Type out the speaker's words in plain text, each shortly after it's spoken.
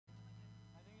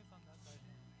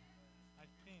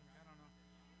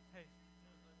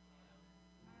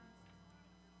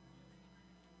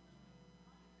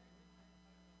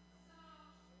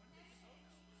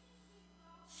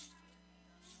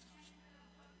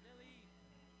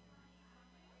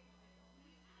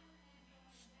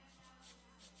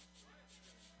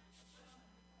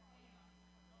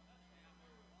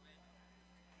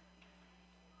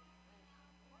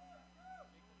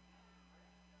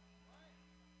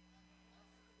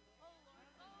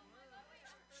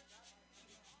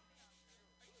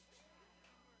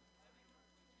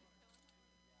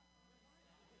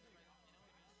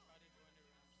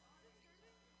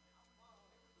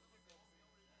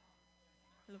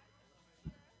Hello.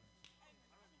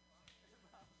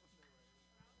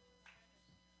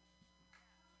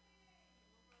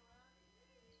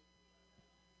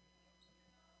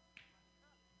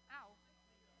 Ow.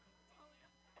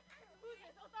 Who's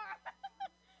this? Oh, Zara.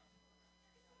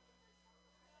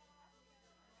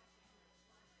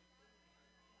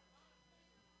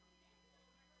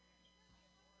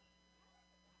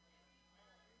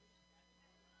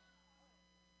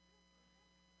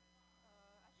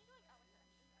 I think like Alex.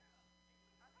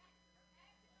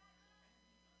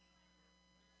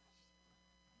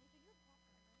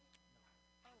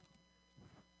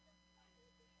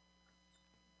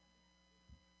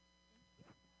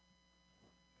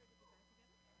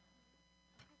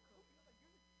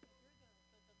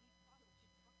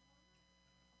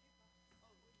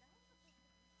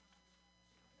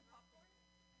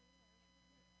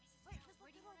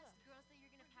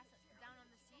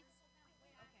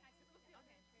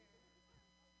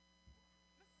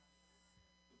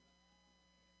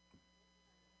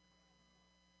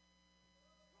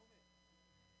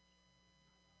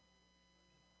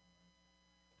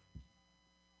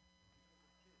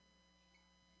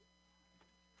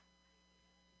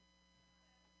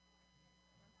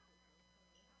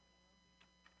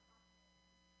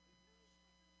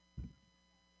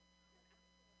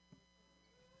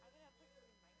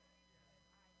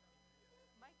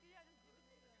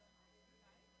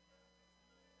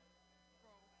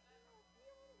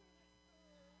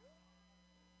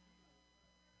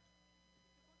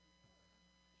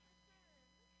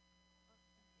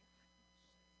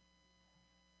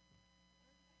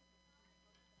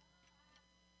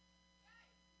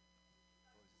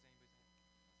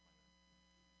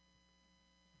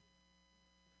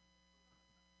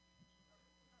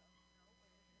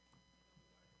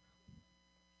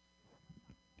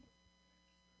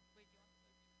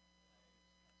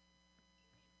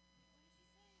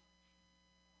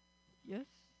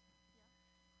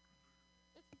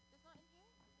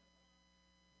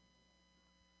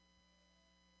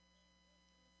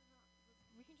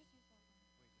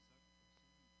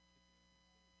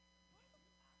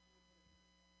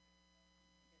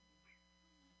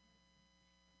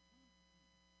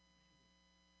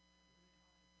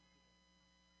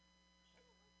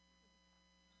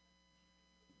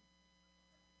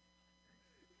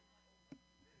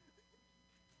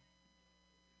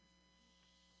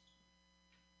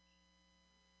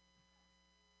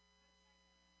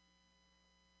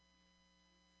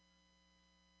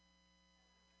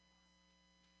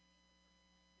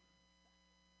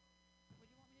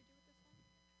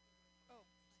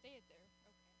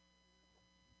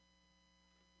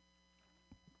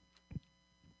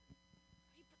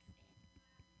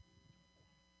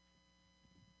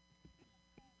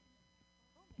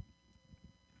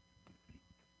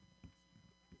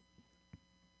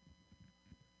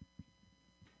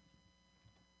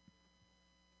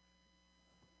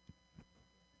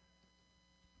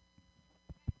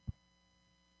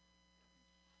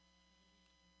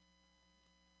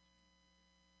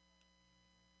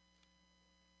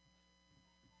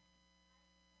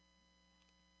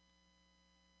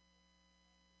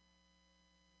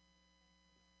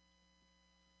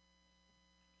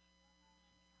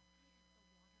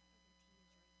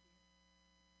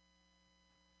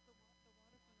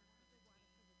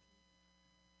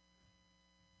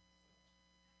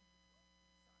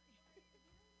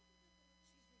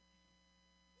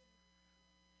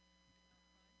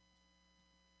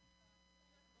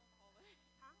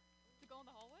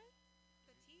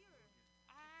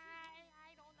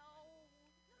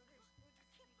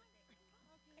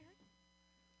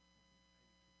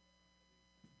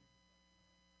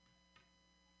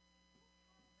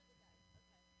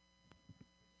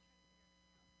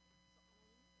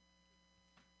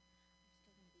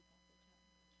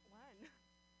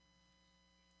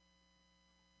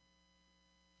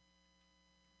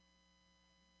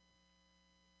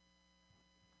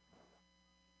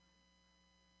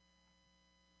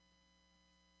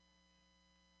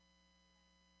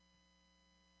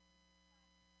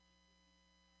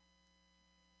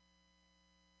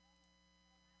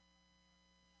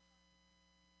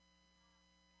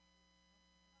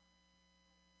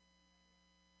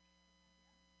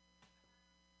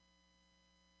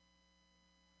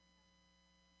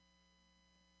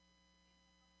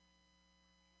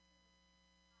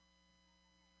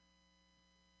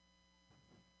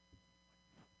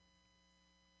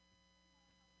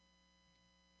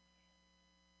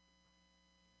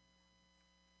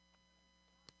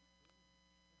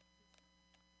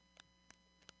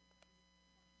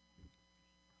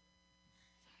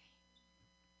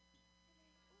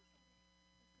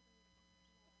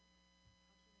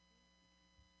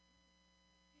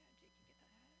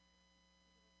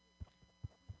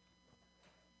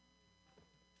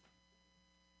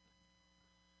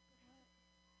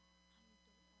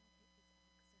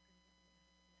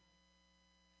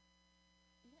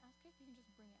 You can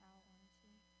just bring it out,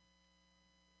 honestly.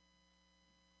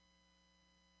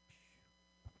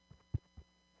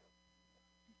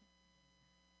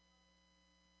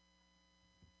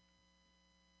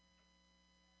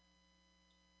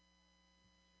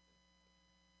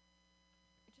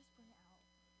 Just bring it out.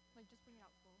 Like, just bring it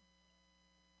out full.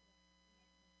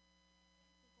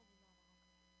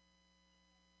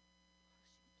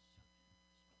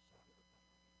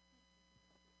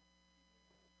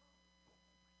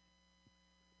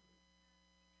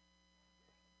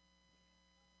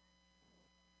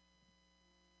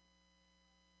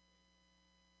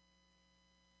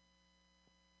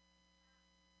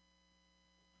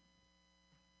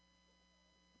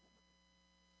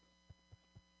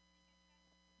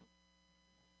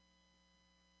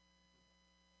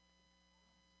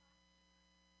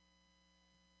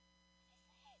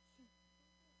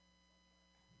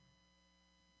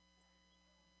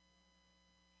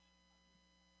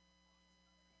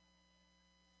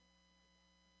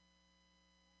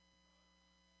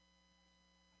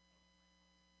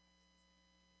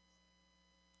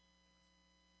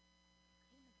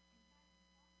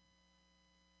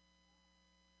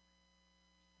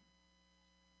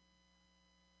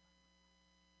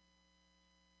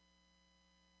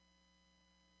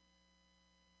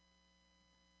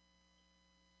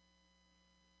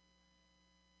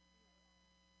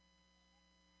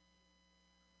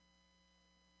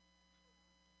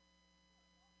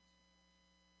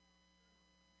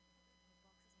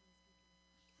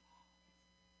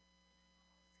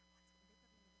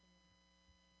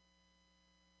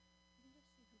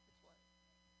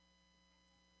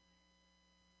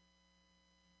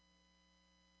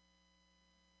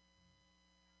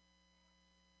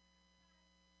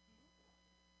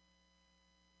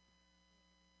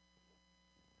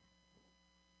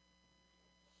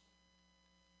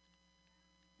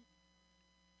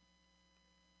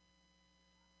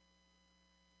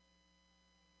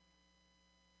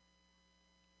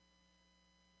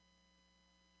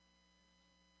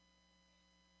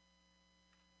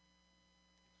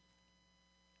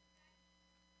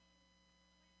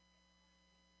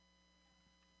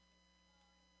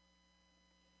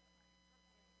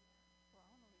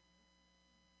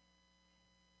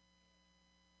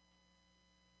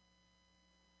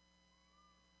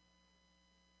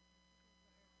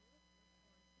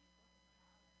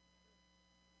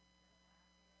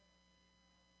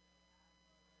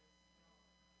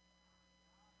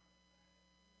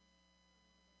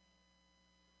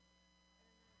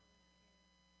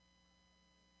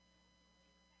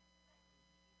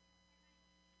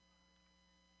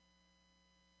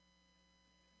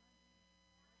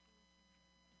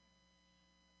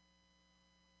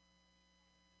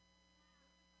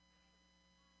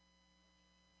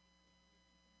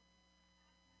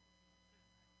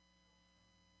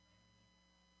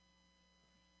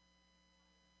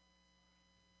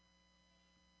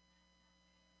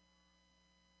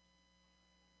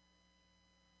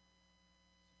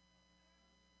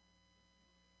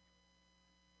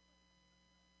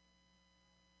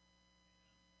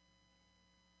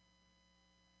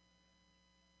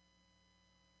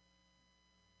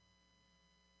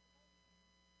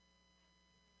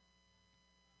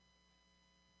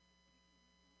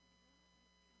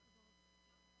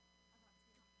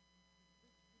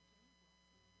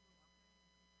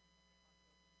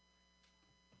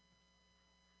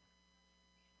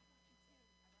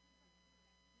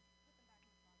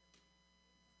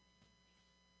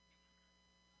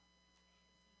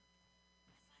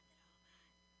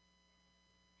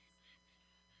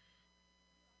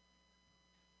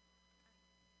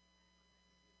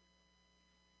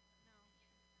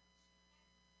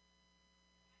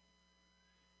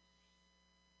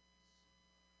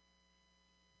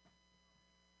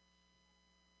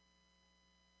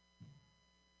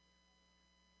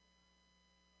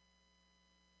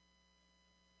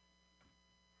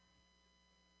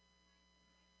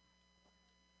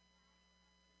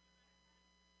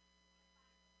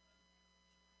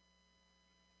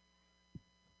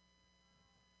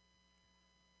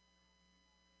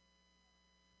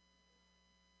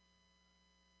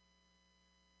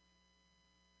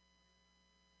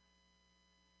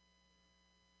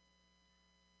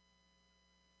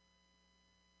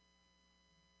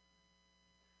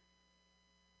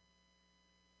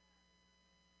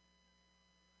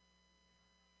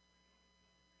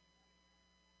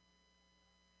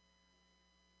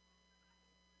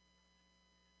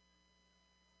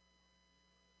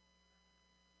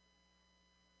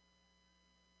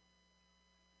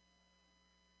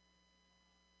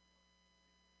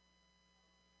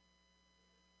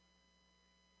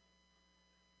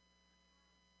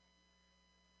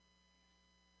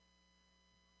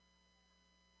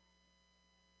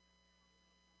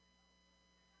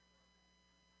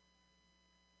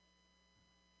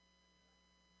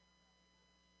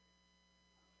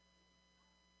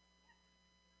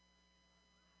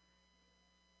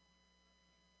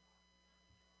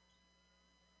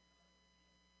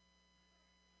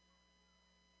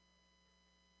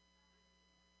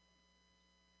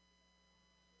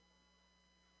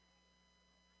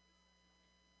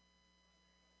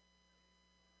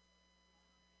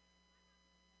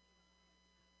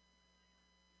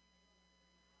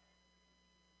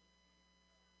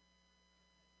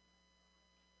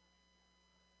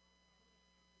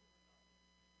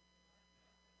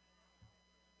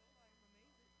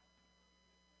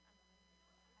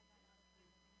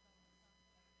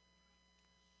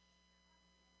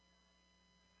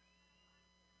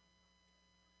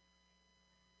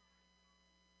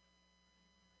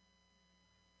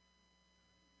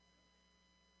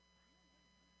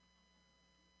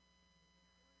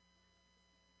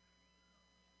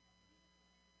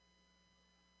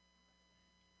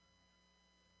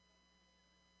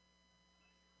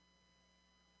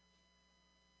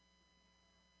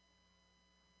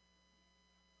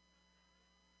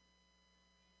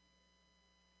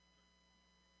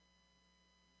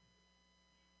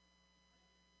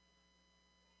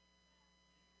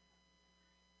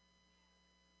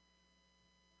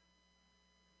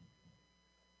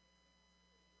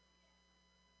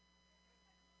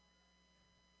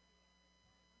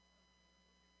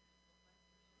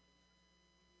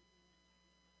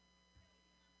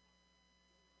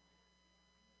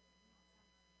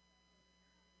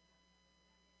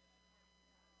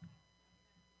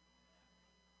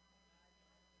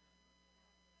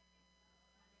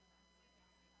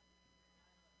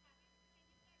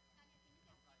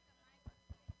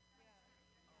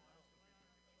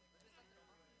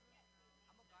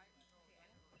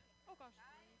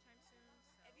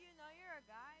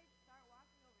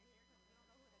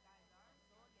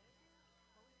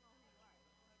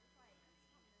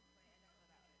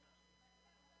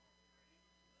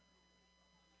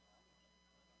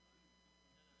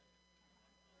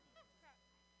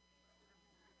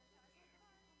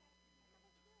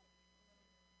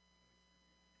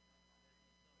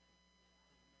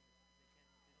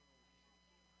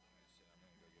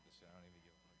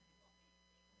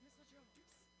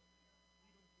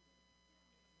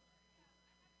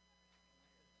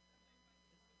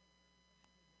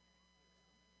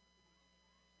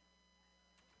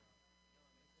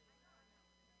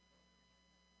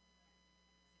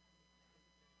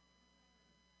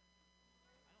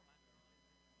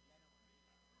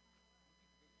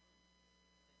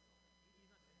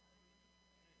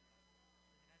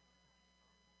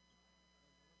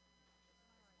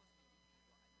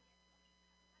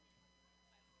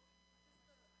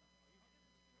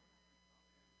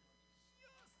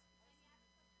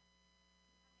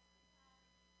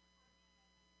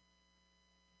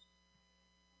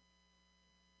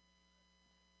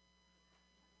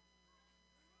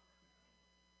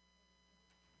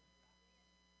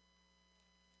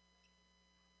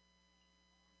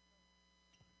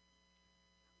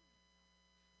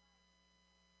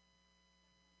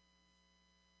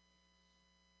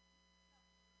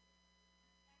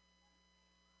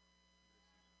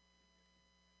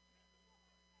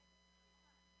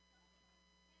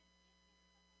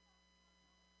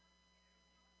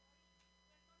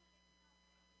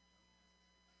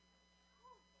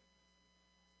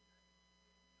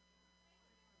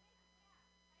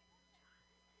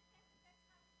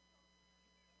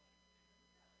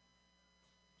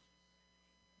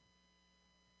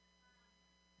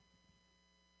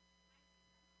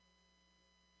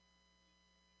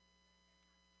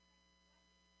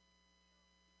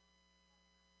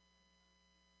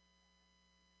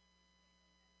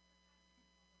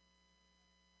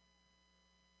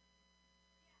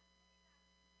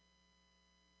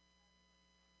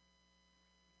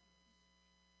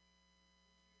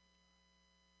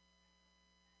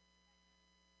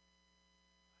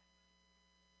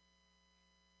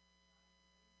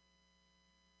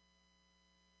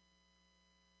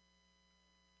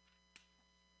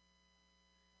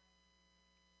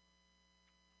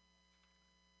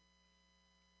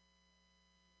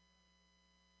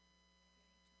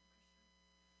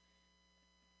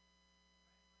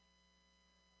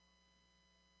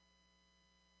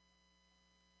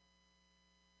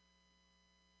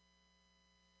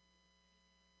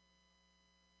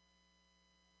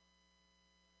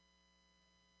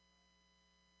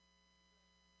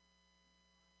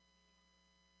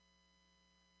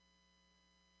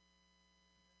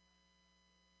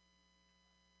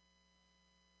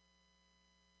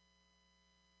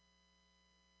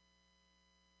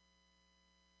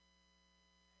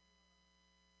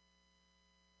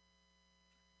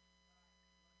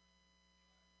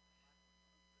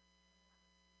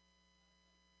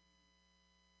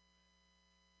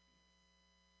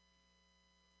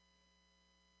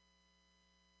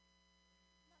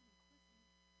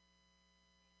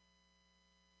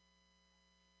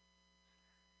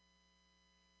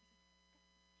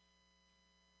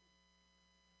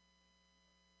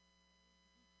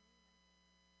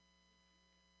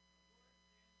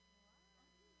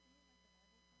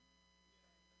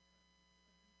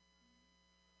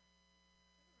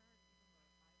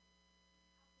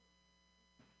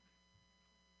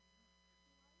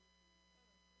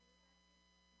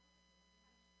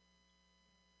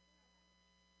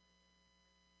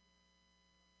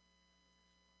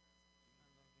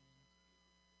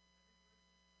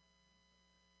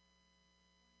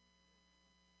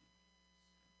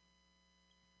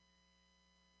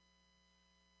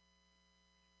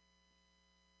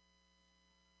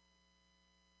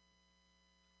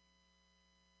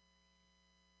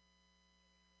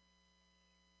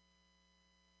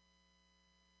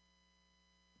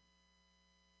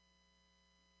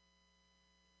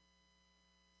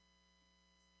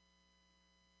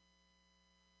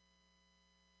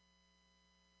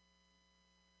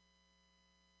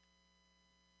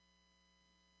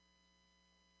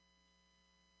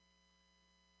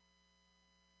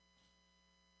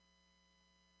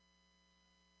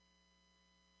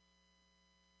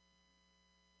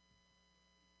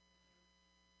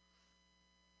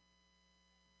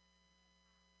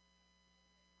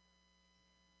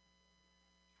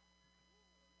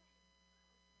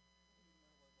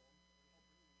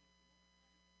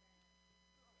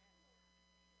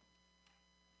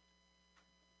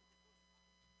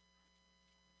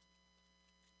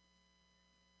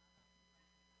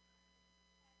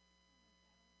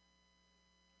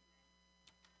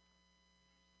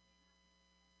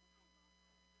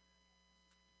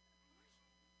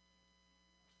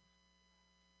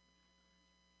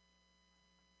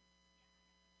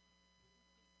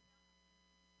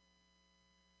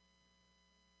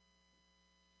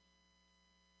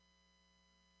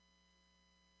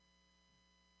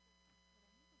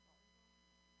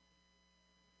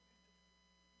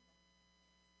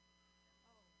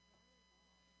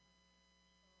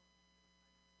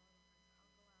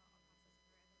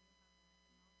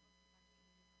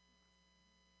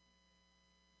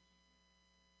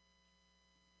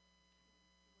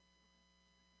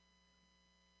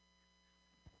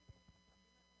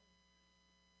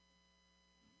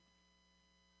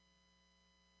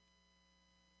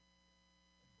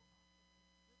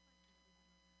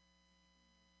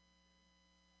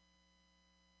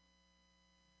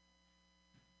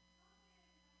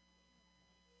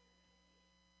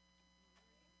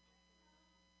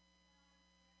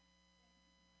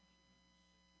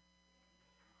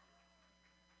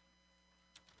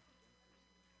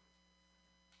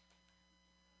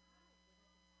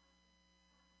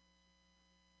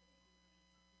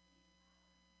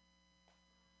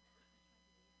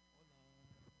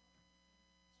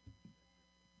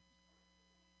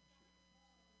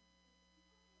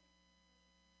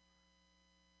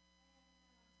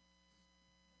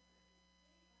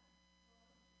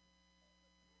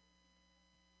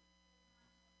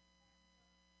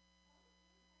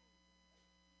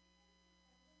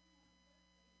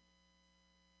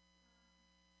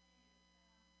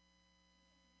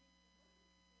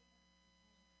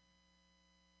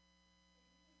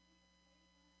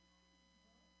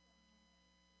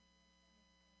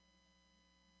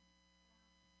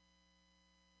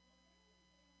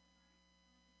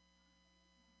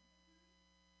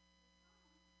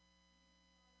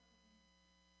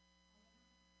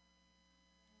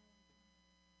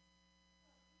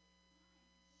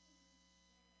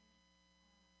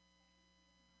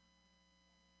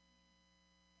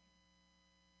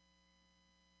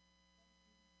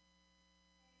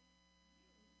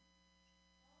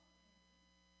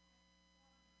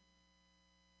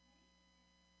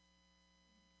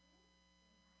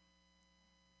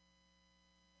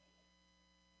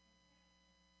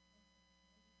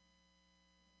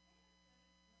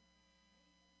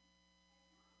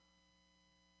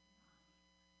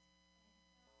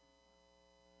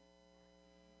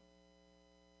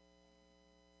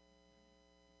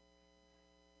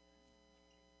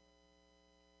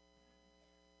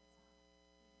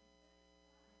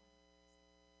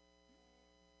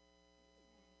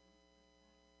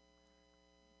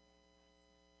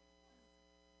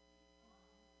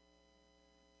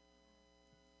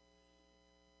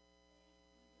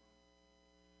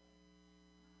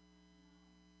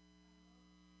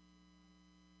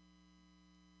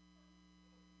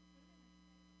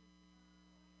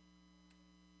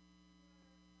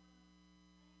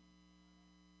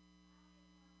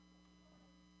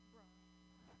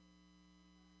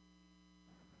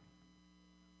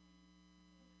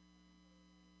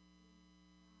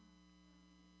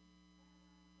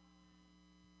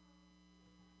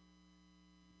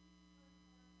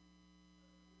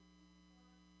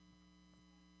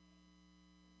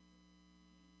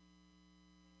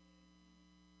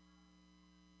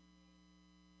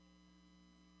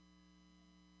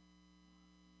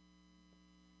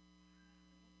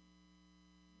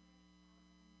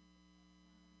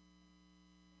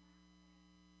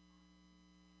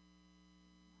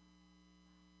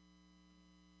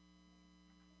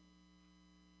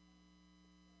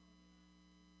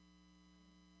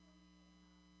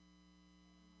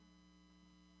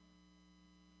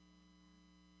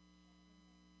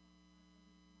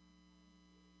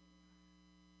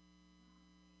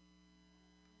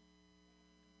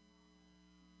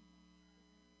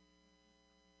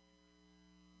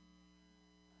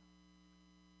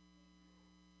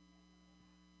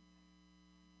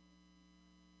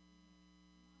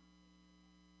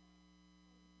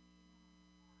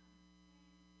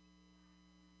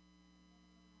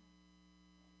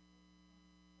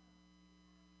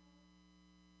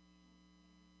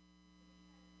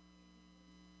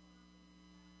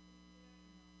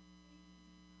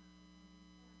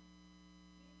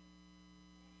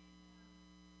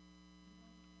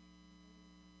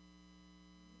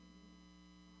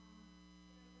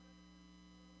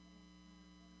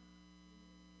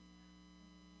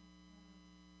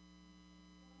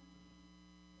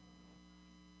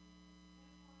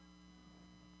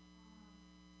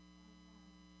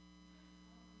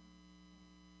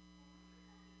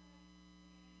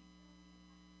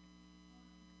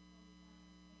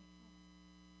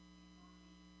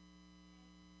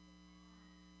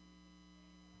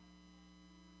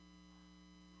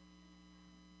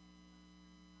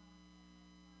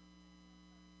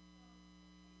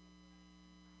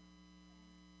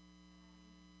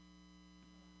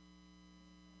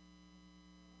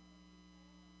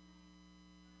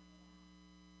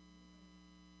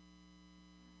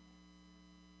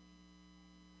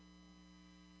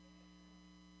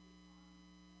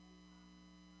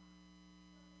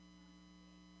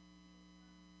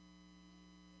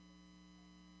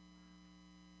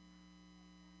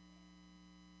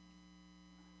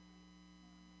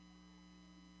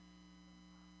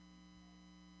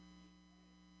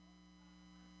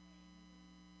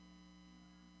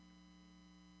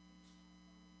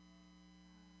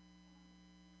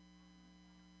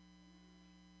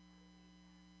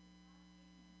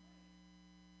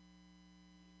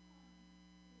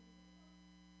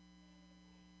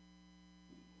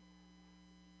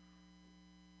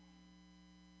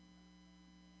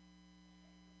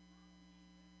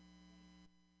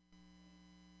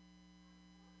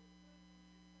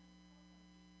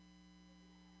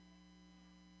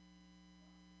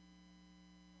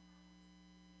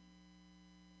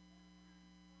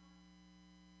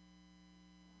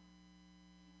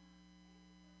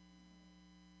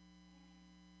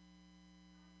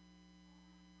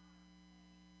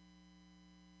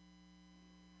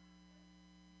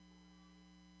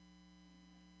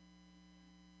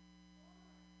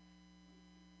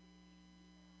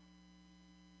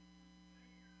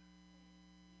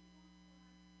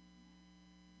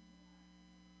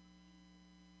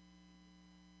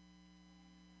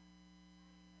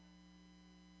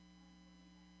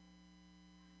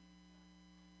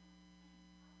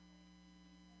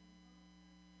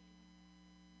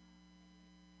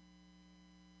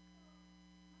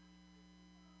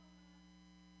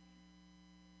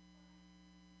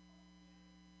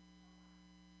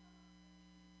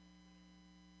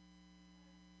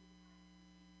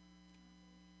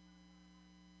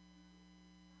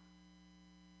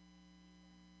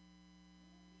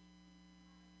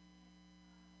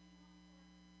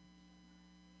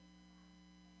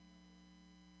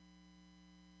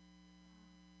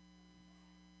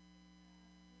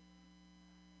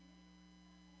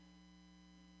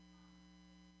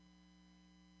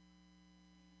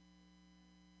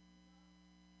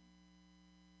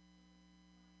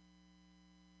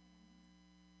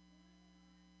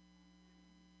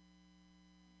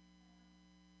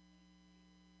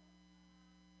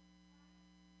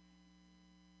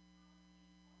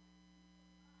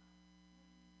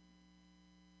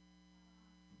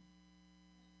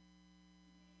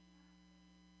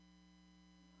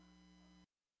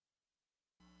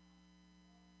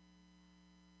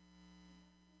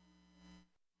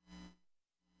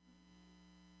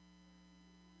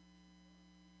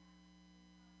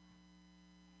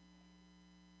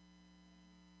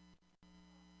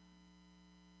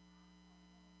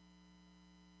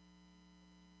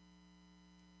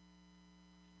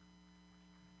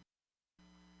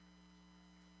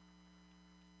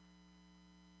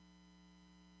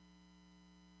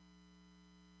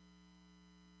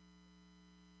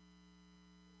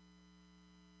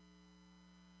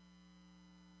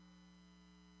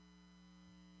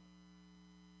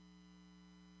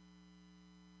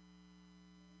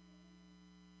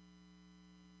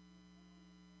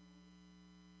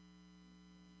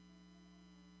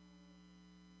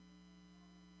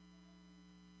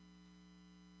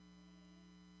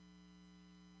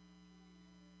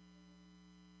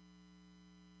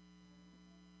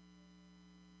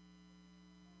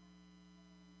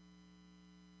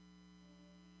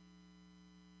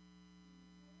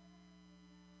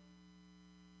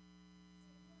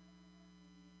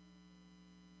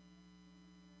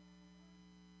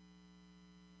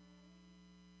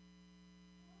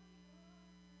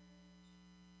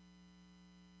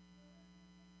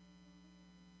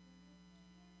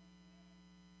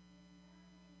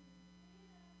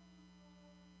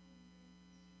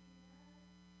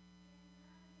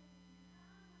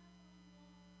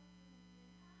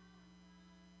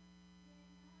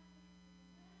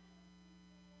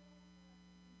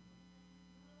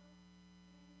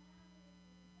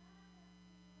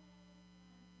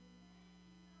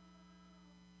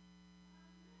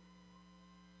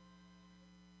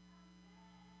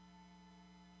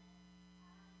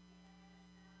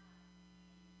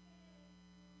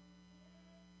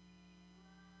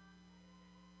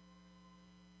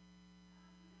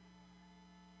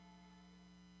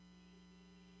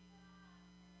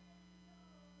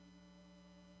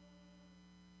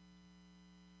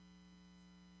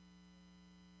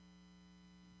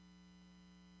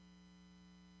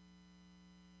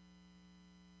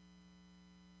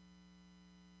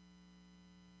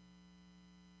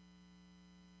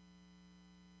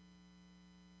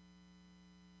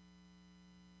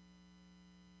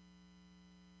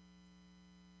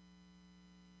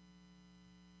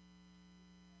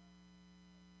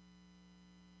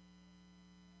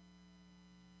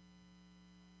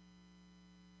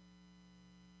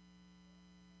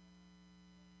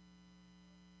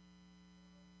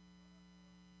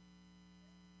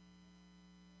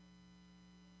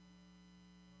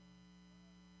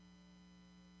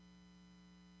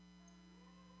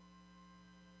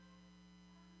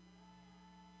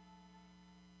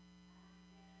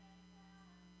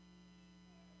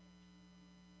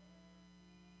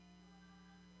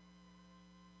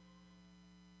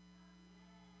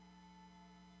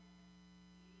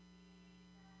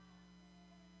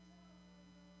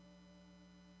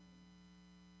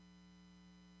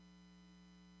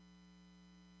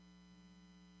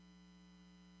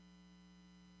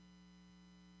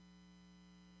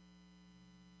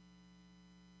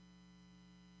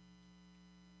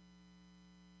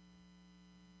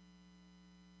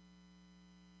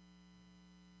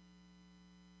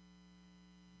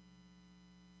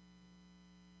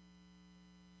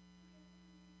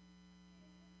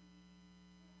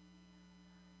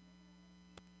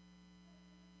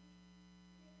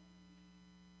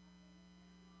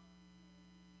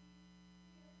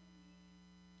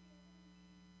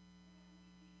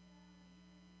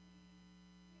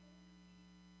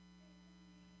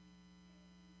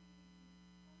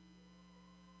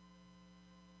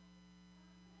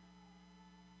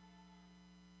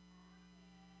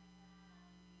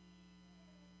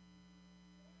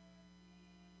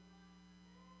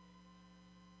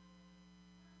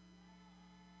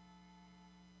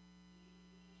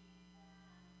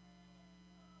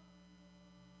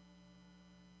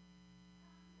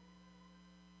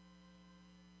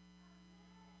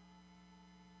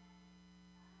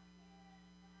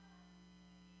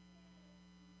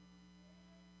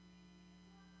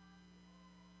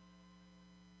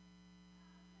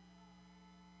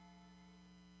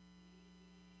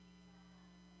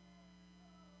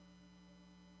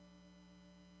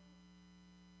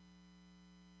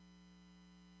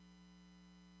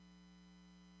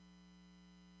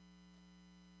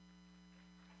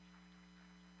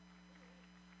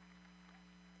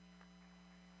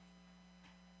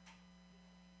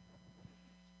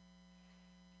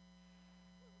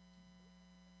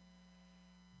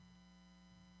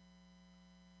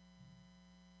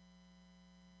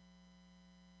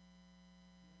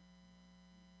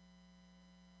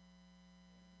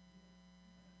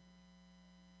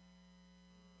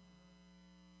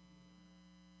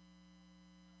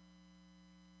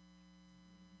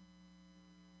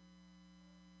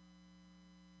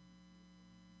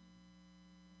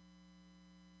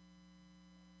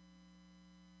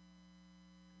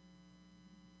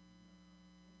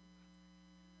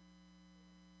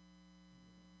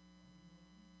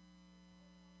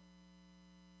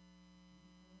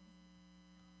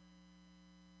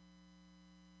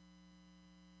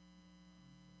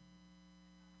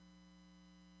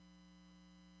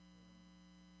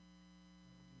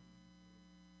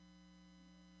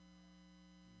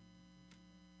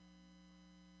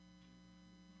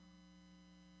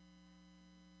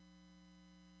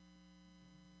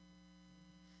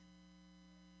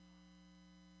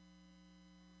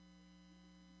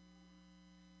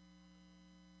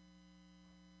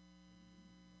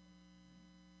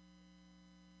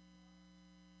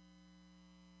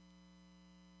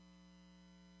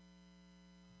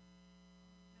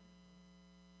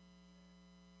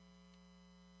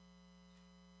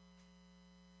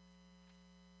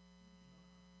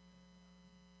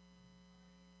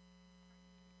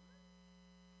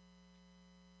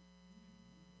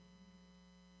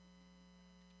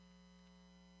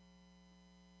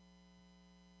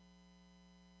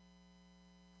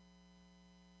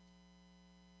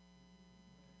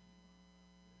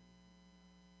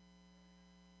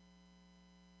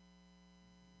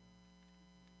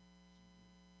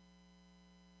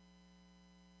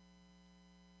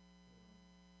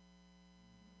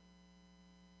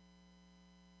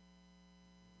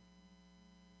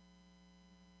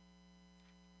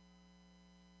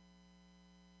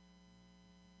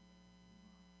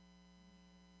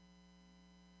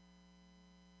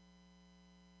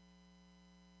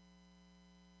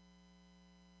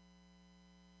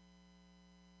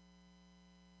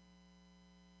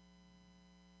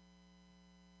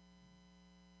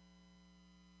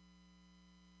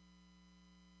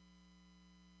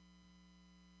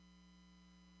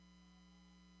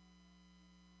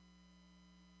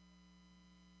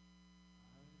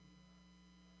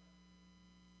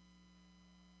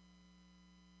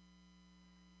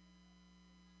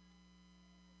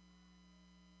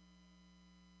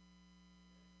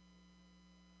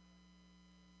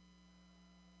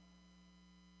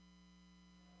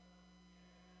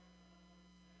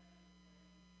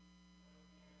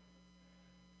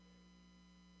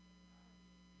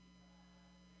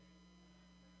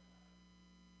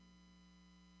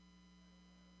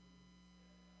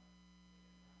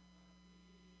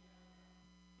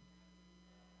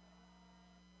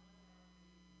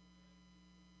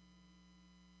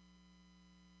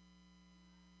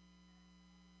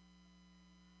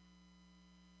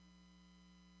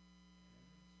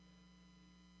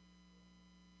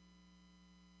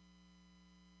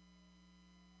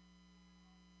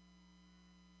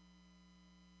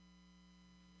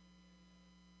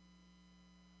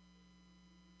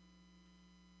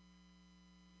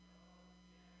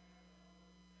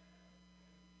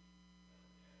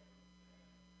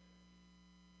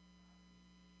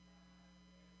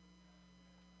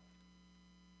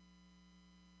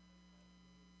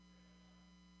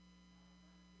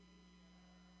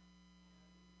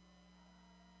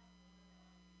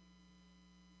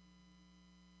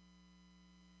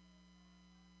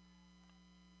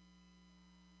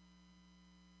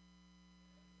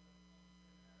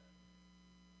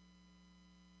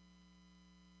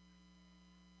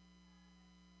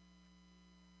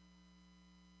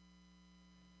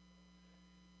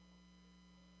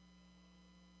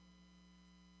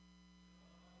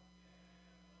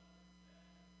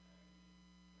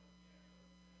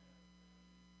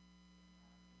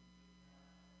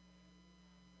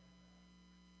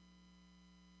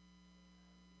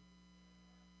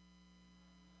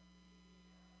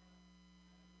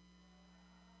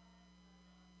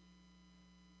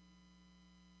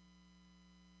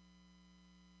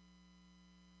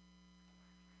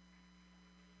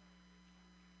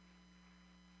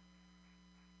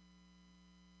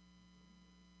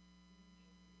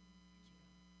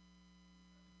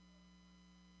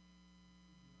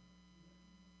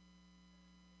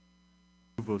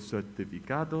 obtuvo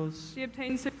certificados, She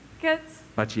obtained certificates,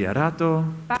 bachillerato,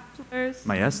 bachelor's,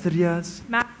 maestrías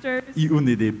master's, y un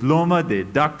diploma de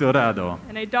doctorado.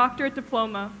 and a doctorate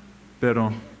diploma.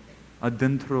 Pero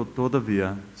adentro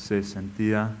todavía se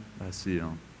sentía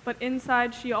vacío. But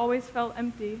inside, she always felt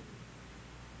empty.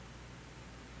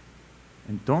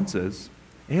 Entonces,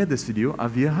 ella decidió a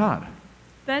viajar.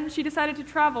 Then she decided to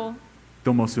travel.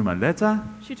 Tomó su maleta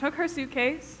She took her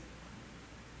suitcase,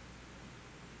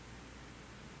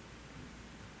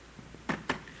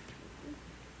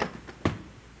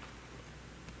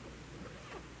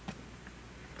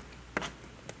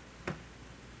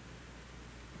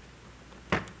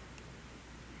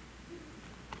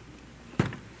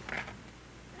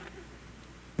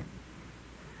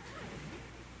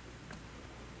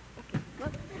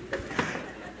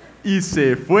 y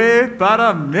se fue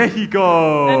para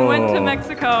México. and went to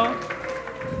Mexico.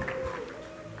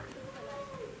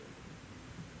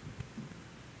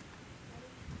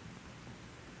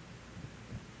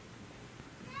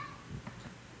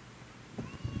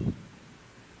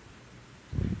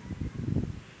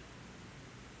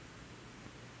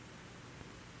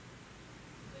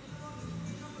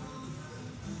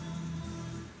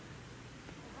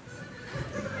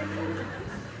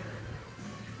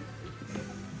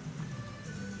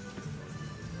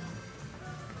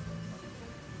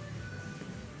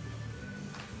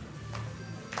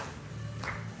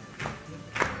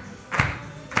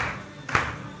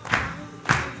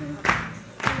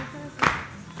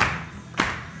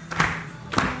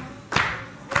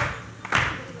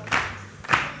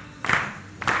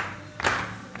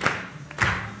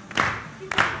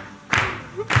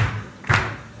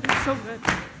 It's so good.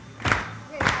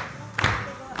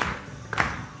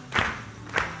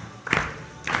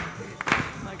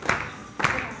 My God.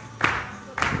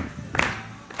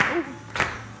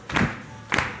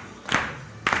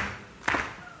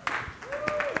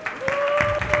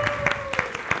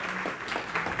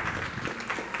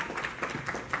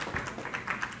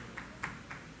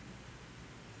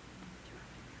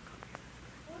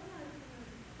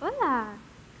 Hola.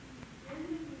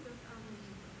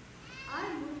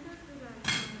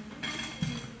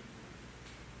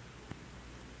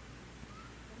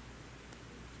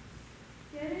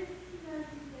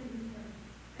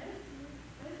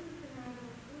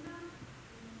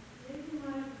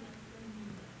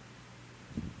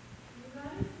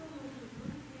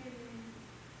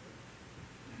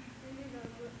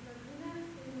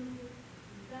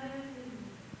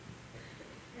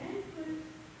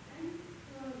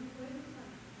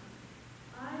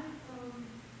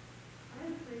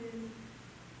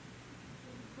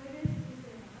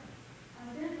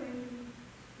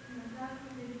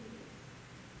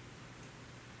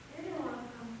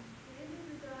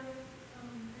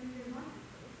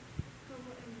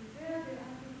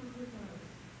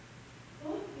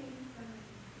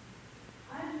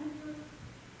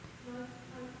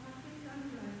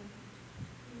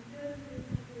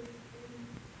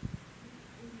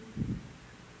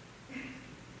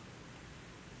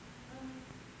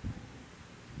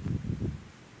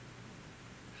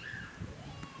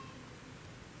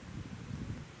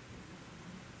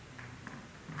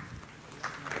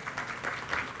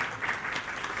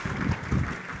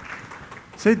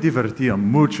 Se divertía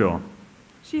mucho,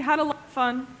 She had a lot of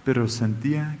fun, pero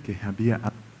sentía que había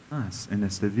algo más en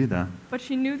esta vida. but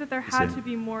she knew that there had Sí. to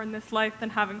be more in this life than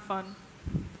having fun.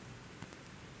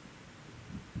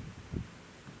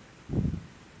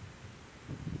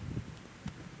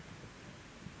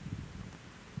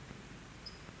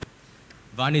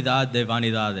 Vanidad de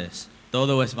vanidades.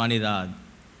 Todo es vanidad.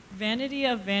 Vanity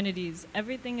of vanities.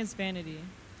 Everything is vanity.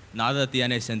 Nada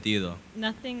tiene sentido.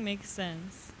 Nothing makes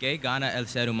sense. ¿Qué gana el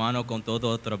ser humano con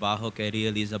todo el trabajo que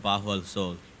realiza bajo el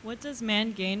sol? What does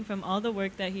man gain from all the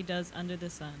work that he does under the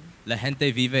sun? La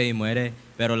gente vive y muere,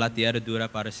 pero la tierra dura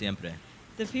para siempre.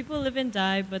 The people live and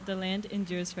die, but the land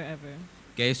endures forever.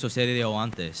 ¿Qué sucedió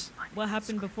antes? What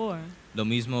happened before? Lo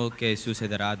mismo que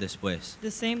sucederá después.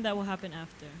 The same that will happen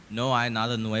after. No hay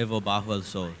nada nuevo bajo el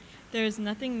sol. There is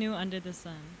nothing new under the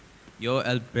sun. Yo,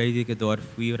 el predicador,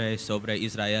 fui rey sobre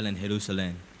Israel en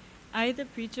Jerusalén. I, the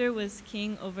preacher, was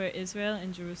king over Israel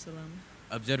and Jerusalem.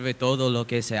 Observé todo lo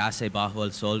que se hace bajo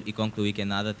el sol y concluí que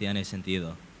nada tiene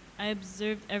sentido. I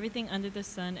observed everything under the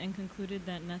sun and concluded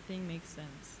that nothing makes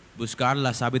sense. Buscar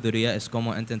la sabiduría es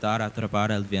como intentar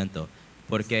atrapar el viento,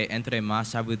 porque entre más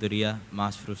sabiduría,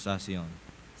 más frustración.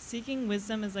 Seeking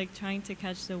wisdom is like trying to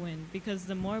catch the wind, because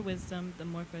the more wisdom, the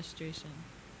more frustration.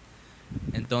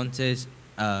 Entonces,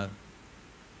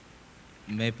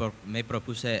 me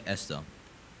propuse esto.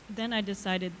 Then I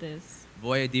decided this.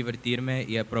 Voy a divertirme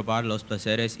y a probar los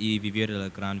placeres y vivir la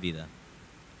gran vida.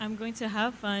 I'm going to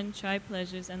have fun, try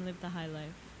pleasures, and live the high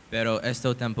life. Pero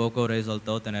esto tampoco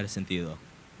resultó tener sentido.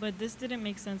 But this didn't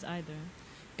make sense either.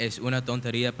 Es una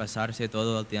tontería pasarse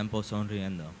todo el tiempo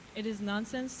sonriendo. It is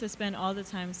nonsense to spend all the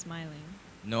time smiling.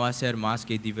 No hacer más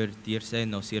que divertirse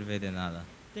no sirve de nada.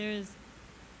 There is.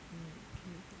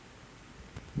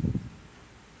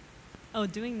 Oh,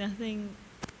 doing nothing.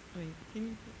 Wait, can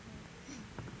you?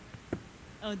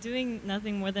 Oh, doing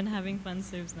nothing more than having fun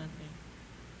serves nothing.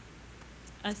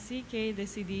 Así que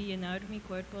decidí llenar mi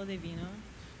cuerpo de vino,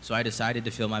 So I decided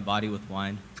to fill my body with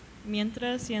wine,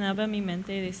 mientras llenaba mi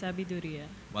mente de sabiduría.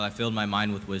 while I filled my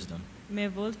mind with wisdom. Me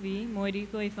volví muy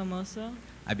rico y famoso.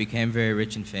 I became very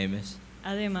rich and famous.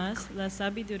 Además, la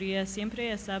sabiduría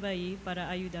siempre estaba ahí para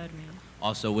ayudarme.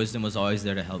 Also, wisdom was always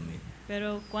there to help me.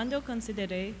 Pero cuando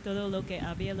consideré todo lo que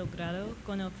había logrado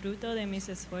con el fruto de mis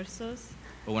esfuerzos,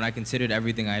 But when I considered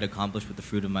everything I had accomplished with the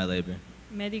fruit of my labor,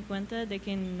 me di cuenta de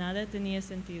que nada tenía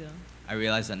sentido, I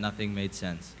realized that nothing made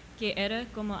sense, que era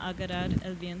como agarrar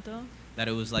el viento that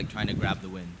it was like trying to grab the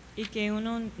wind, y que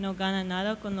uno no gana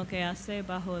nada con lo que hace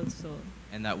bajo el sol.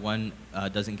 and that one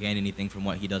doesn't gain anything from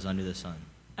what he does under the sun.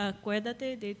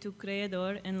 Acuérdate de tu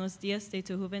Creador en los días de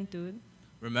tu juventud,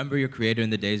 Remember your Creator in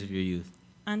the days of your youth,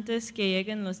 antes que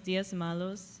lleguen los días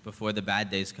malos before the bad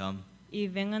days come, y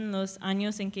vengan los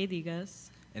años en que digas,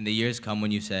 and the years come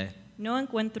when you say, no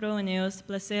encuentro en ellos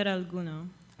placer alguno.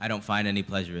 I don't find any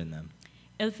pleasure in them.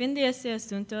 El fin de este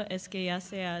asunto es que ya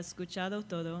se ha escuchado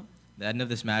todo. The end of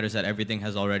this matter is that everything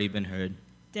has already been heard.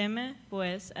 Teme,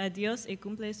 pues, a Dios y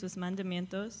cumple sus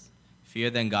mandamientos,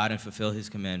 Fear then God and fulfill his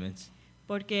commandments,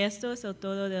 porque esto es el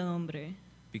todo del hombre.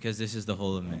 because this is the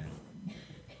whole of man.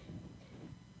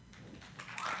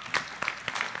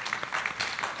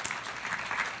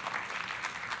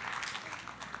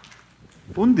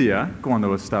 Un día,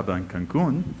 cuando estaba en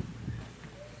Cancún,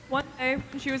 One day,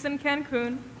 when she was in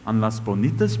Cancun, en las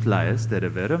bonitas playas de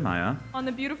Rivera Maya, on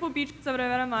the beautiful beaches of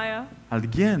Rivera Maya,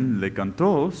 alguien le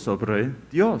cantó sobre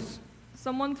Dios.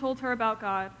 someone told her about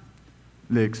God.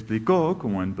 Le explicó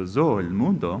cómo empezó el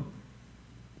mundo,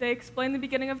 They explained the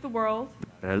beginning of the world,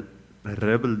 la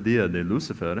rebeldía de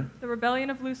Lucifer, the rebellion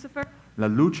of Lucifer, la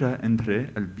lucha entre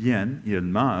el bien y el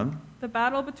mal, the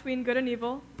battle between good and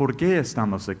evil, por qué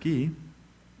estamos aquí,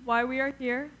 why we are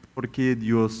here, por qué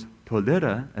Dios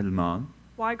tolera el mal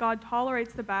why God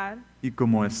tolerates the bad, y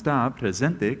cómo está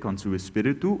presente con su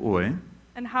espíritu hoy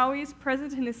and how He is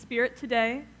present in His Spirit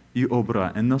today, y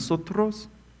obra en nosotros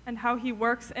and how He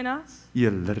works in us y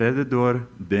alrededor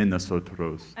de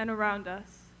nosotros. and around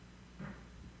us.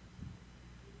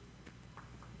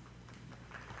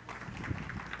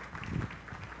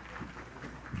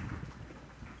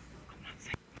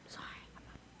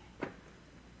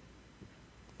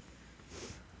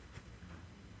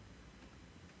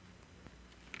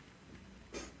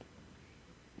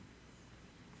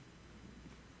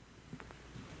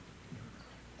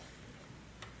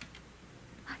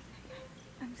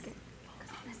 I'm scared because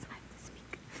of this. I have to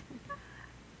speak. You got it.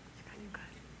 Right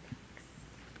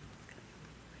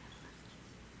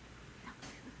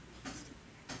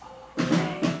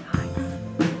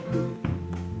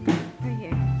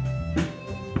here.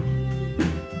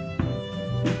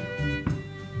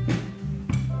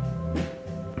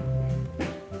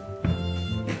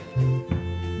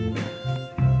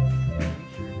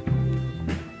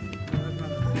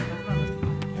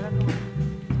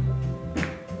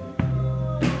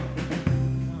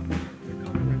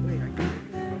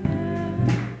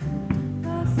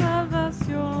 La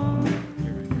salvación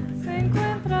se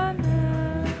encuentra en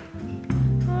Él.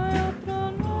 No hay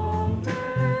otro nombre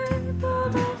en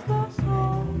todos los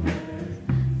hombres,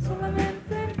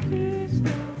 solamente en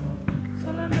Cristo,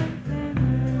 solamente en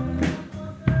Él.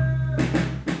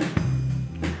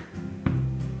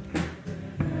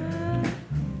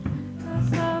 La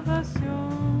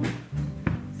salvación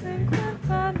se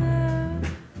encuentra en Él.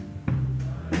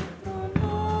 No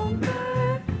nombre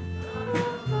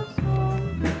todos los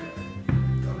hombres,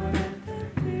 solamente en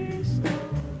Cristo,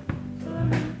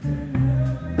 solamente en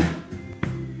Él.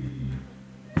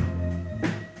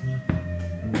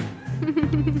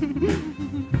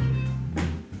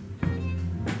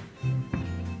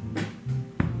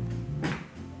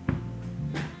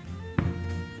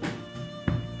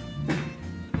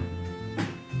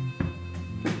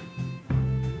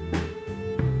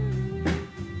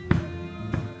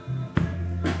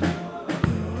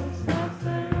 Dios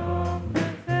hace el hombre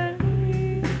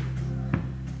feliz,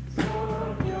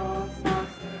 solo Dios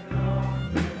hace el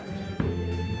hombre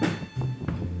feliz.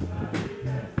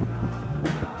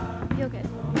 Feel good.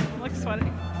 I'm like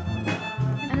sweating.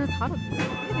 It's hot up there.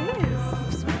 It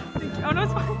is. Thank you. Oh, no,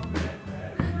 it's fine.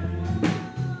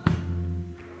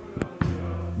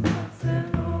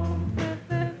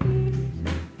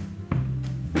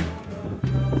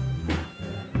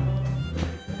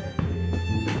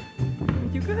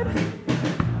 You good?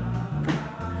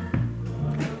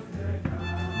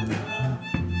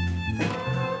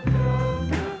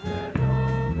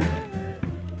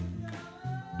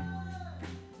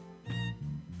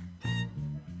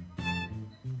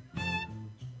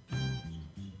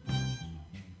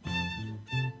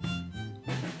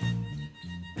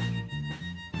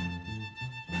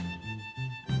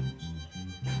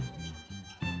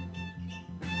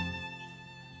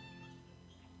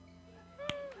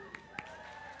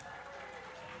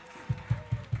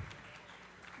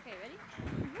 Okay, ready?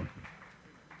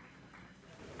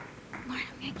 Lauren,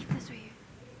 I'm gonna keep this right here.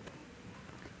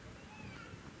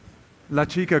 La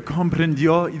chica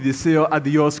comprendió y deseó a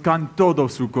Dios con todo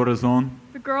su corazón.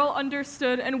 The girl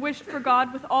understood and wished for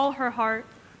God with all her heart.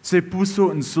 Se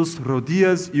puso en sus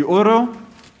rodillas y oró.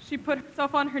 She put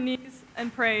herself on her knees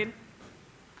and prayed,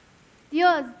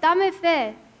 Dios, dame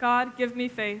fe. God, give me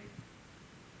faith.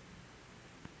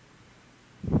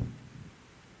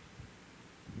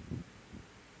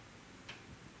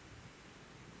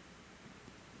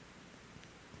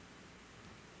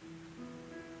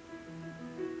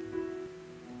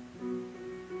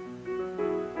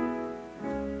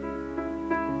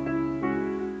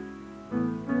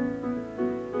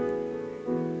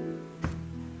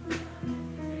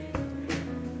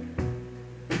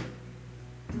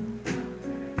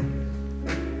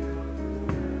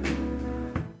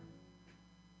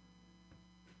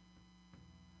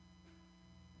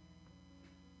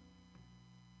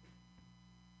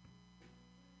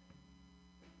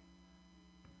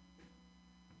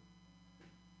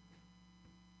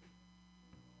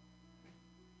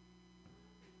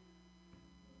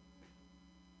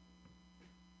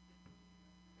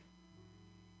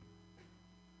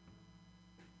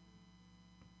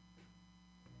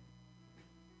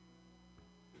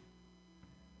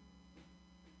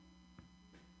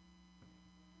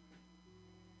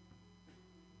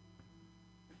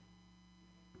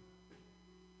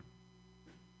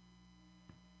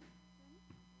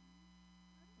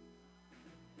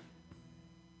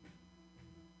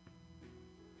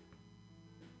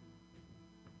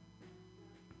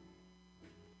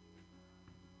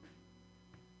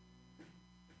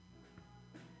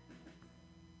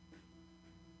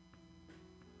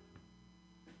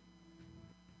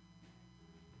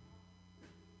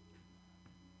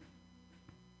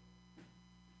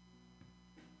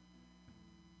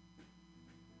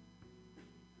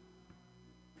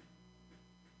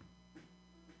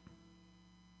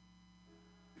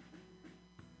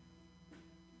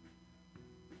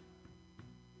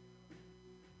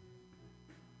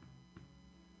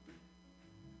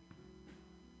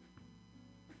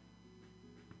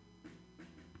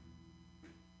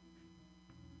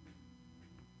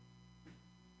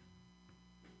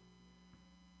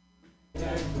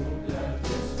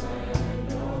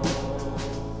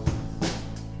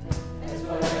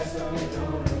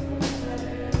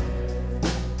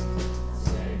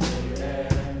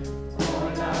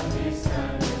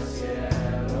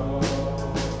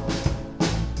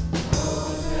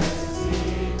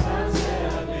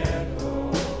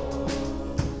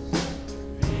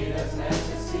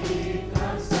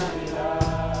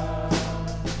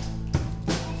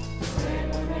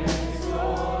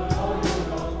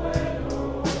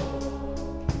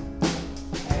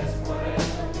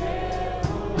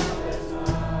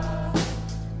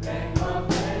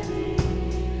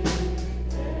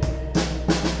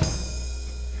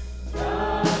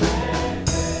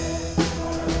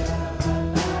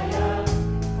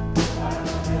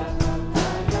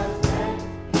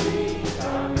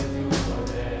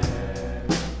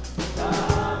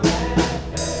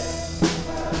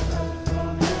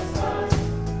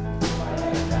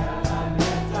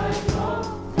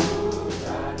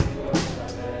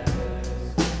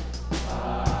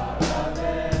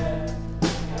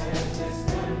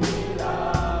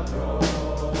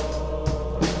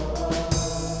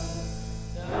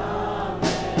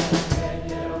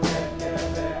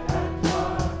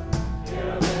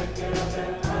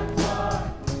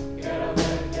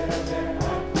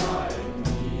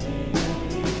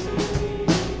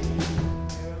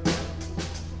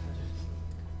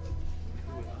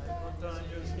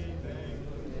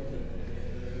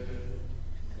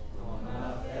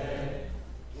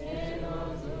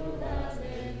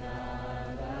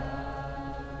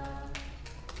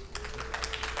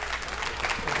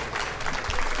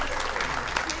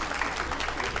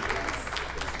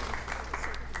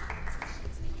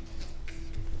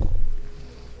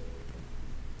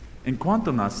 En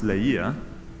cuanto más leía,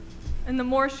 And the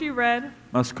more she read,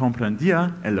 más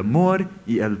comprendía el amor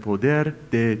y el poder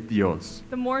de Dios.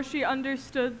 the more she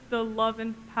understood the love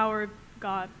and power of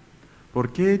God.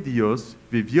 Porque Dios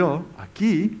vivió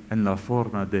aquí en la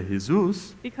forma de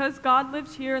Jesús Because God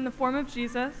lived here in the form of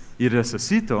Jesus y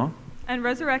resucitó, and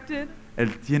resurrected,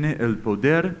 Él tiene el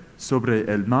poder sobre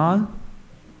el mal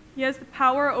he has the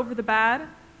power over the bad,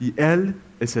 y Él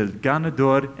es el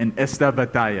ganador en esta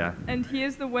batalla. and he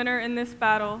is the winner in this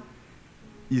battle.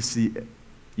 Y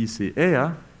si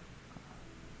ella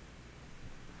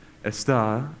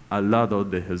está al lado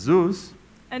de Jesús,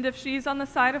 And if she's on the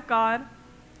side of God,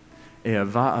 ella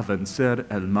va a vencer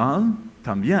el mal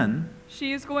también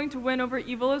she is going to win over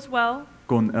evil as well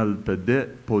con el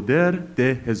poder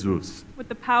de Jesús. with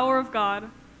the power of God.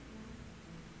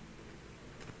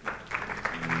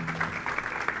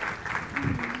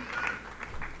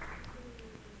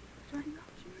 Jordan,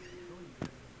 go.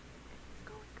 It's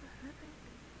going good.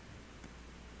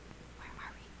 Where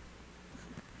are we?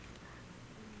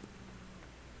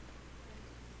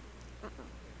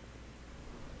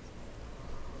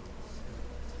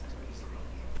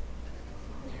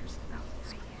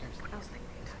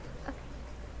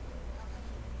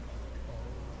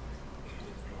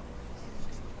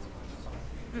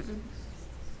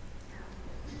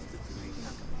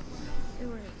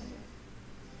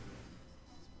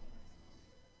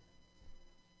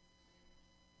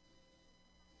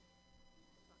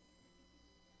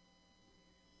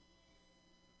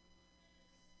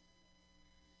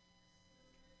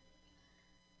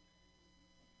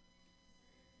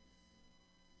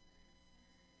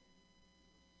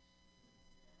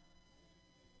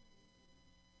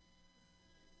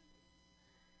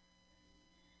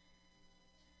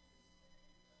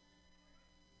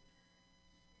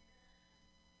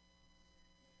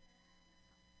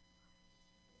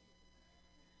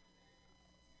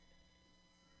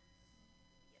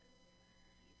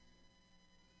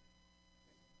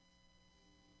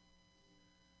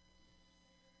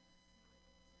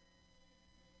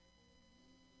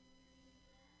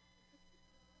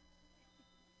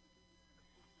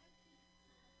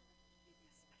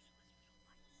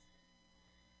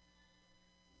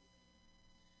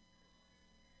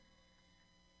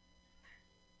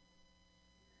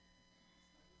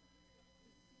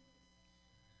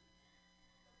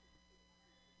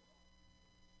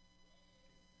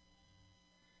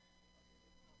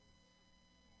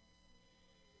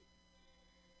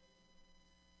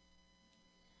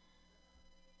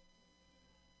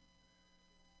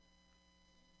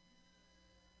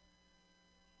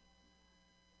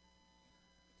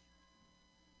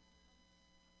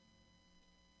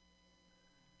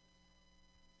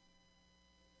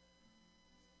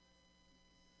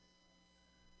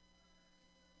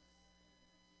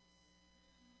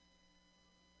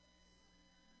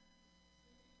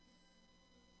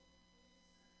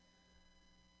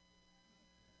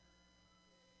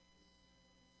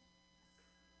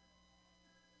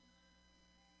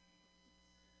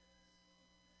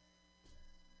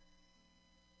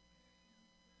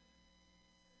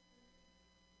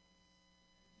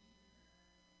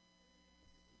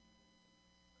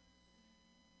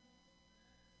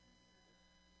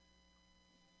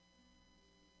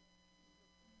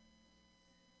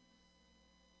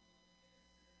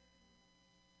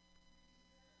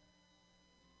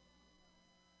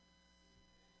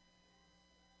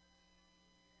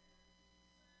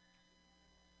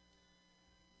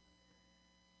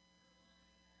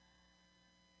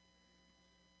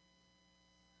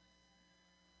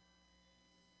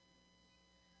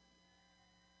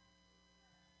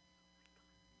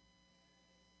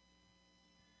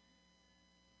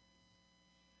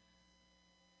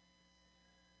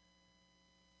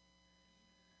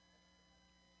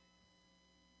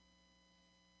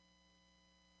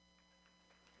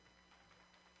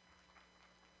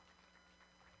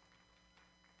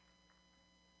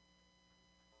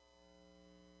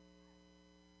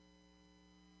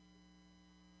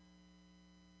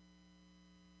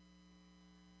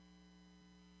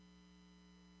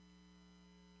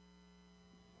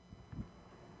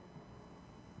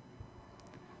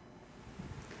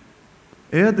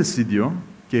 Ella decidió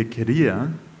que quería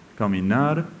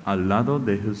caminar al lado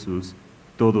de Jesús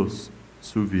toda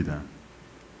su vida.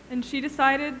 And she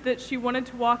decided that she wanted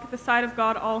to walk at the side of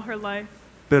God all her life.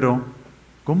 Pero,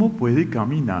 ¿cómo puede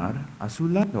caminar a su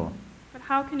lado? But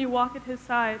how can you walk at his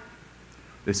side?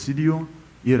 Decidió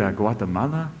ir a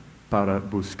Guatemala para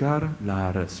buscar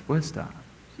la respuesta.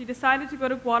 She decided to go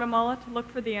to Guatemala to look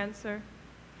for the answer.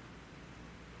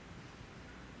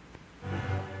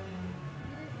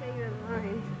 Say you're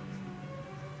lying.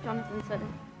 Jonathan said it.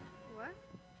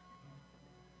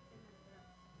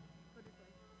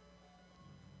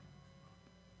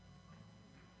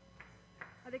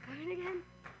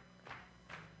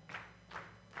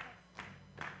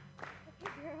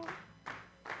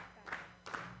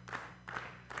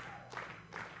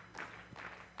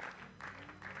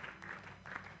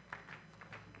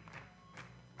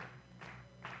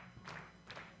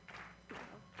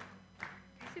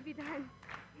 be done.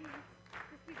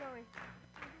 Just keep going.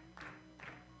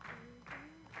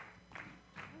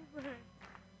 Over.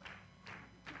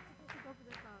 Go for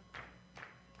the song.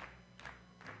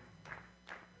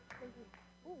 Thank you.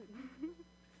 Ooh.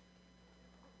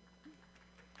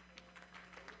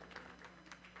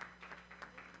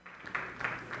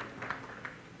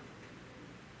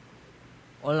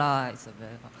 Hola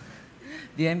Isabel.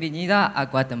 Bienvenida a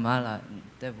Guatemala.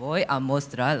 Te voy a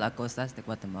mostrar las cosas de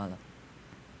Guatemala.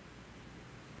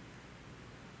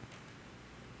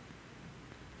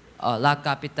 La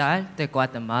capital de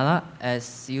Guatemala es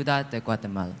Ciudad de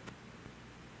Guatemala.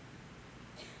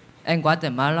 En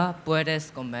Guatemala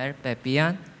puedes comer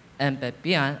pepián. En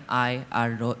pepián hay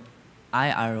arroz.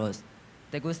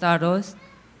 ¿Te gusta arroz?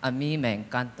 A mí me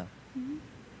encanta.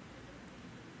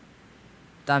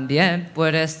 También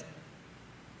puedes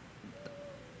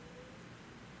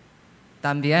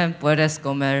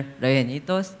comer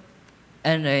rellenitos.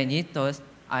 En rellenitos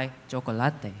hay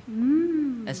chocolate.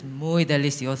 Es muy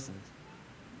delicioso.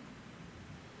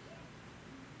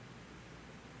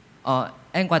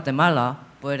 En Guatemala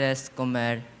puedes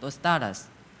comer tostadas.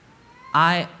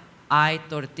 Hay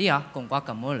tortilla con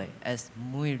guacamole. Es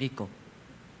muy rico.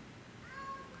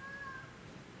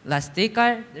 Las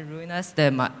Tikar de ruinas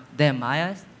de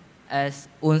mayas es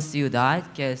una ciudad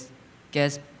que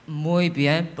es muy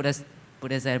bien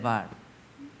preservada.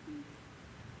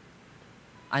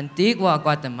 Antigua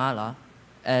Guatemala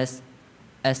es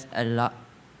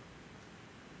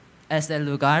el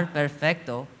lugar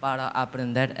perfecto para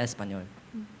aprender español.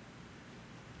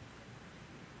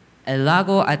 El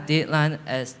lago Atitlán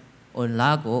es un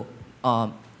lago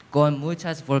con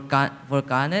muchos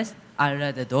volcanes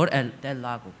alrededor del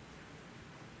lago.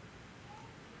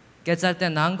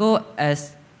 Quetzaltenango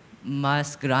es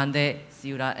más grande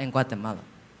ciudad en Guatemala.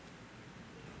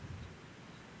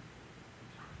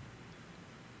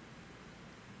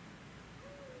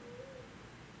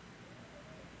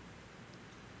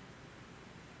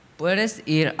 Puedes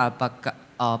ir a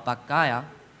Pacaya.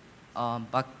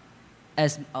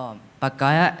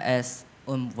 Pacaya es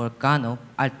un volcán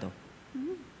alto.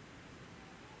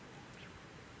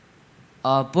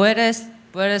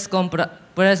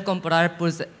 Puedes comprar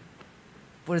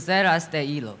pulseras de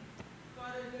hilo.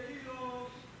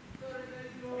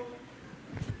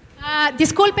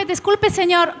 Disculpe,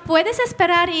 señor. ¿Puedes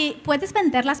esperar y puedes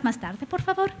venderlas más tarde, por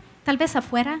favor? Tal vez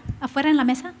afuera en la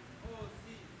mesa.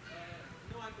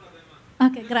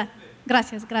 Okay,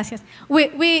 gracias.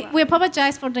 We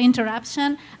apologize for the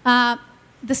interruption.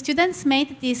 The students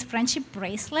made these friendship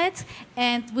bracelets,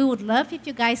 and we would love if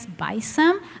you guys buy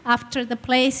some after the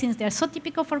play, since they're so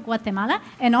typical for Guatemala,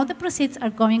 and all the proceeds are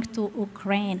going to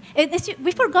Ukraine.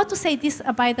 We forgot to say this,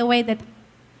 by the way, that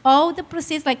all the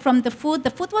proceeds, like from the food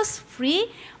was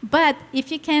free, but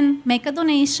if you can make a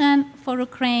donation for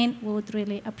Ukraine, we would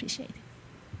really appreciate it.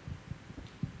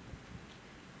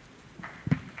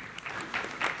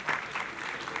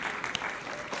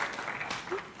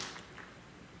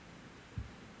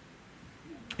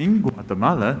 En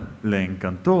Guatemala le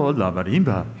encantó la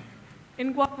marimba.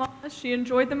 In Guatemala, she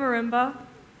enjoyed the marimba.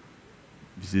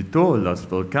 Visitó las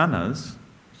volcanas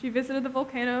She visited the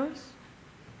volcanoes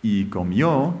y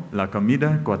comió la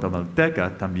comida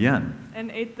guatemalteca también.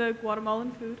 and ate the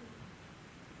Guatemalan food.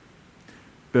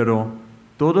 Pero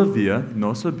todavía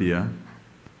no sabía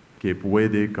que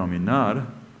puede caminar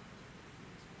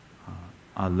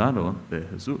al lado de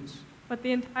Jesús. But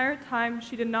the entire time,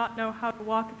 she did not know how to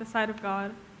walk at the side of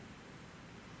God.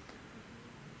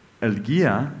 El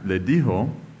guía le dijo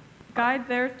The guide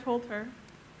there told her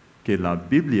que la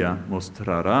Biblia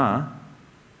mostrará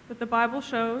that the Bible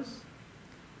shows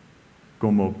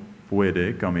cómo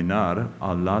puede caminar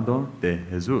al lado de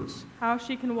Jesús. how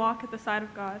she can walk at the side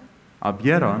of God.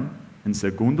 Abrieron en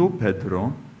 2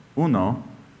 Pedro 1,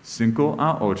 5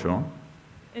 a 8,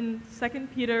 In 2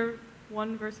 Peter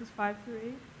 1, verses 5 through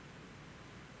 8.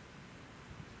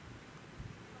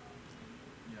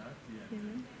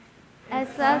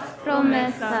 Esas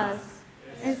promesas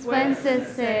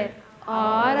esfuércense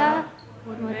ahora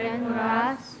por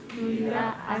tendrás tu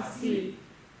vida así.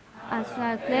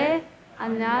 Hazle,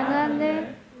 añádale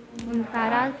un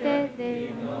carácter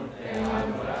de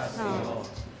oración.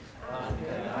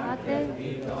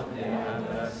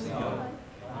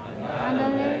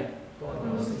 Añádale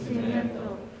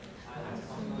conocimiento.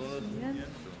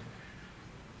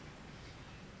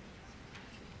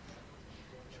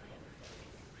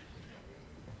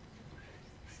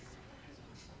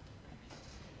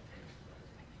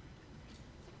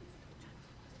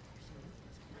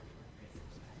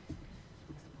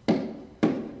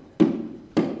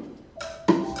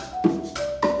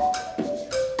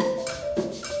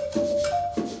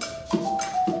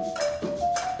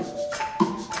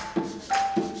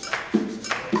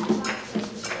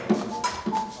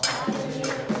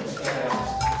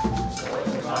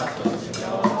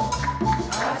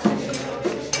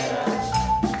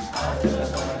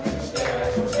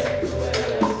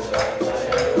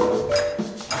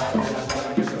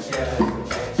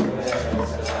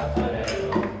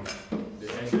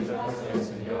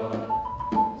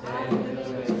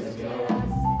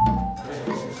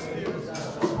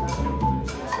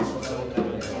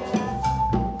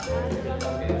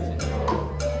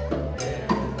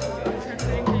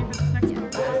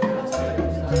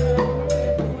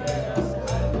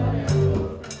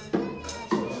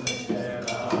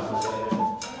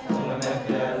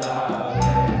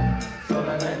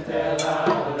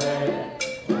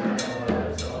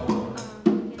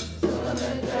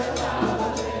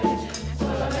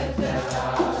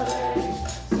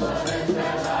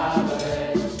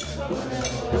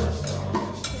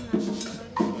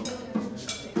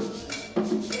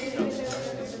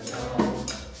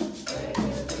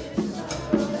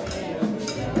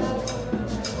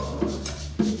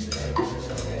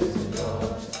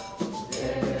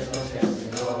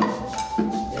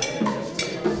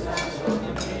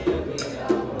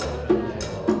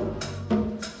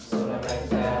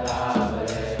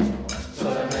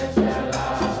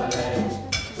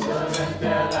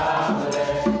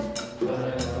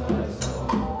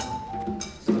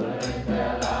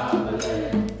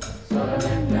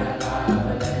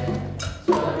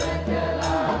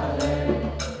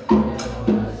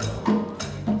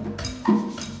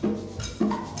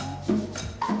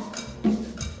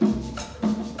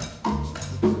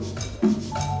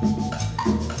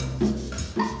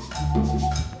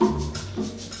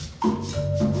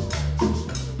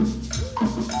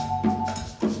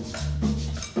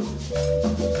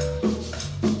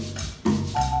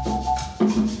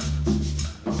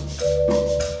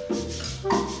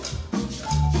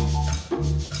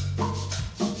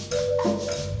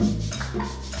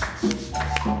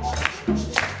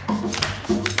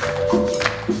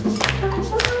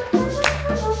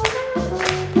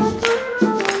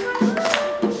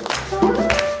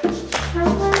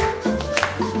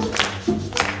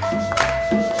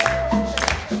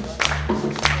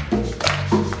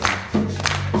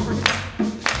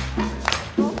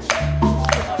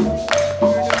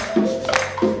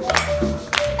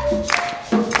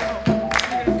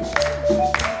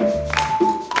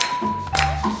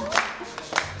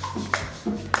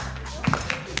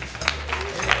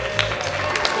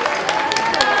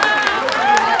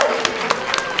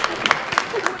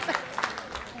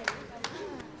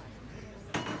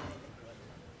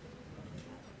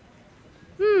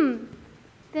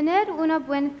 Tener un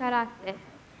buen carácter.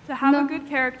 To have a No. good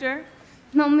character,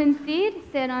 No mentir,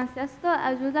 ser honesto,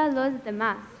 ayuda a los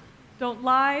demás. don't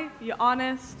lie, be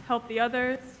honest, help the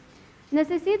others.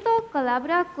 Necesito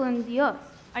colaborar con Dios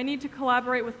I need to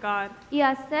collaborate with God. y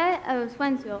hacer el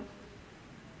esfuerzo.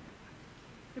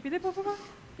 Repite, por favor.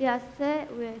 Y hacer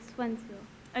el esfuerzo.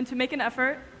 And to make an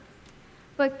effort,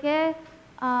 Porque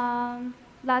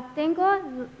la tengo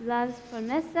las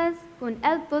promesas, con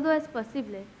Él todo es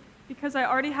posible. because I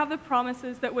already have the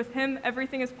promises that with Him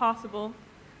everything is possible.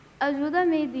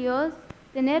 Ayúdame, Dios,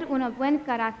 tener un buen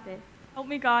carácter. Help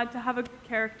me, God, to have a good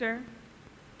character.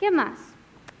 ¿Qué más?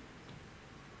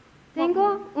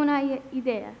 Tengo una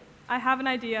idea. I have an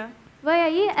idea. Voy a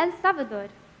ir a El Salvador.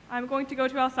 I'm going to go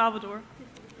to El Salvador.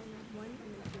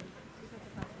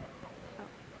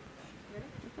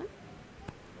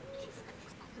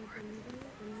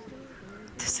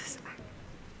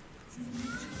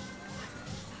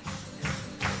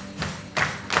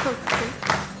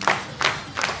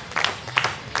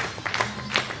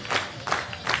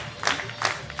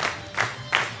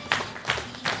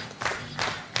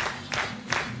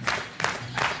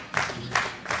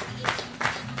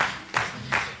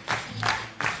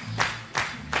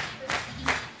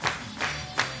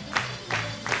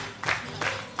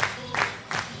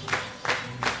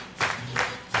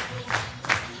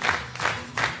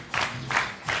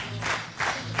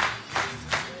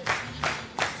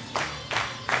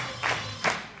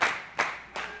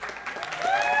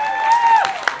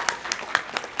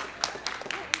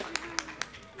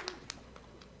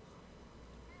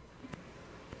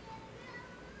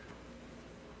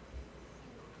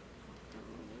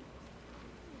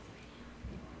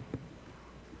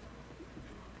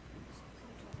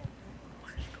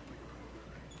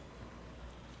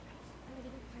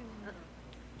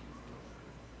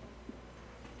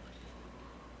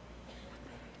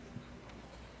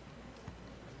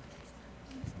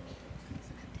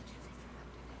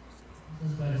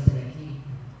 Gracias por estar aquí.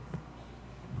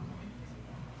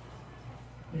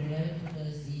 Primero tú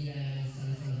puedes ir a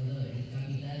San Salvador, el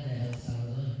capital de El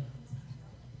Salvador.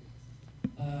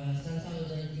 San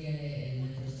Salvador tiene el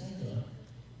metrocentro.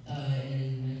 En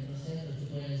el metrocentro tú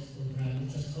puedes comprar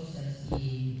muchas cosas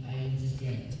y hay muchas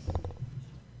tiendas.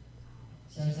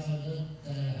 San Salvador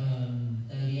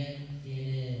también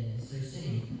tiene Surf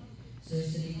City. Surf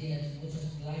City tiene muchas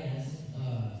playas,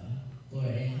 por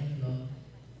ejemplo,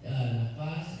 La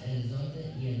Paz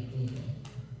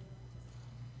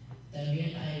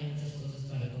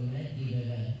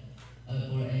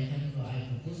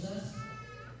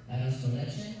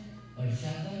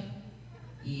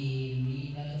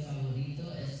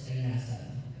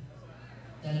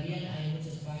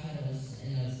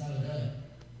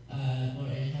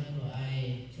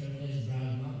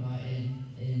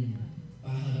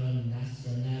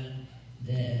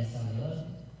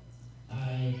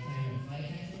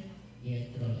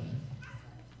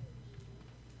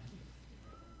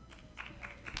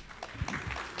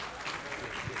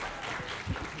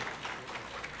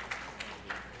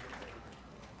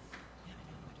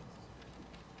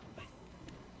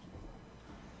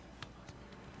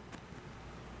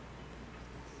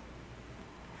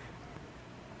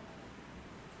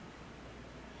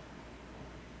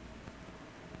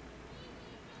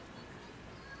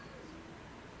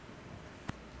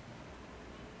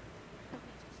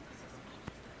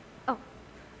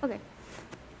Okay.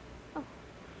 Oh.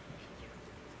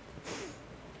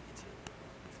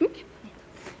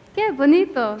 Qué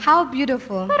bonito. How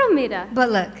beautiful. Pero mira, But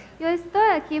look, yo estoy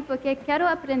aquí porque quiero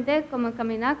aprender cómo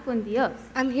caminar con Dios.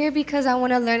 I'm here because I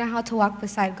want to learn how to walk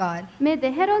beside God. Me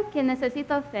dijeron que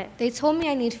necesito fe. They told me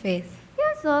I need faith,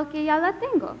 Pienso que ya la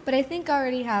tengo. but I think I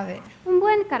already have it. Un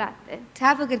buen carácter. To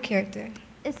have a good character.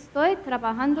 Estoy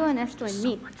trabajando en esto en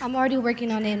mí. I'm already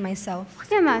working on it in myself.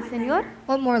 ¿Qué más, Señor?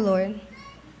 What more, Lord?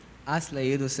 ¿Has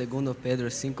leído 2 Pedro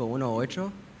 5:1-8?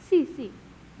 Sí, sí.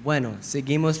 Bueno,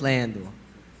 seguimos leyendo.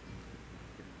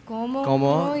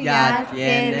 Como ya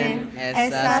tienen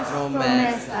esas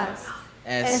promesas,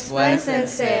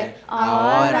 esfuércense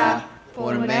ahora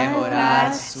por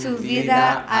mejorar su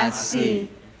vida así.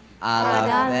 A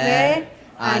la fe,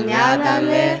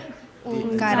 añádale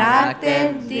un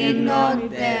carácter digno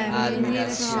de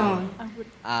admiración.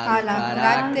 Al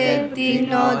carácter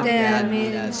digno de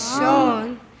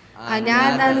admiración,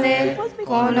 añádale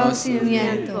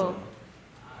conocimiento.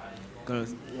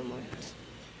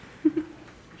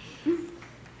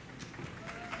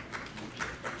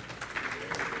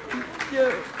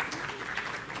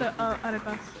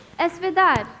 Arepas. Es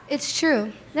verdad. It's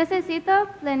true. Necesito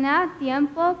planear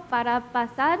tiempo para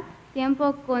pasar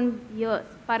tiempo con Dios,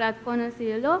 para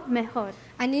conocerlo mejor.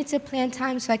 I need to plan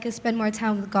time so I can spend more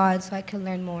time with God so I can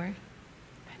learn more.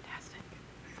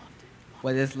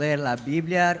 Puedes leer la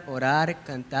Biblia, orar,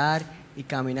 cantar y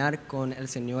caminar con el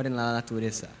Señor en la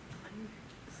naturaleza.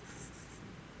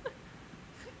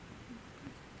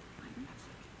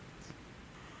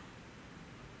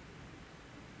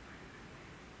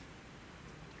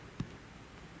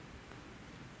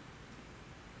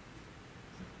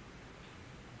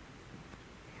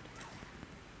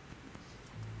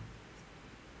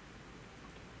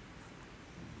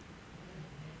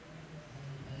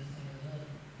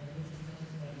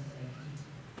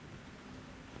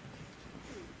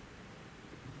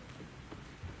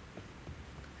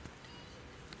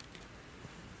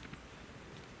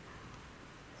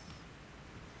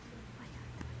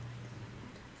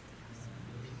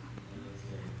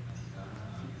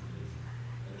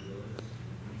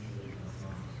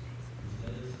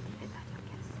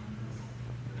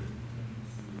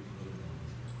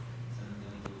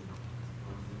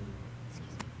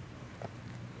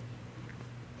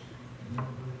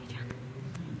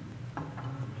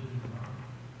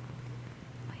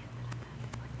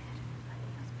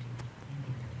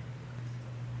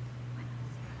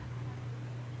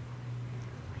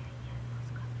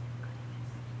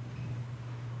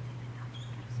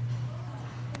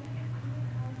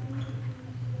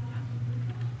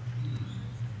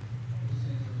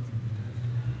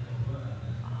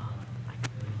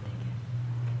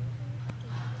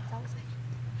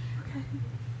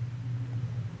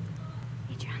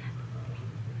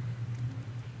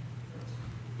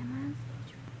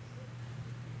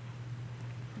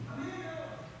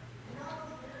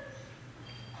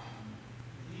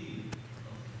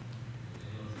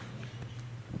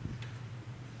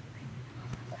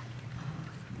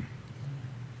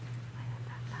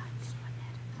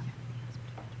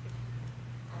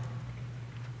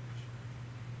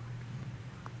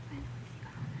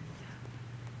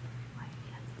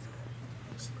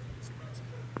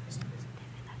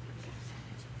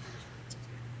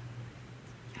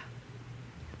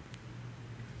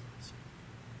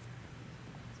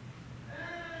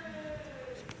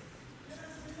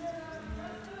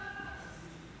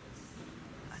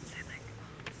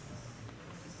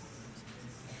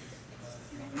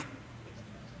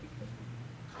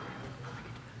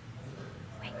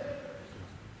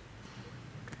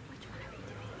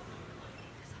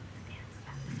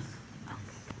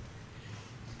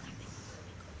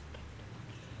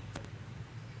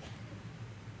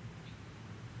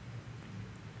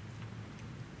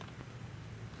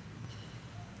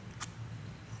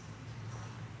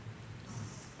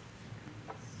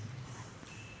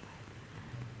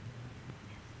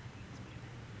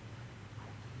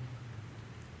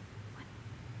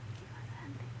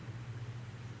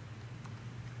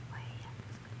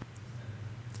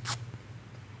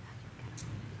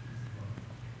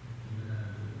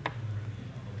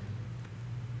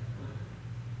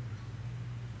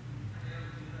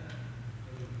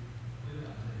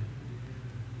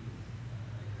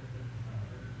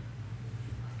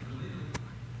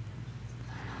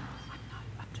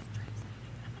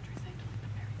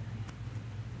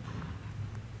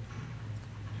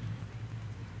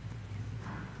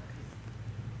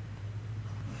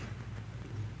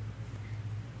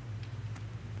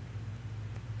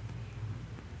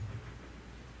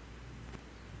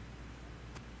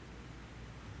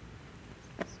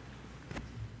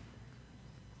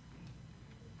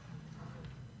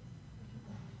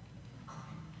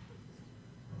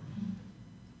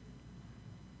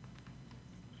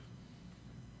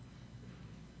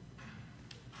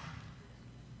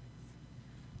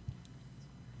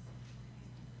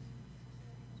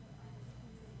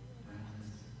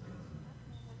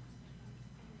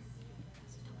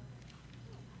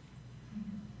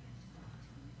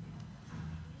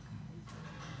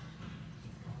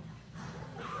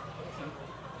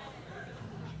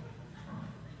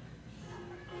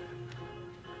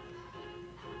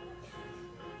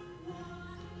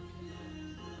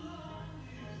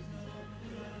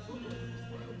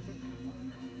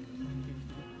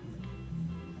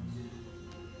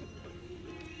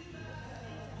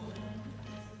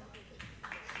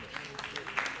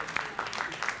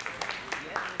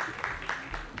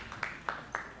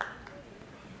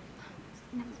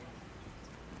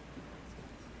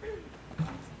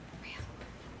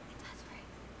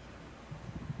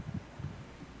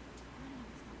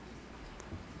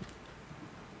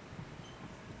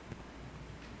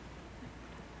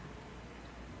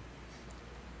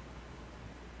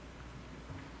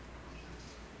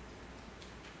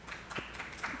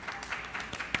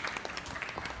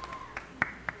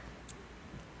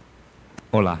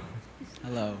 Hola.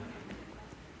 Hello.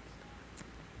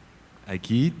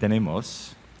 Aquí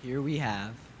tenemos Here we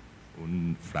have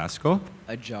un frasco,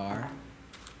 a jar,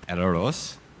 el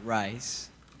arroz, rice,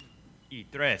 y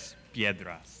 3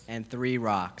 piedras. and 3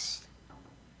 rocks.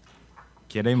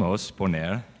 queremos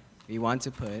poner We want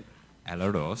to put el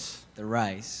arroz the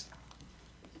rice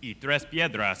Y 3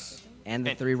 piedras and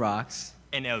the 3 rocks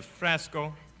en el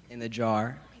frasco in the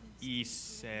jar y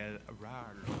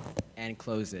cerrarlo. and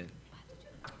close it.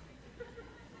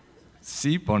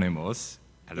 Si ponemos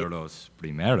el arroz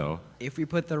primero, If we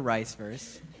put the rice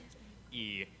first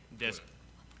Y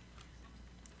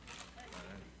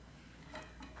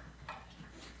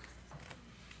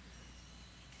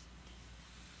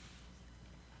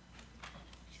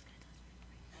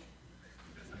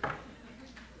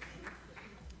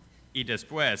y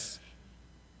después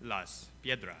las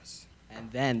piedras.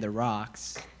 and then the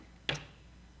rocks,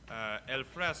 El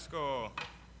frasco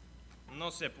no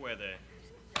se puede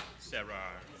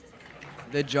cerrar.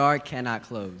 the jar cannot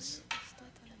close.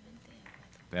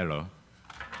 pero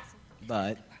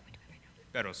But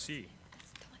Pero sí,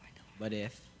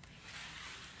 if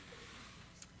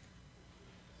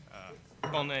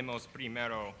ponemos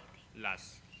primero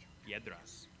las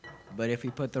piedras. we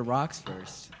put the rocks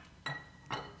first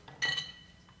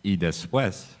y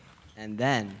después and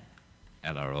then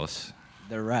el arroz,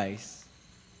 the rice,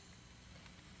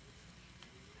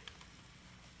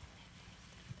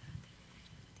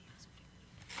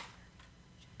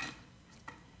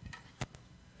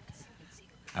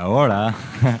 ahora,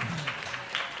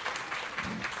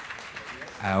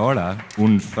 ahora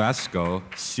un frasco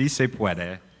sí se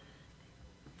puede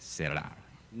cerrar.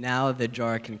 now the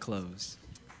jar can close.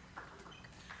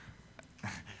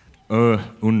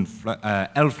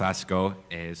 El frasco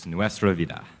es nuestra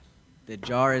vida. The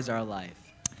jar is our life.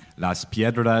 Las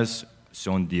piedras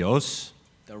son Dios,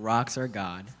 The rocks are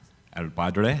God, el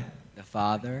Padre, the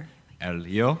Father, el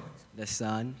Hijo the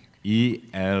Son, y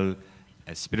el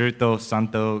Espíritu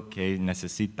Santo que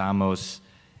necesitamos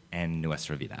en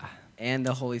nuestra vida. and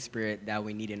the Holy Spirit that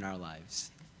we need in our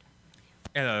lives.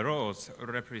 El arroz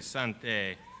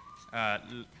representa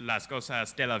las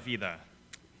cosas de la vida,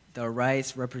 The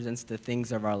rice represents the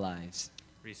things of our lives.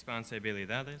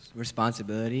 responsabilidades,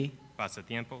 Responsibility,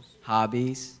 pasatiempos,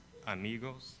 hobbies,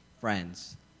 amigos.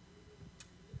 friends.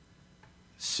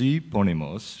 Si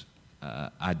ponemos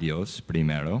a Dios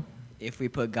primero, If we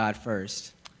put God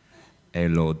first,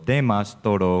 lo demás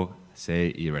todo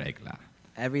se arregla.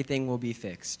 everything will be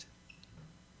fixed.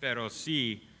 Pero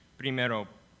si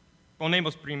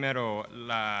ponemos primero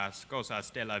las cosas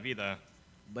de la vida,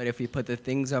 But if we put the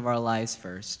things of our lives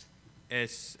first,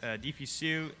 es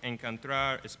difícil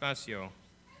encontrar espacio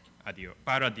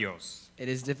para Dios. it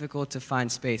is difficult to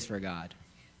find space for God.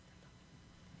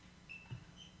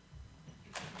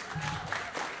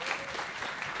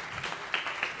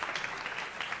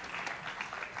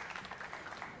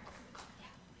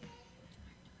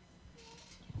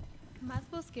 Mas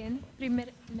busquen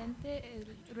primeramente el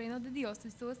reino de Dios y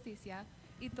su justicia,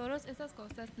 y todas esas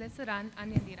cosas les serán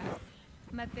añadidas.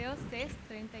 Mateo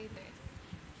 6:33.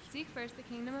 Seek first the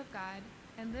kingdom of God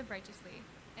and live righteously,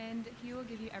 and he will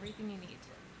give you everything you need.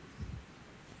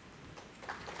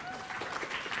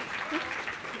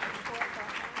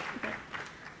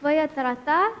 Voy a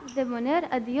tratar de poner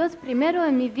a Dios primero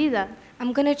en mi vida.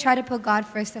 I'm going to try to put God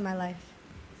first in my life.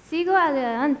 Sigo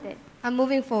adelante. I'm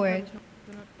moving forward.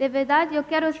 De verdad, yo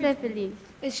quiero ser feliz.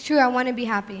 It's true, I want to be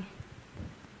happy.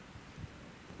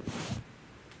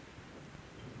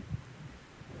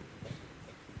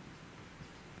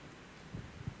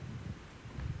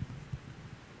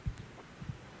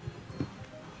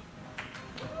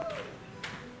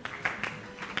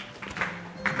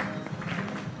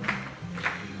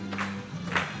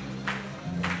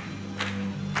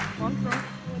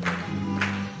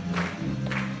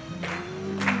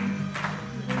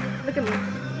 Look at me.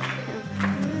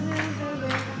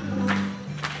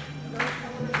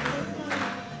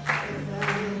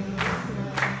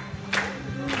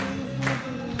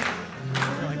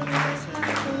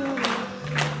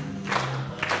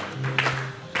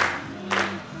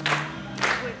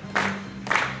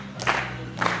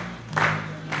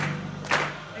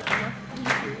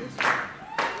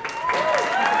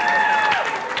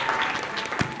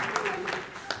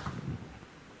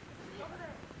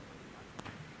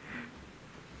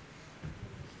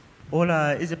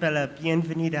 Hola Isabella,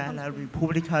 bienvenida a la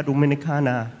República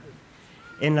Dominicana.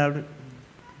 En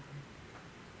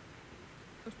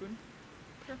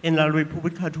la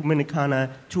República Dominicana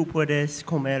tú puedes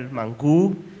comer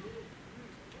mangú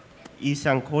y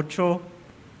sancocho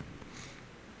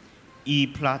y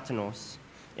plátanos.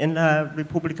 En la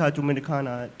República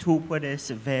Dominicana tú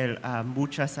puedes ver a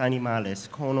muchos animales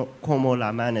como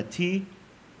la manatí,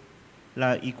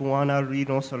 la iguana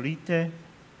rinoceronte,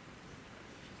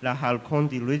 la halcón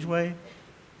de Ridgway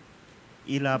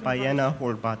y la ballena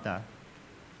jorobada.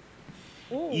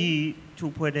 Y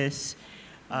tú puedes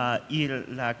ir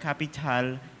a la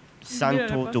capital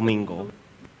Santo Domingo.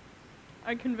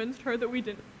 I convinced her that we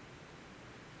didn't.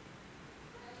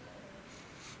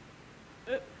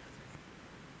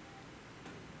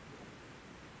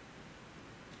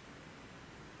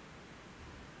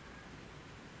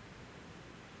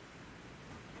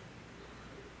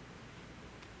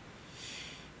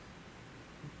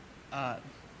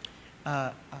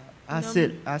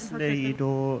 ¿Has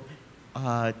leído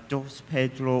 2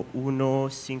 Pedro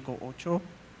 1:5-8?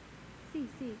 Sí,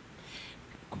 sí.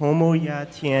 Como ya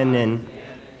tienen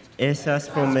esas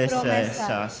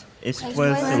promesas,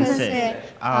 esfuércense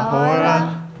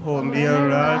ahora por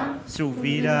mirar su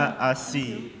vida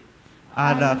así.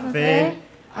 A la fe,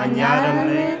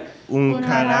 añádanle un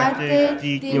carácter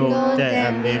digno de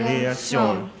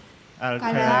admiración. Al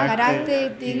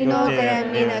carácter digno de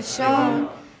admiración,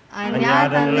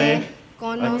 añádanle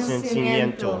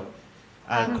conocimiento.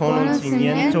 Al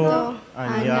conocimiento,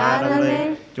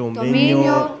 añádanle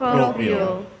dominio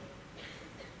propio.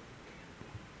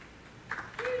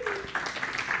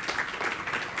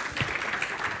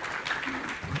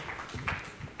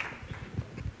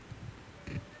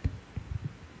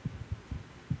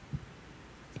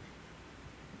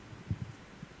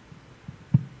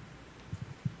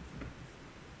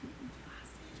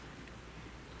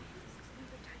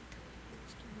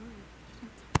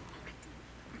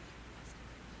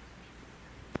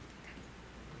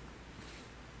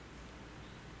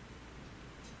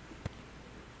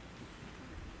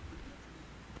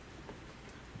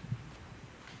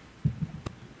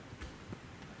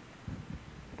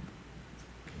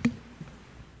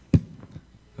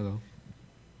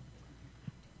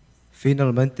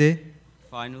 Finalmente,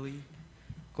 Finally,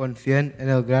 confíen en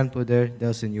el gran poder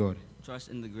del Señor trust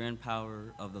in the grand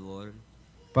power of the Lord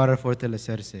para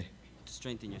fortalecerse. to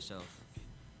strengthen yourself.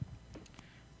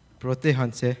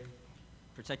 Protéjanse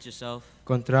Protect yourself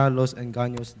contra los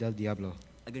engaños del diablo,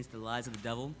 against the lies of the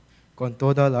devil con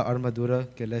toda la armadura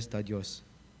que les da Dios.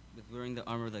 with wearing the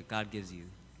armor that God gives you.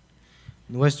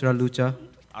 Nuestra lucha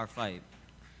Our fight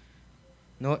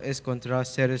no es contra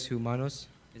seres humanos,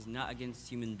 is not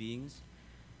against human beings,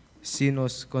 sino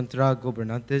contra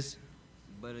gobernantes,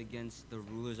 but against the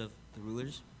rulers,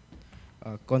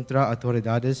 contra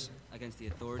autoridades, against the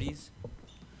authorities,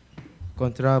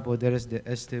 contra poderes de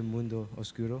este mundo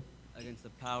oscuro against the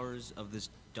powers of this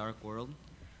dark world,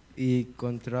 y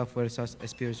contra fuerzas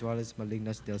espirituales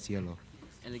malignas del cielo.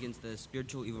 and against the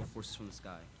spiritual evil forces from the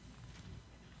sky.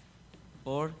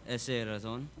 Por esa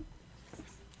razón,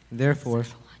 Therefore,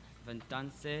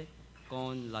 ventanse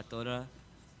con la toda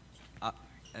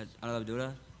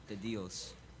armadura de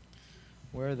Dios.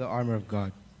 wear the armor of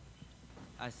God.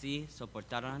 Así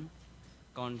soportarán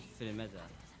con firmeza.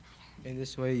 In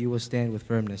this way you will stand with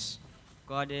firmness.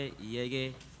 Cuando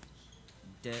llegue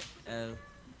el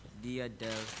día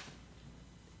del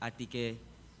ataque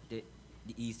de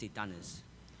Satanas.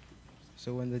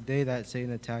 So when the day that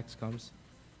Satan attacks comes,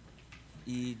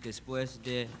 Y después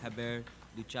de haber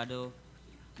luchado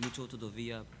mucho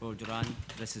todavía podrán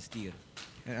resistir.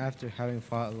 and after having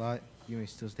fought a lot, you may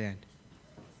still stand.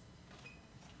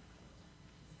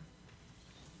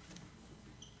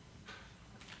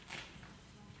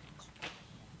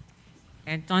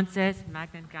 Entonces,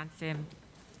 manténganse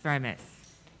firmes.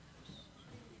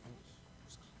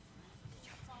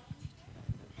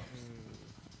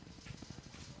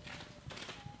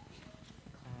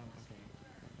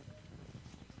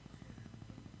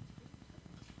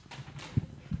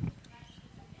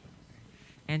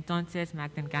 Entonces,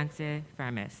 manténganse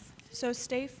firmes. So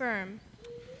stay firm.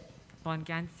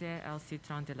 Pónganse el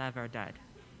cinturón de la verdad.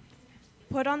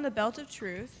 Put on the belt of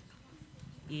truth.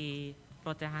 Y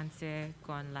protéjanse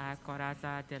con la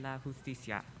coraza de la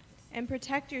justicia. And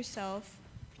protect yourself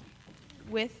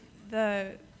with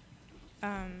the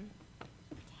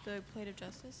plate of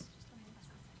justice.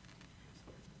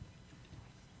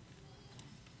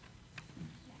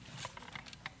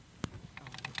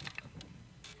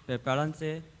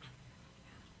 Prepárense.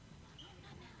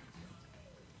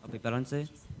 Prepárense.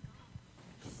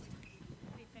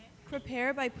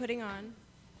 Prepare by putting on.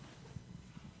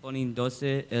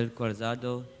 Poniéndose el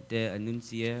corazón de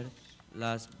anunciar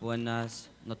las buenas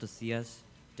noticias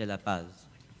de la paz.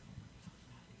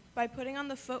 By putting on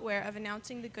the footwear of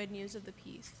announcing the good news of the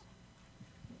peace.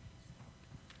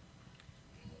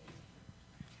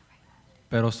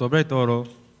 Pero sobre todo,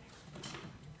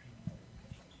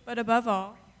 But above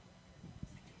all,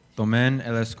 tomen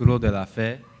el escudo de la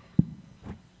fe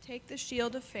take the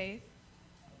shield of faith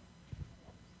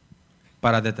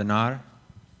para detener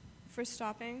for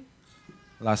stopping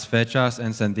las flechas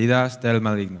encendidas del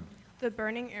maligno. the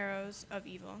burning arrows of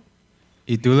evil.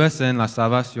 Y túles en la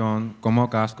salvación como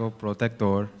casco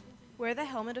protector, Wear the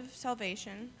helmet of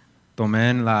salvation,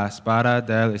 tomen la espada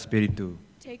del Espíritu,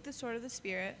 take the sword of the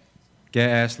Spirit, que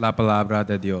es la palabra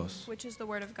de Dios. which is the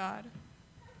word of God.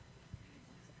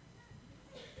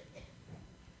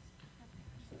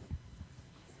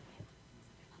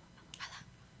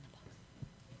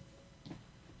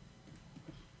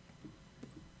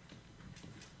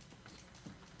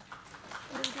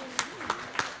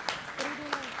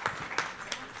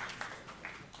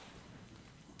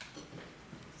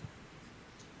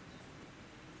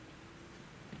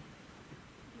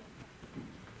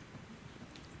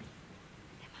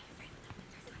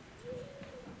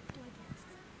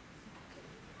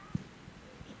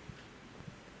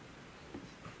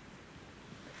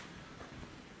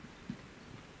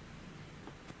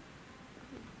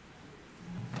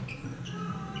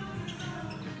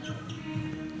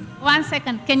 One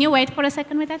second. Can you wait for a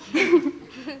second with that?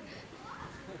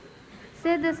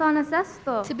 Ser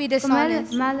deshonesto. To be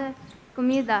dishonest. Comer mala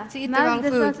comida. To eat the Más wrong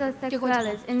food. deseos To go to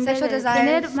sexuales. sexual Tener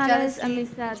desires, malas jealousy,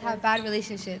 amistades. to have bad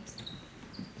relationships.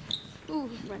 Ooh.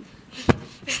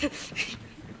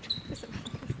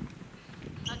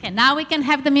 Okay, now we can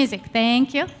have the music.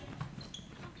 Thank you.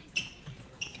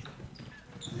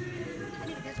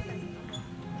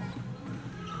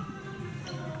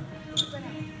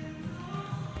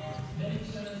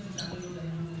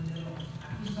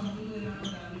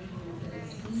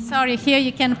 Sorry, here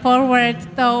you can forward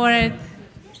toward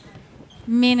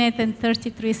minute and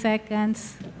 33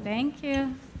 seconds. Thank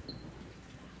you.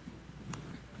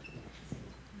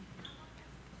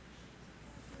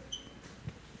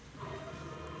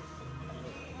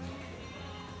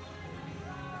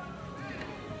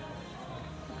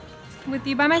 With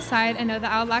you by my side, I know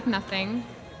that I'll lack nothing.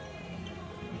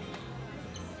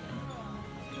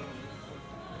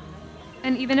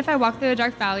 And even if I walk through the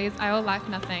dark valleys, I will lack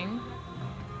nothing.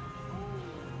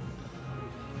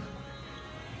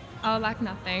 I'll lack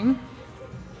nothing.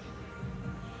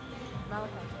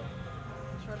 Malachi,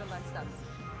 shorter leg steps.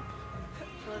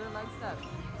 Shorter leg steps.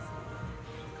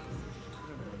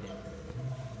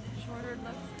 Shorter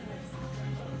leg steps.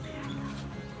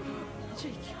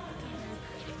 Jake,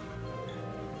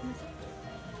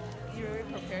 you're very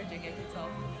prepared, Jake, I can tell.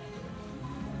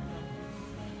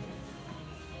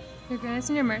 Your goodness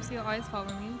and your mercy will always follow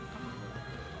me.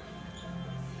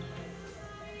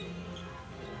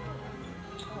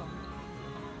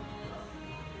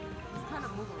 Just kind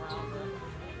of move around, bro.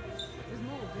 Just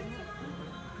move.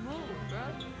 Move, bro.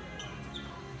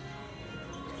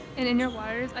 And in your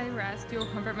waters I rest, you will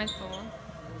comfort my soul.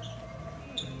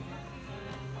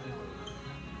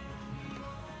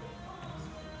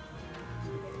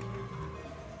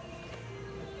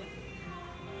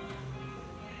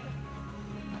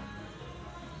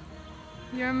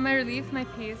 You are my relief, my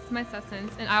peace, my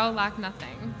sustenance, and I will lack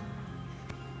nothing.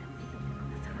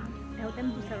 Tell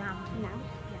them to surround me now.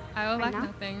 I will Right lack now?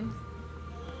 nothing.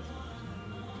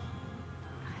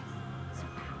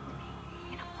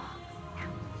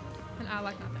 And I will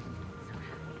lack nothing.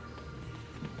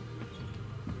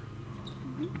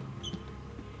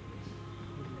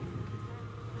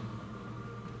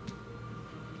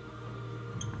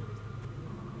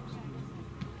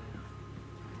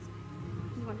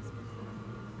 You want to speak?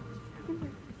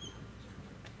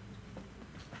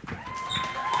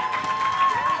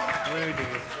 Very good.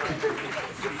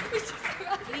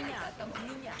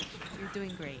 You're doing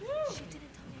great. She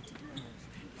didn't tell me to do it.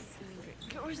 Doing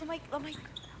great. Where's the mic? The mic.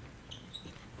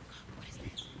 What is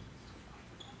this?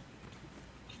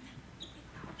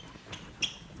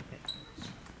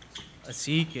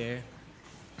 Así que,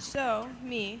 So,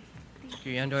 me,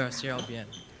 queriendo hacer el bien,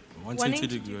 Wanting to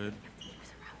do to do- good,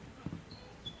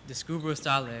 descubro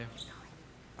sale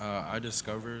I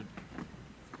discovered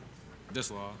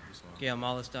this law, que el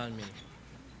mal está en mí.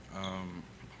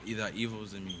 that evil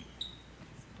is in me.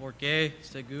 Porque,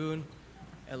 según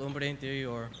el hombre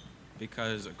interior,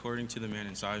 Because according to the man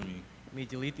inside me, mi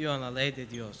deleito en la ley de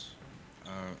Dios.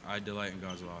 I delight in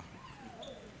God's law.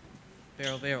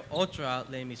 Pero veo otra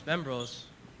de mis miembros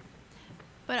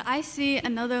But I see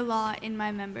another law in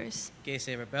my members que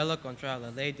se rebela contra la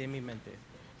ley de mi mente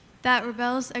that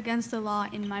rebels against the law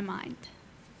in my mind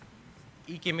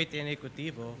y que me tiene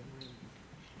cautivo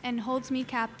and holds me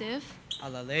captive a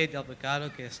la ley del pecado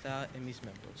que está en mis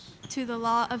miembros. to the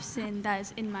law of sin that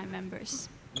is in my members.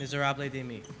 Miserable de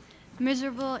mí.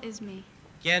 Miserable is me.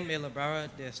 ¿Quién me librará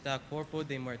de este cuerpo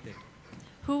de muerte?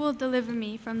 Who will deliver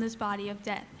me from this body of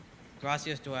death?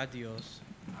 Gracias doy a Dios.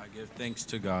 I give thanks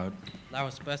to God. La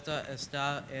respuesta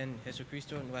está en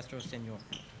Jesucristo nuestro Señor.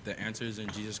 The answer is in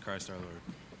Jesus Christ our Lord.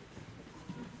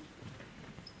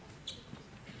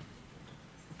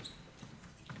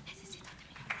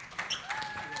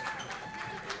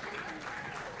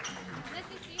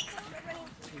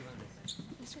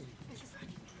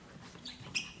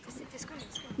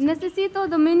 Necesito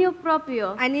dominio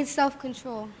propio. I need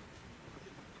self-control.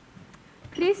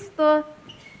 Cristo,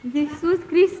 Jesús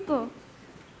Cristo.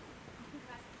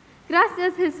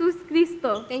 Gracias, Jesús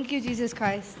Cristo. Thank you, Jesus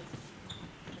Christ.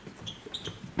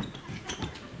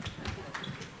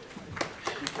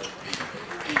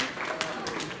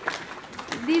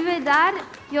 De verdad,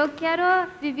 yo quiero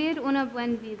vivir una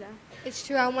buena vida. It's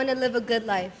true, I want to live a good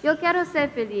life. Yo quiero ser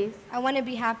feliz. I want to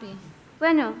be happy.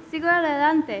 Bueno, sigo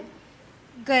adelante.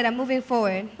 Good, I'm moving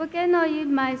forward. ¿Por qué no ir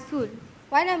más sur?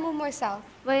 Why not move more south?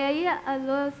 Voy a ir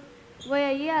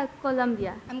a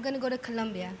Colombia. I'm going to go to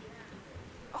Colombia.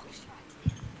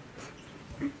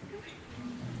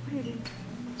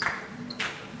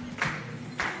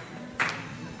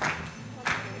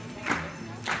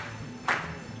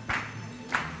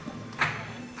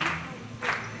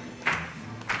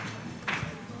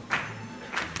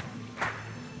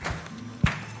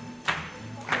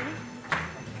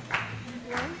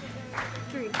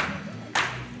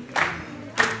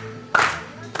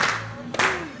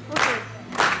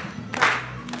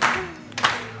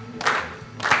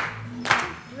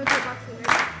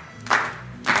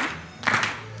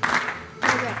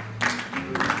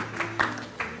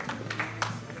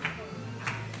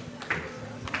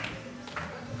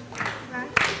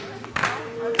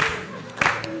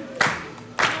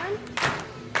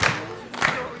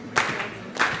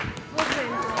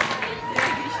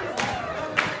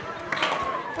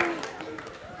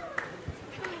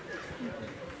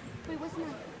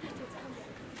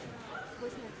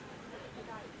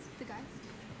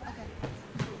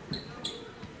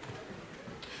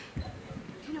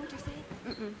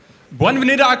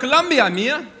 Bienvenida a Colombia,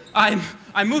 mía.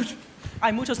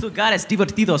 Hay muchos lugares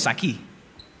divertidos aquí.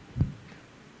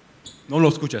 No lo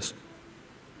escuches.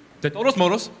 De todos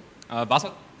modos, vas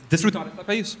a disfrutar este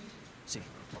país. Sí.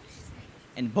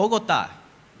 En Bogotá.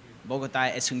 Bogotá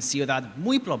es una ciudad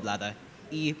muy poblada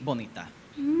y bonita.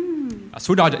 La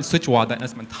ciudad situada en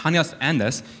las montañas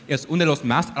Andes es uno de los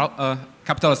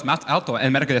capitales más altos en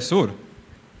América del Sur.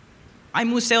 Hay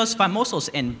museos famosos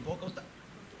en Bogotá.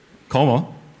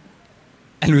 ¿Cómo?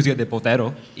 El Museo de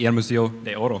Botero y el Museo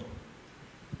de Oro.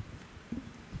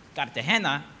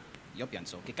 Cartagena, yo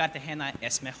pienso que Cartagena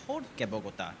es mejor que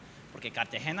Bogotá, porque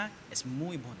Cartagena es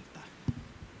muy bonita.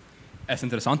 Es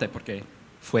interesante porque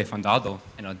fue fundado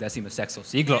en el 16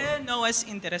 siglo. No es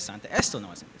interesante, esto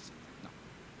no es interesante. No.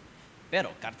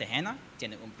 Pero Cartagena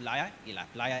tiene una playa y la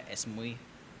playa es muy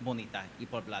bonita y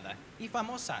poblada y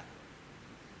famosa.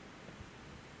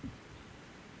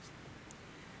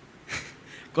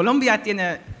 Colombia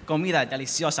tiene comida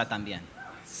deliciosa también.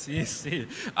 Sí, sí.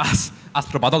 ¿Has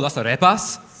probado las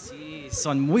arepas? Sí,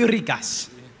 son muy ricas.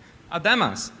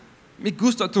 Además, me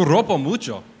gusta tu ropa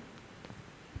mucho.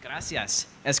 Gracias.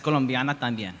 Es colombiana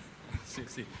también. Sí,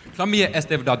 sí. Colombia es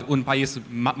de verdad un país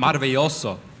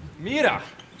maravilloso. Mira.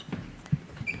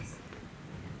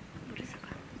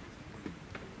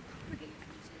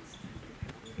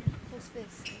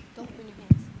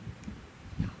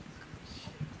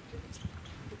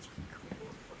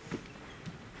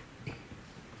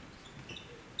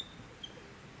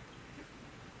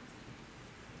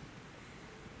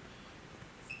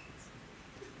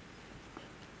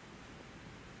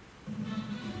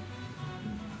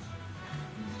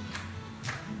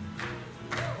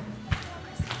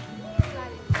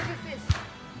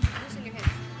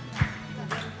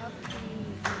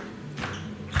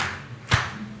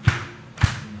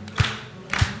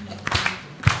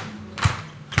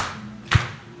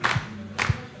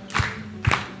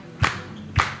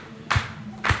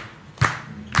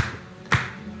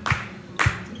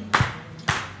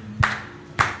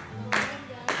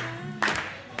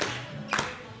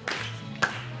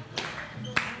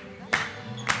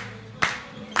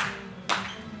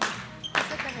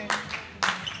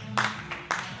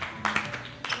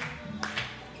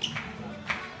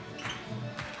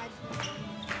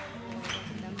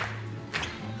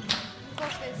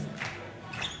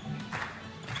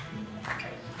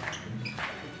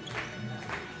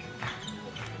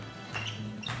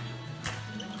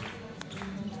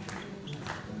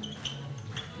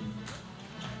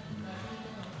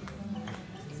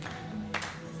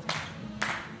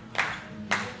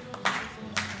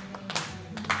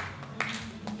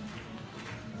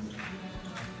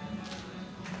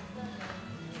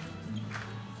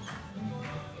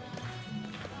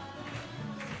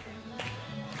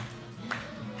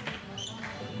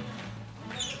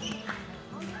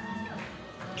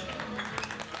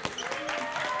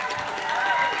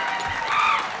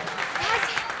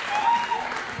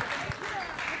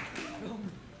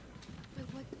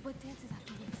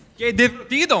 Qué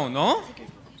divertido, ¿no?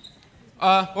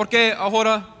 Porque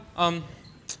ahora,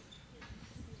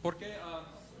 ¿por qué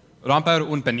romper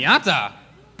un piñata?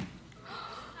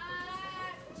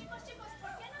 Chicos,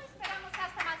 ¿por qué no esperamos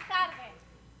hasta más tarde?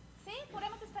 ¿Sí?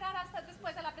 ¿Podemos esperar hasta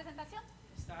después de la presentación?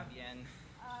 Está bien.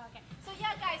 Okay. So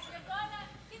yeah, guys, we're gonna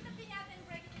hit the piñata and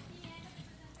break it at the end of the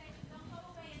presentation. Don't go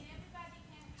away, and everybody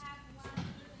can have one.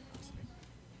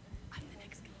 I'm the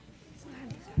next guy.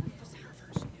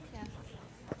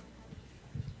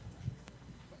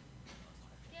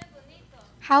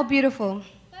 How beautiful.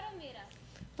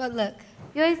 But look,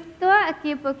 Yo estoy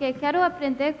aquí porque quiero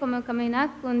aprender cómo caminar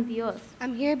con Dios.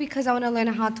 I'm here because I want to learn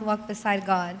how to walk beside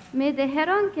God. Me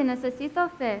dijeron que necesito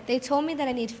fe. They told me that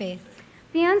I need faith,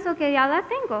 Pienso que ya la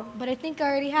tengo. but I think I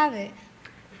already have it.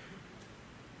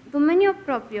 Dominio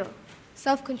propio.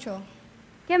 Self-control.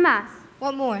 ¿Qué más?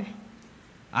 What more?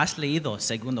 ¿Has leído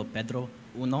 2 Pedro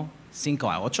 1,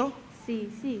 5 a 8?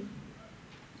 Sí.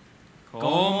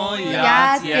 Como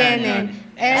Ya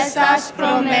tienen esas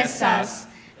promesas.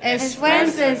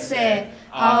 Esfuércense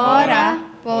ahora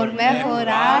por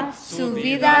mejorar su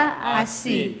vida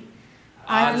así.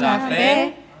 A la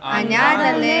fe,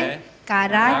 añádale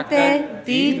carácter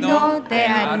digno de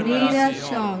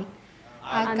admiración.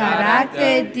 A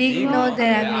carácter digno de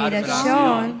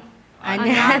admiración,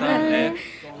 añádale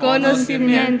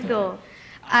conocimiento.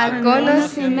 Al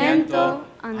conocimiento,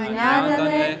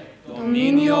 añádale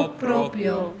dominio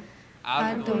propio.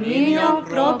 Al dominio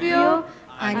propio,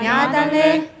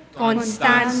 añádale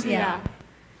constancia.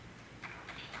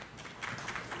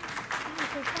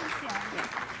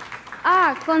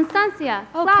 Constancia.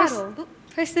 Oh, Claro.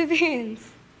 Perseverance.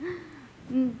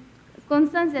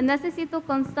 Constancia. Necesito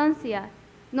constancia.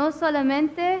 No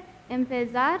solamente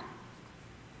empezar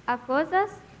a cosas,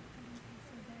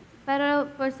 pero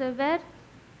perseverar.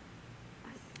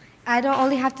 I don't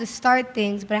only have to start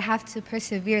things, but I have to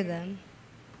persevere them.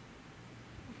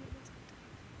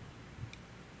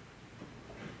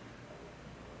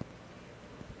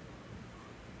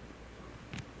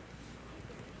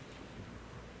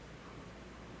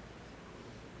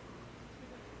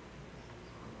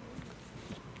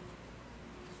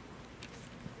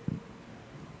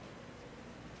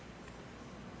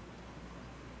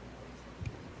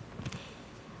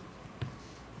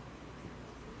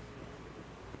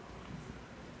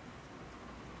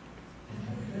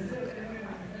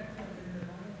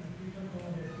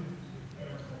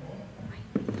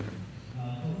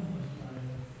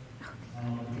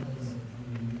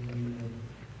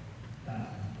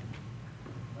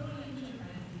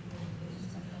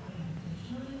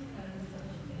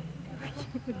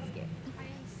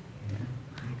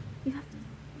 You have to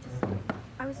just.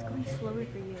 I was going slower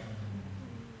for you.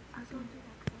 I was going through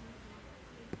that.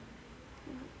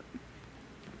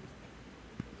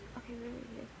 Okay, really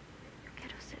good. Yo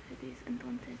quiero ser feliz,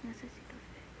 entonces necesito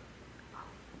fe.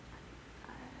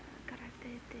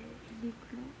 Carácter de digno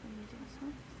de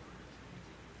admiración.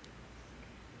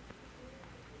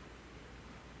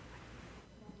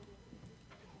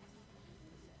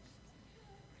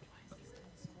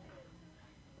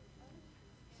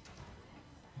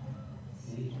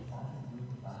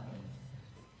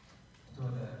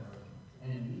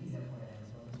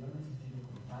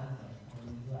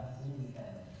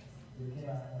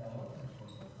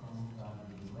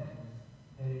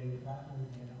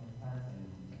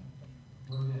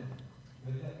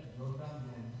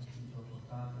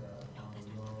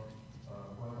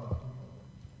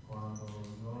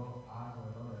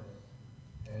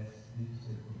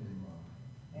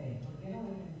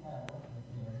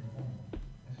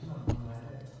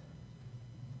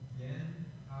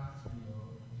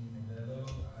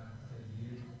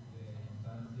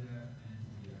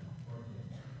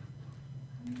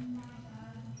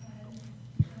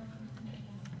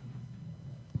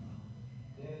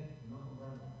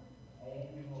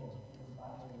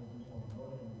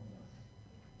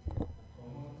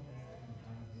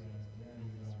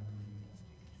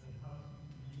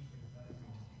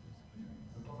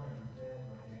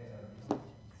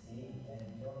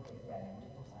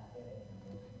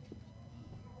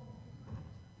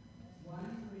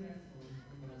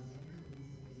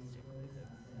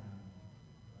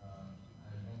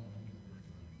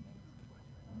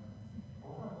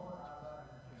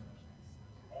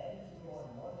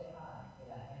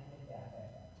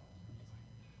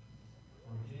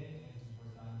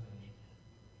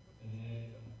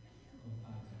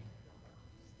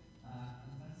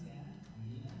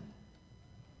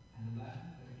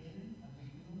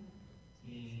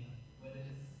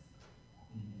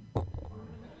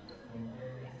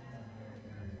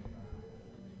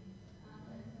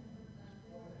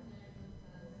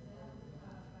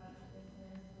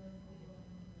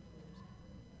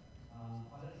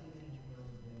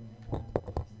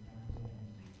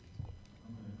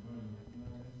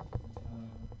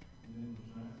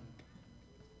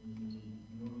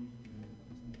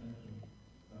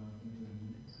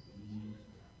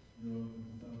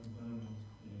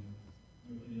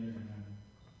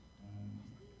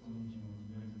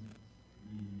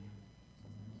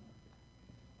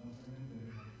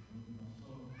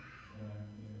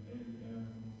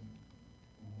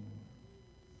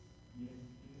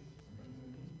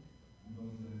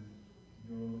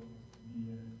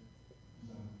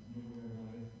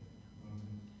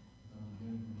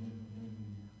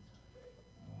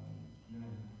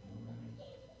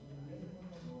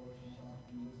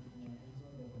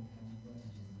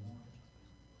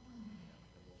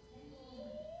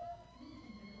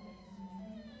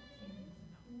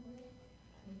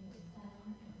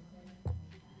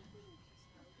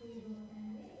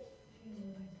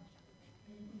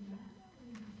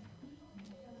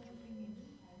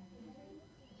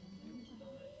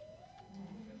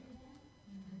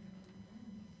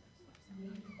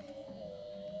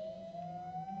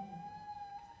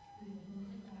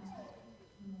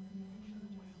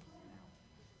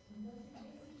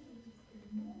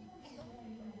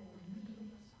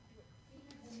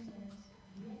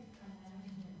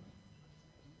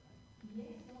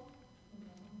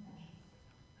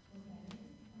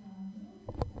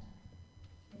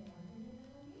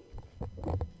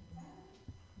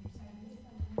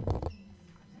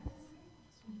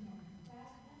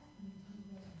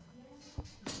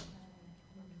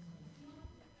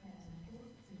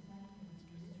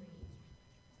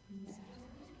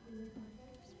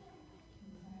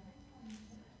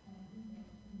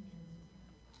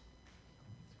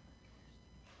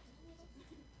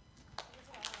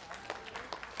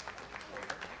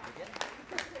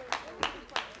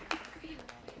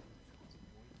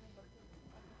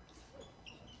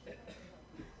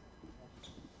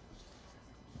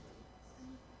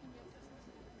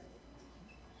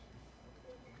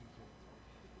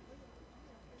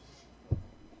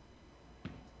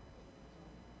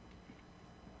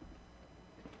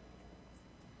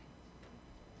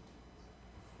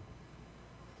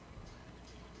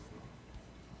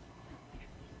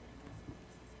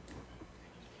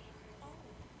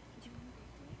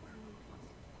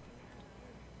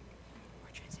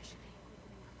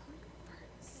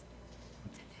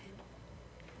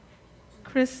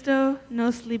 Cristo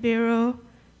nos liberó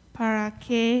para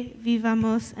que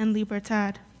vivamos en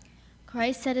libertad.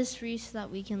 Christ set us free so that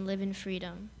we can live in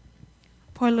freedom.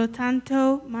 Por lo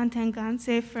tanto,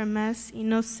 manténganse firmes y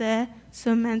no se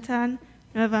sometan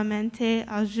nuevamente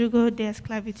al yugo de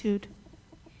esclavitud.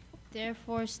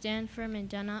 Therefore, stand firm and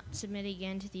do not submit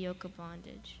again to the yoke of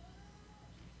bondage.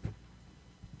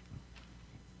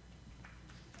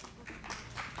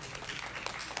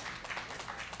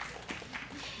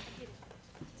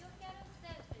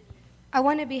 I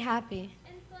want to be happy.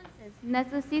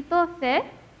 Necesito fe,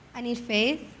 I need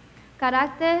faith,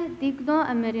 carácter digno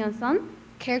de admiración,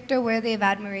 character worthy of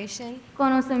admiration,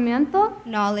 conocimiento,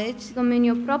 knowledge,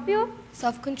 dominio propio,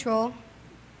 self-control,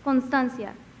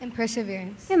 constancia. and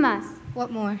perseverance. ¿Qué más? What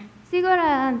more? Sigo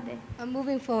adelante. I'm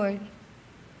moving forward.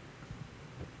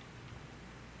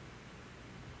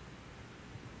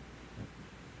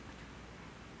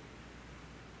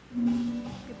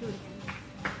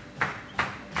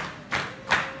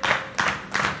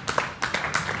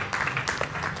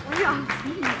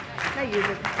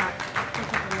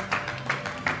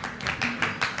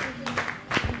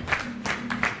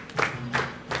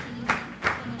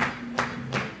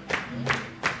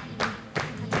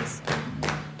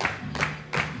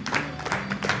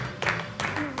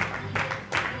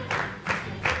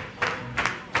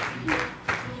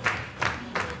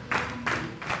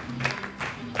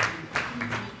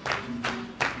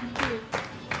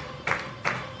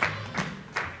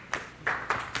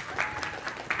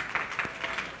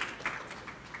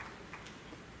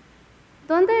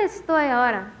 ¿Dónde estoy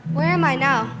ahora? Where am I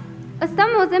now?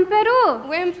 Estamos en Perú.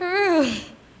 We're in Peru.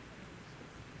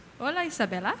 Hola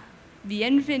Isabela,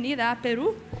 bienvenida a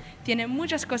Perú. Tiene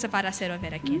muchas cosas para hacer o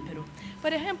ver aquí en Perú.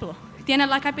 Por ejemplo, tiene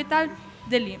la capital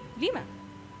de Lima,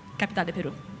 capital de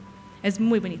Perú. Es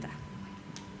muy bonita.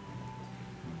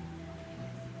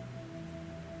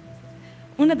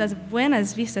 Una de las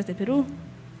buenas vistas de Perú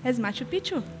es Machu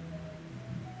Picchu.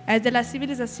 Es de la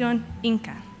civilización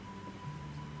inca.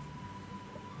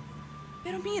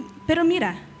 Pero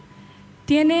mira,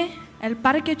 tiene el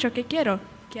Parque Choquequero,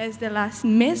 que es de la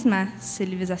misma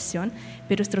civilización,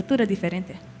 pero estructura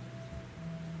diferente.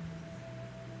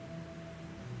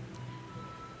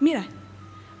 Mira,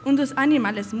 uno de los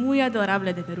animales muy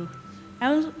adorables de Perú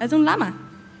es un lama.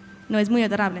 No es muy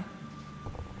adorable.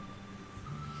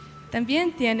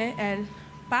 También tiene el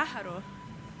pájaro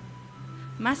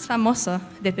más famoso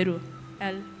de Perú,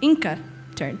 el Inca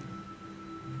Tern.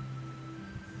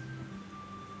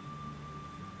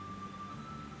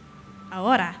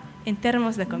 Ahora, en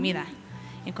términos de comida.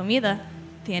 En comida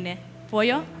tiene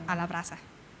pollo a la brasa.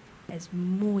 Es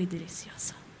muy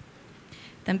delicioso.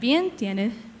 También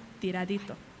tiene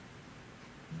tiradito.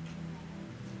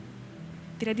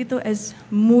 Tiradito es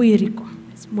muy rico,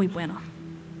 es muy bueno.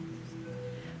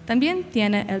 También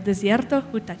tiene el desierto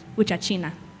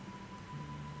Huachachina,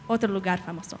 otro lugar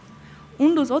famoso. Uno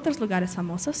de los otros lugares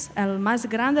famosos, el más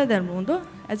grande del mundo,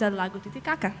 es el lago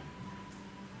Titicaca.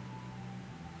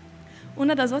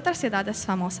 Una de las otras ciudades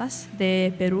famosas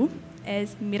de Perú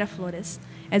es Miraflores.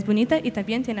 Es bonita y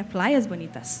también tiene playas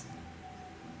bonitas.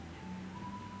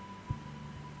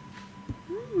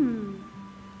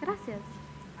 Gracias.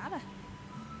 Nada.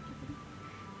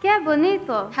 Qué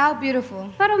bonito. How beautiful.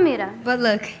 Pero mira, But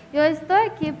look, yo estoy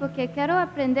aquí porque quiero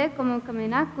aprender cómo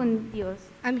caminar con Dios.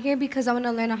 I'm here because I want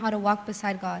to learn how to walk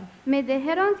beside God. Me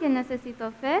dijeron que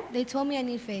necesito fe, They told me I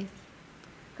need faith,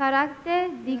 carácter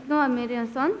digno de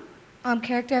admiración,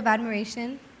 character of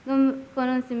admiration,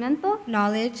 conocimiento,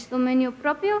 knowledge, dominio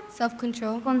propio,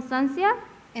 self-control, constancia.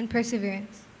 and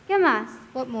perseverance. ¿Qué más?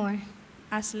 What more?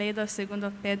 ¿Has leído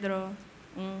 2 Pedro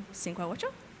 1:5-8?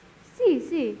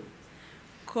 Sí.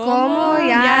 Como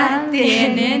ya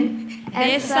tienen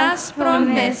esas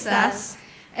promesas,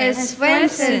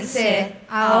 esfuércense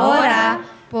ahora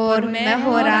por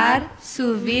mejorar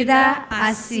su vida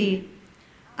así.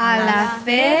 A la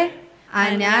fe,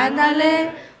 añádale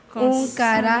un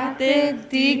carácter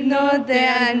digno de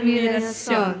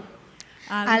admiración.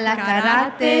 A la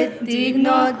carácter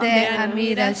digno de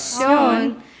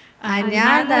admiración,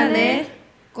 añádale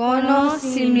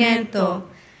conocimiento.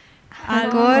 Al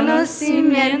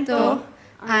conocimiento,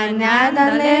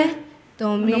 añádale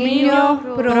dominio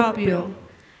propio.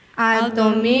 Al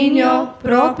dominio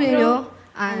propio,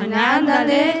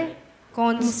 añádale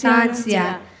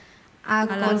constancia. A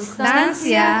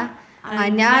constancia,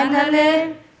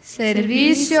 añádale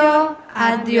servicio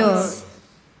a Dios.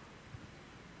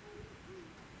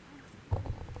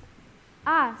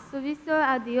 Servicio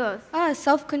a Dios.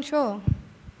 Self-control.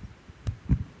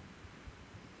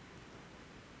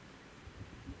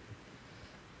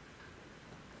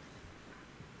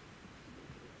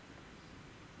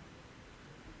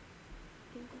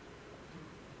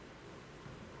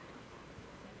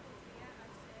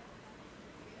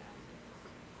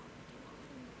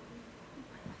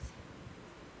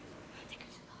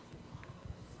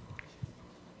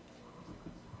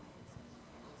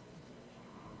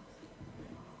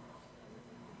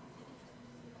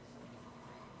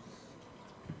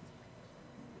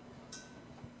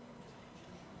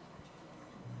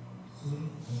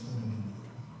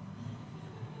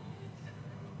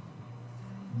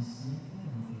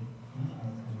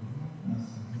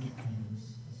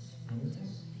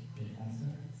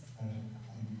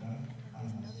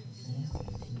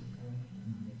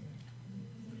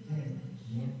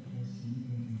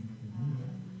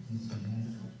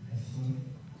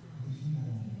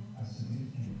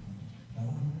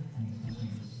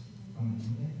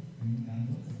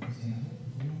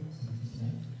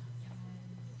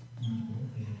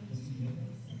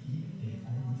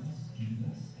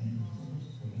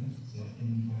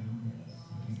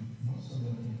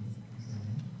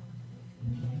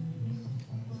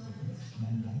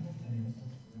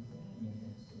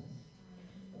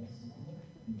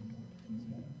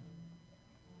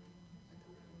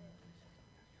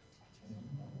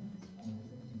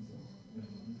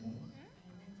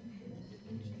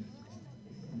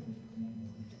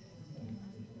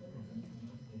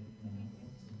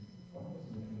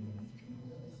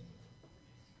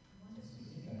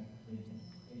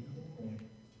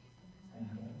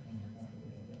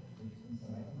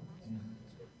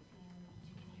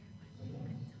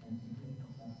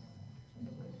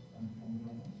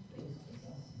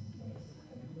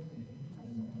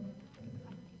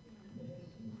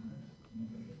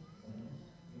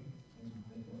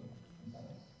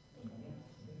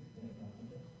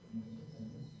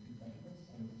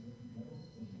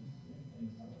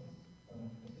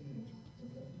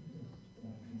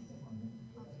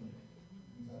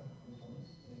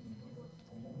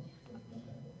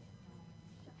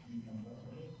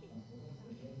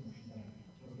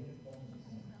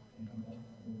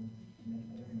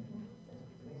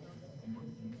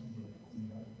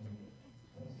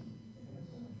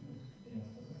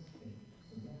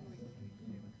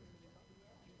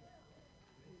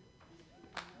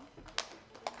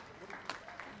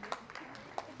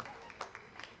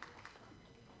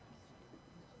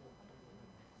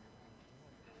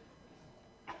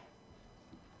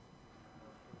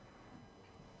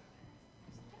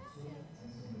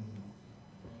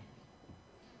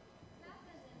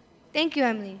 Thank you,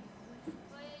 Emily.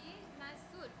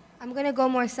 I'm going to go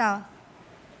more south.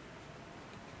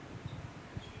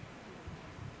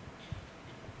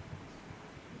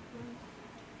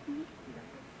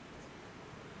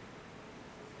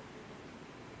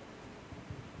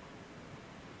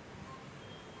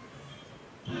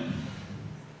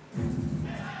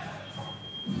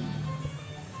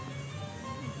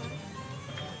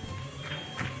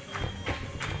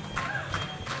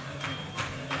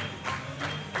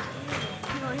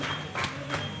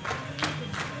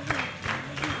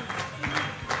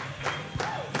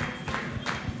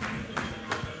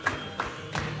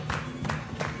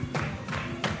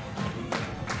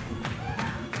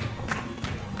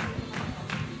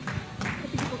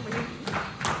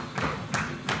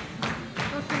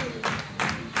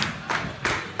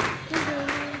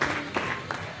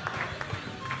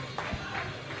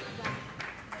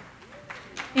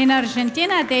 In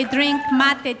Argentina, they drink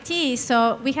mate tea,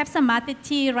 so we have some mate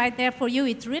tea right there for you.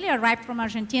 It's really arrived from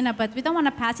Argentina, but we don't want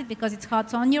to pass it because it's hot.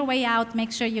 So on your way out,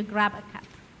 make sure you grab a cup.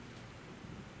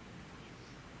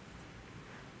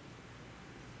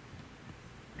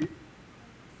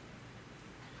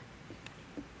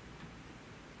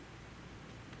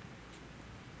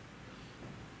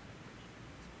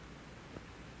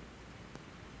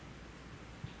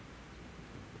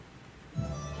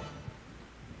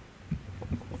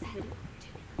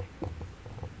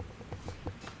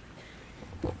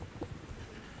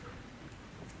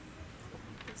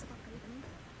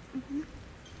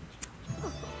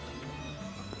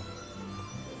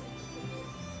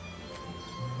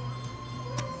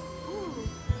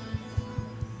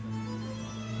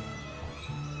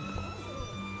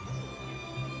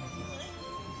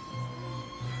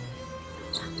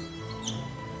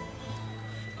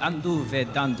 Anduve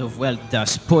dando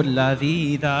vueltas por la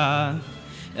vida,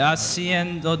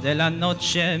 haciendo de la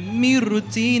noche mi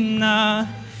rutina,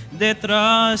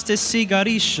 detrás del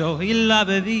cigarrillo y la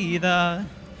bebida.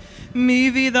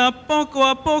 Mi vida poco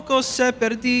a poco se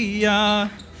perdía,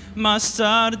 más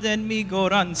tarde en mi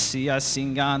ignorancia,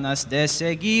 sin ganas de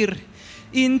seguir,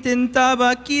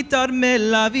 intentaba quitarme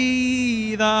la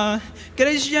vida,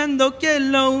 creyendo que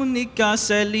la única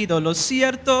salida, lo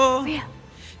cierto,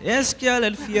 es que al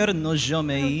infierno yo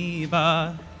me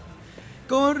iba.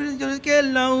 Corriendo que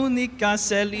la única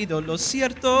salida, lo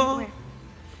cierto,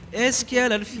 es que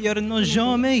al infierno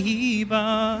yo me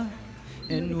iba.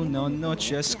 En una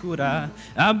noche oscura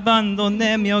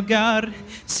abandoné mi hogar,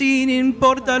 sin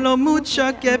importar lo mucho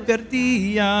que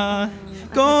perdía.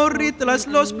 Corrí tras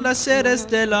los placeres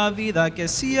de la vida que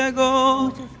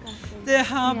ciego,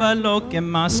 dejaba lo que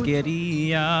más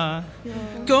quería.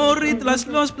 Corrí tras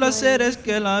los placeres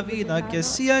que la vida que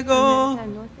ciego,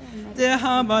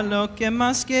 dejaba lo que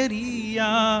más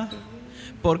quería.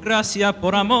 Por gracia,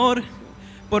 por amor,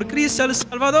 por Cristo el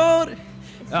Salvador,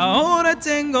 ahora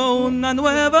tengo una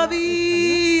nueva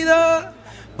vida.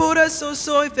 Por eso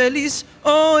soy feliz,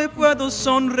 hoy puedo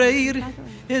sonreír.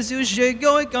 Jesús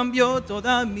llegó y cambió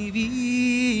toda mi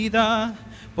vida.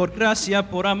 Por gracia,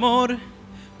 por amor,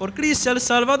 por Cristo el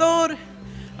Salvador,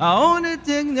 ahora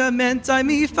dignamente hay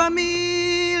mi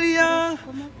familia.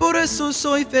 Por eso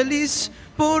soy feliz,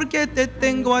 porque te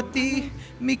tengo a ti,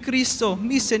 mi Cristo,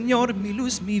 mi Señor, mi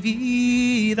luz, mi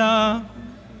vida.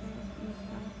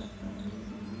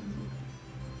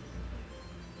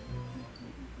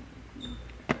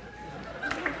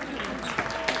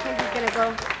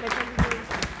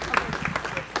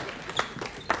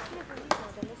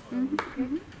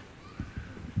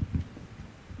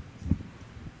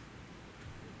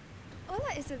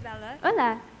 Hola Isabella.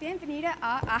 Hola. Bienvenida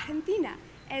a Argentina.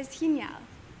 Es genial.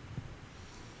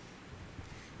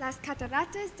 Las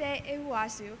cataratas de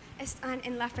Iguazú están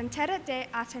en la frontera de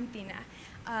Argentina.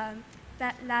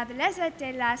 La belleza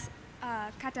de las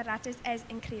cataratas es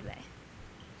increíble.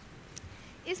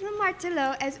 Isla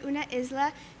Martello es una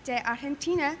isla de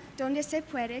Argentina donde se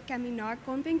puede caminar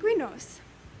con pingüinos.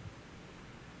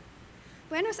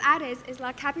 Buenos Aires es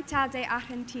la capital de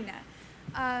Argentina.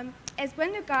 Es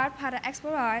buen lugar para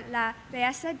explorar la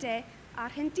belleza de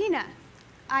Argentina.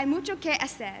 Hay mucho que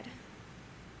hacer.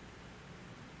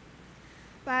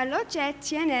 Bariloche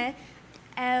tiene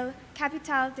el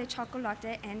capital de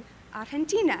chocolate en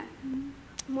Argentina.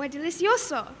 Muy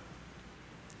delicioso.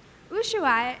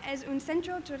 Ushuaia es un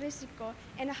centro turístico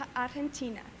en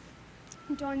Argentina,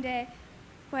 donde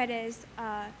puedes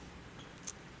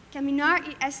caminar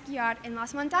y esquiar en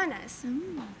las montañas.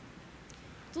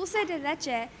 Dulce de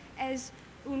leche es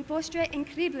un postre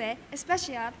increíble,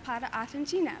 especial para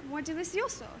Argentina, muy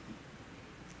delicioso.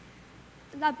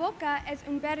 La boca es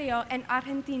un barrio en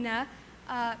Argentina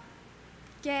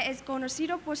que es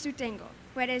conocido por su tango.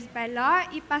 Puedes bailar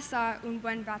y pasar un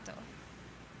buen rato.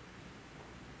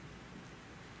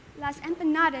 Las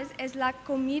empanadas es la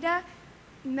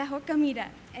mejor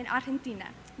comida en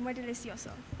Argentina. Muy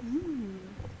delicioso.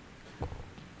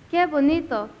 Qué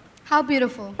bonito. How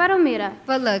beautiful. Pero mira,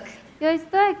 But look, yo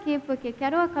estoy aquí porque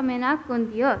quiero caminar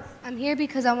con Dios. I'm here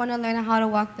because I want to learn how to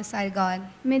walk beside God.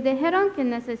 Me dijeron que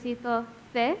necesito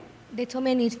fe, They told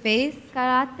me I need faith,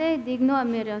 carácter digno de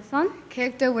admiración,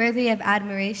 character worthy of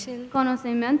admiration,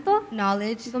 conocimiento,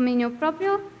 knowledge, dominio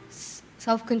propio,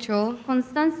 self-control,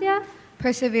 constancia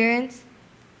perseverance,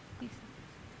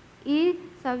 y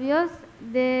sabios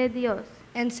de Dios.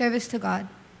 and service to God.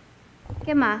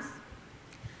 ¿Qué más?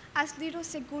 ¿Has leído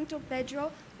segundo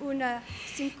Pedro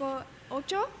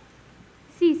 1:5-8?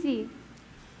 Sí.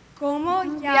 Como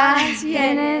ya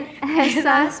tienen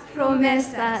esas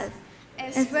promesas,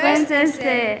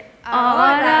 esfuércense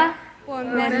ahora por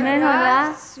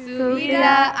mejorar su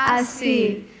vida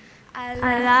así.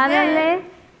 Añádale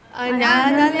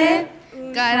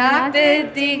un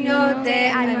carácter digno de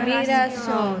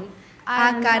admiración.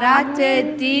 A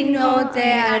carácter digno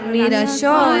de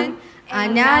admiración,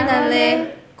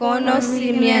 añádale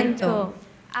conocimiento.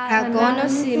 A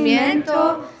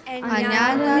conocimiento,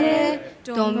 añádale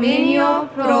dominio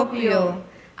propio.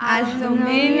 Al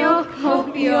dominio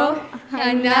propio,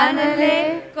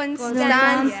 añádale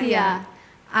constancia.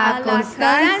 A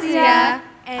constancia,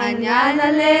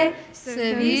 añádale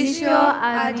servicio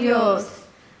a Dios.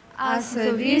 A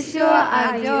servicio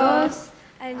a Dios,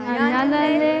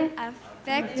 añádale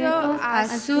afecto a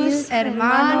sus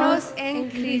hermanos en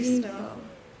Cristo.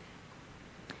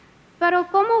 Pero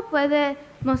 ¿cómo puede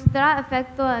mostrar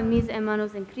afecto a mis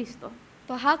hermanos en Cristo?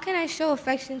 But how can I show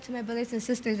affection to my brothers and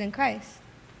sisters in Christ?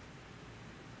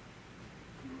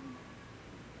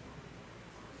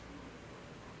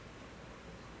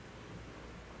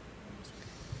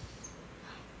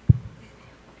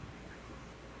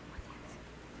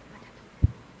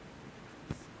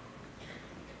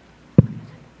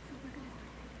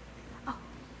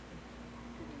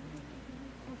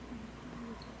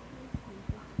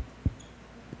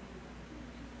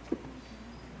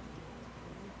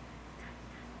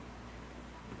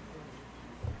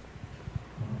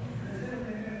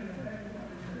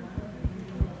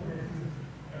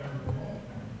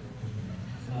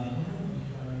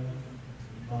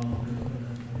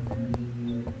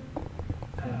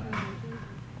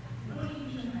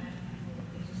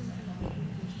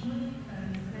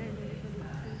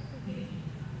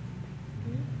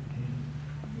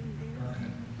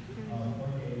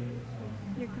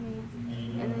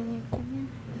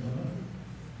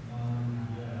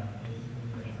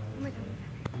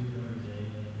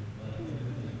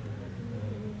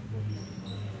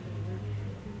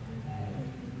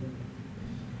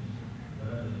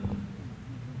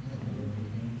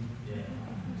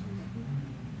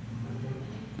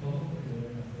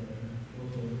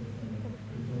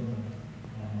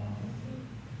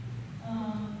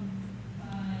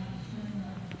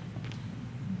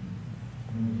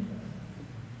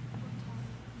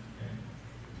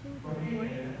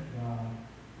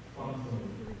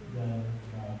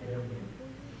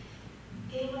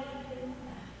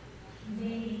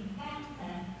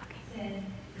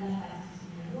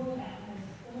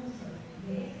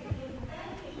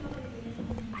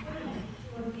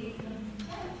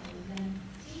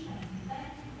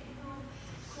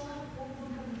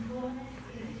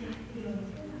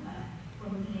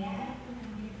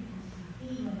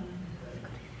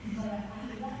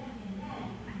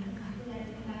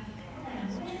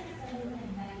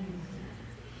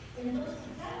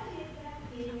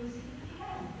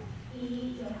 You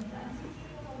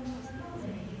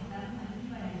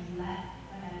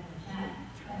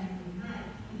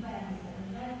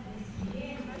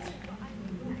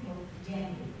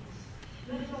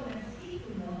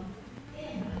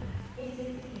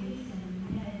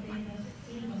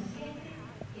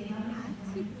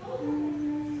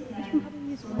can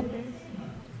probably use one of those.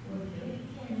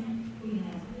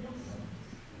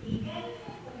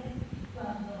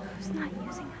 Who's not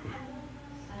using a hat?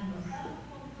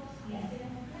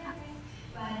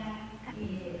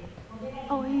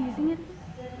 Oh, are you using it?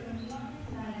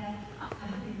 Oh,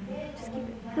 just keep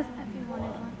it, because Effie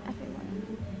wanted one. Effie wanted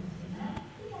one.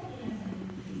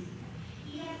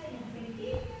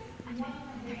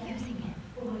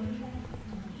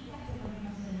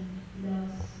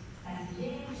 That's right, they're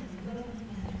using it.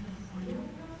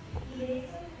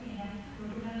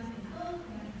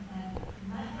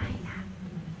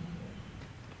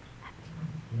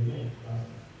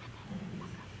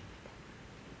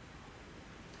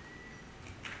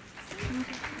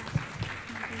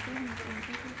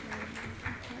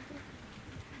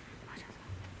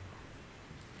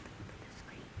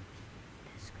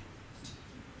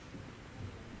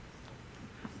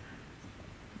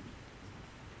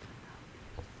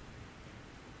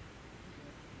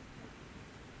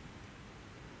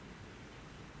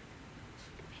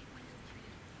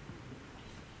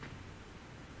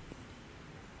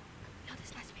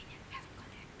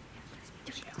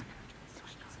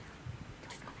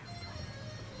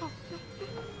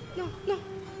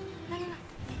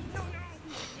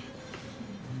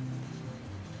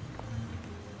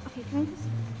 Okay, can I just...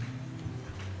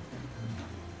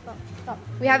 Stop.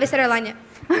 We have visitor line yet.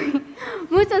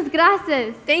 Muchas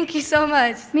gracias. Thank you so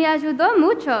much. Me ayudó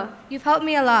mucho. You've helped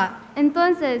me a lot.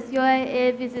 Entonces, yo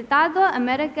he visitado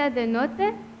América del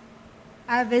Norte,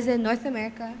 I've visited North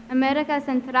America, América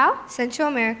Central, Central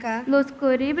America, los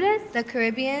Caribes, the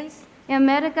Caribbeans, y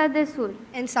América del Sur.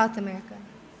 and South America.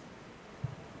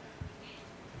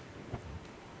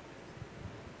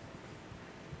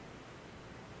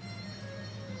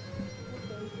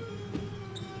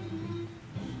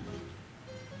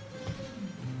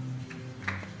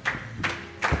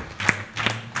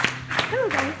 Hello,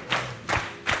 guys.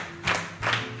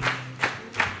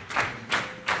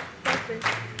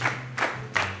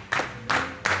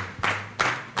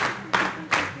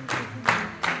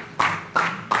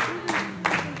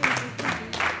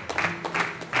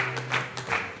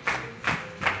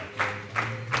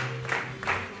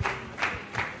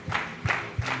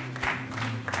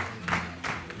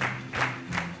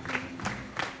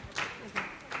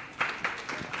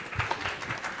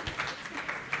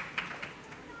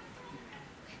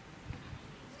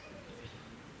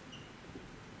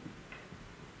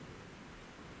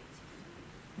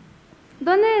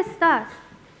 ¿Dónde estás?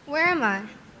 Where am I?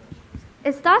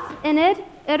 Estás en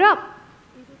Europa.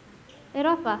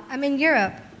 I'm in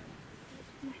Europe.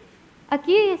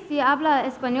 Aquí se habla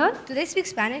español. Do they speak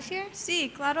Spanish here?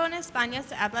 Sí, claro, en España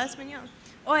se habla español.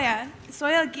 Oye,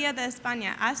 soy el guía de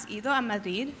España. ¿Has ido a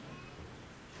Madrid?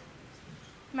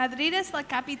 Madrid es la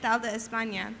capital de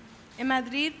España. En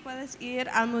Madrid puedes ir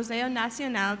al Museo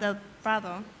Nacional del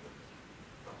Prado.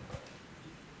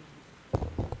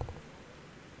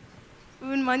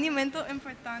 Un monumento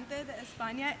importante de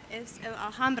España es el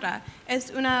Alhambra. Es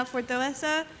una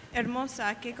fortaleza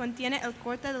hermosa que contiene el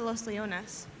corte de los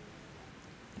leones.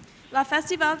 La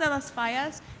Festival de las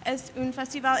Fallas es un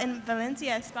festival en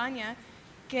Valencia, España,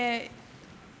 que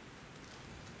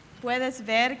puedes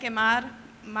ver quemar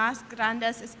más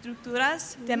grandes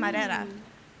estructuras de madera.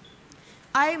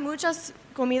 Hay muchas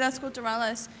comidas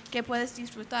culturales que puedes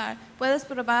disfrutar. Puedes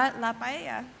probar la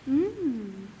paella.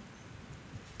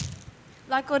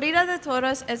 La corrida de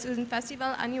toros es un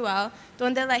festival anual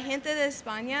donde la gente de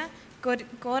España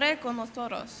corre con los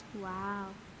toros. Wow.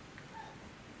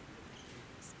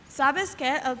 ¿Sabes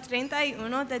que el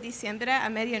 31 de diciembre a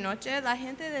medianoche la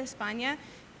gente de España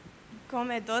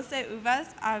come 12 uvas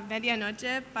a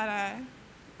medianoche para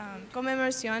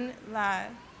conmemoración la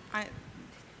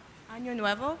Año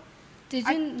Nuevo? Did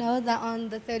you know that on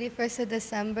the 31st of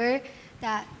December,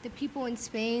 that the people in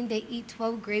Spain, they eat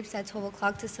 12 grapes at 12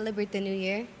 o'clock to celebrate the new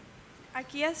year?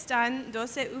 Aquí están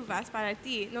 12 uvas para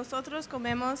ti. Nosotros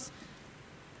comemos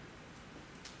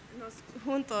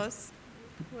juntos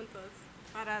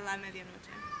para la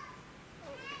medianoche.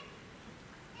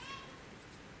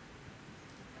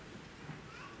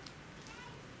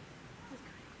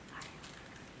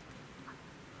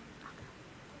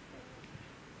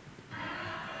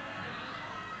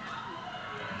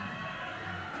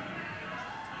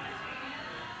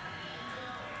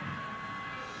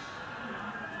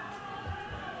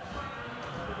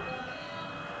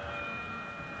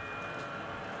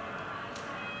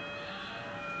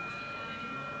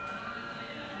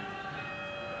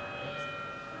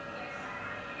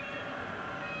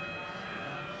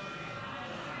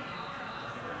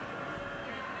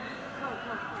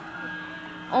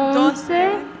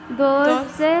 11,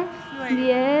 12, 10,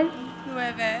 9,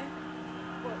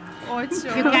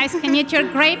 8. You guys can eat your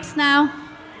grapes now.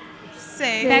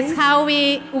 6. That's how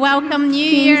we welcome New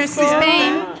Year's in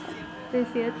Spain.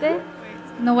 17,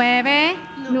 9,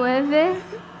 9,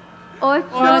 8,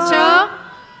 8,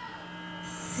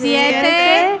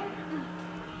 7,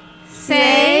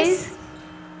 6,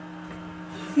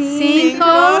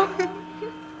 5,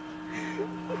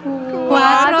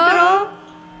 4,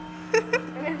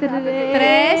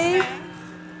 3,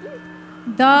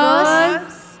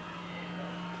 2,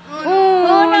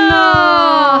 1.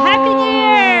 Happy New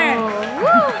Year!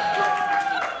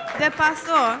 De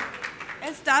paso,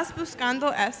 ¿estás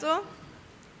buscando eso?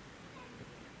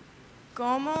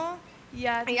 ¿Cómo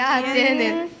ya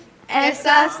tienen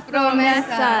esas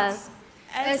promesas?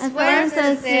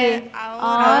 Esfuércense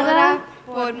ahora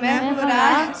por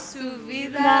mejorar su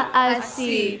vida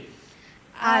así.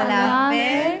 A la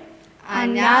vez,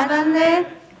 añádanle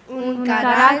un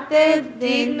carácter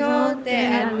digno de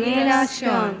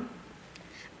admiración.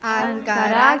 Al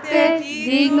carácter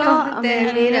digno de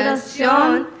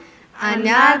admiración,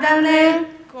 añádanle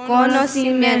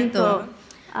conocimiento.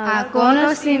 A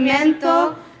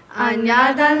conocimiento,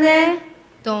 añádanle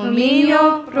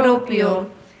dominio propio.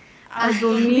 Al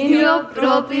dominio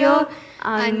propio,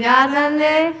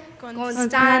 añádanle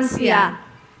constancia.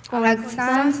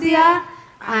 Constancia,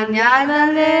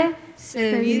 añádanle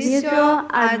servicio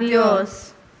a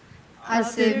Dios. Al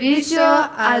servicio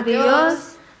a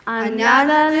Dios,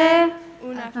 añádanle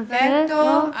un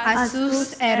afecto a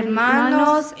sus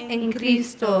hermanos en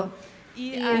Cristo.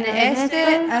 Y en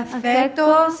este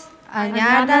afecto,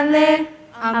 añádanle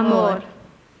amor.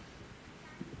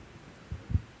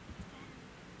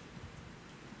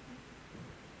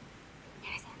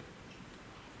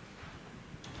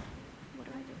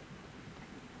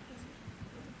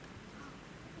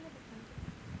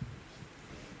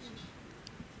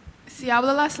 Si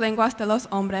hablo las lenguas de los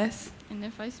hombres and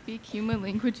if I speak human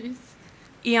languages,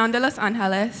 y aun de los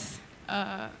ángeles,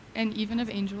 and even of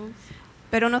angels,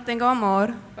 pero no tengo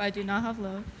amor, but I do not have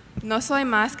love, no soy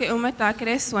más que un metal que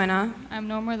resuena, I'm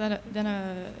no more than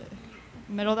a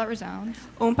metal that resounds,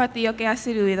 un platillo que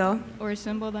hace ruido. or a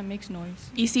cymbal that makes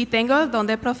noise. Y si tengo el don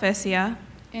de profecía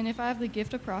And if I have the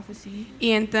gift of prophecy,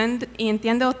 y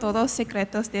entiendo todos los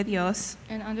secretos de Dios,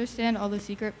 and understand all the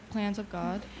secret plans of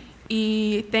God,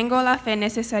 y tengo la fe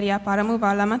necesaria para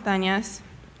mover las montañas,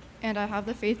 and I have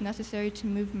the faith necessary to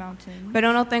move mountains,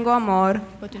 pero no tengo amor,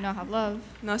 but do not have love,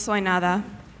 no soy nada.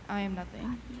 I am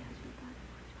nothing.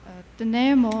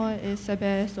 Tener amor es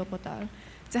saber soportar.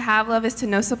 To have love is to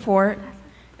know support.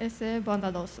 Es ser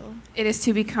bondadoso. It is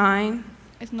to be kind.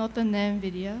 Es no tener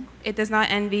envidia. It does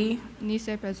not envy, Ni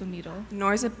ser presumido.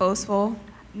 nor is it boastful,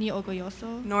 Ni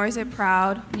orgulloso. nor is it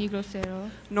proud, Ni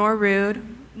grosero. nor rude,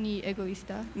 Ni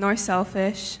egoísta. nor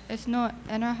selfish. Es no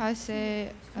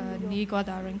enojarse ni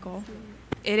guardar rencor.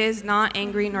 It is not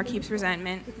angry nor keeps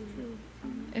resentment.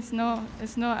 Es no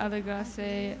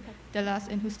alegrarse de las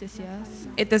injusticias,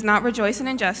 It does not rejoice in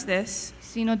injustice,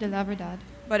 sino de la verdad.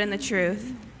 but in the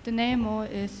truth. Tener amor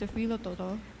es sufrirlo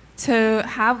todo, To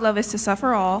have love is to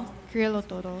suffer all, creerlo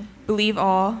todo, believe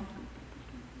all,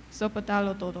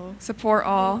 soportarlo todo, support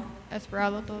all,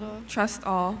 esperarlo todo. trust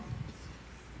all.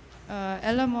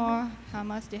 El amor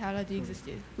jamás dejará de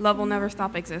existir. Love will never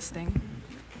stop existing.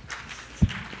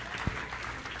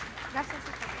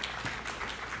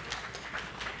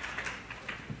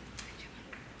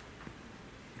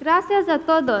 Gracias a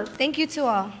todos. Thank you to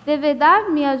all. De verdad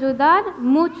me ayudar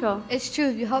mucho. It's true,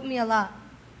 you helped me a lot.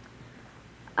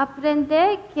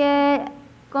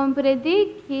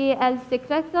 Comprendí que el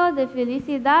secreto de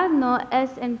felicidad no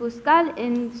es en buscar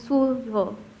en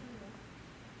suyo.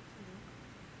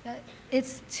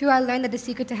 It's true, I learned that the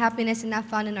secret to happiness is not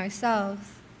found in ourselves.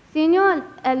 Sino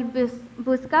el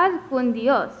buscar con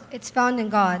Dios. It's found in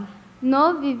God.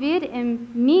 No vivir en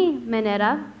mi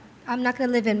manera, I'm not going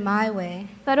to live in my way,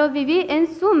 pero vivir en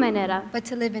su manera. but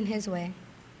to live in His way.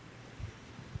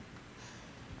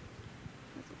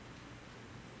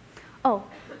 Oh.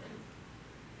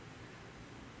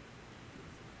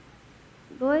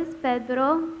 2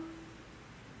 Pedro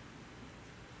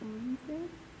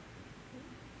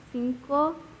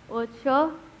 5,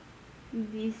 8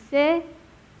 dice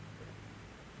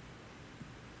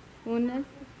unas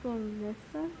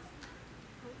promesas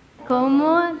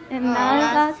como en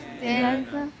nada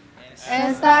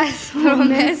Esas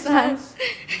promesas,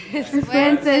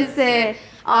 esfuércense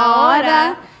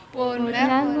ahora por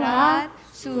mejorar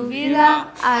su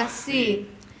vida así.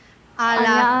 A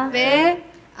la fe,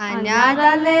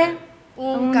 añádale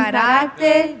un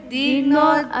carácter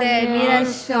digno de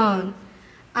admiración.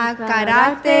 A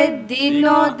carácter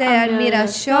digno de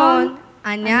admiración,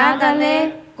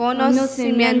 añádale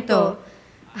conocimiento.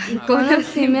 Y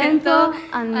conocimiento,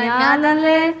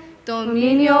 añádale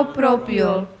dominio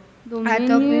propio. A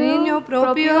dominio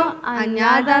propio,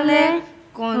 añádale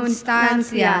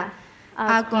constancia.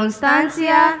 A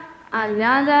constancia,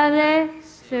 añádale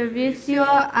servicio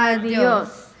a Dios.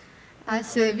 A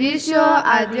servicio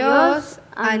a Dios,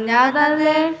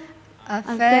 añádale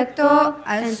afecto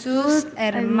a sus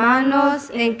hermanos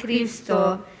en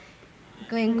Cristo.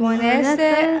 Con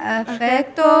este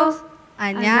afecto,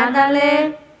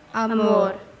 añádale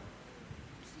amor.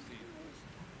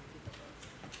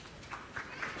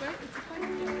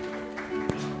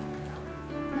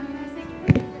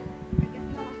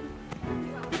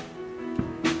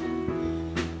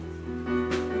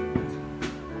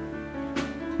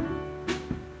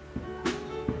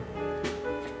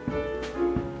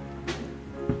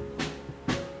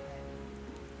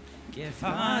 Qué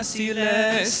fácil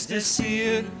es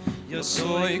decir, yo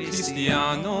soy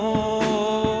cristiano.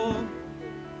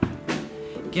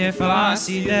 Qué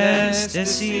fácil es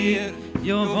decir,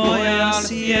 yo voy al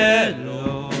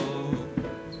cielo.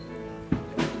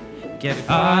 Qué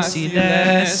fácil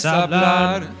es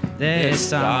hablar de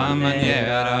esta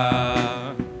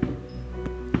manera.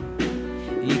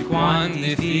 Y cuán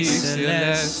difícil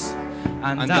es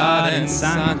andar en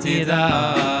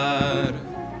santidad.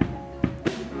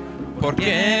 ¿Por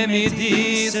qué me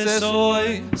dices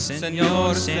hoy,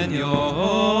 Señor,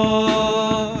 Señor?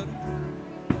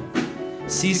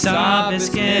 Si sabes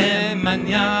que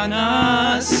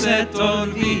mañana se te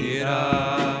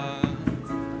olvida.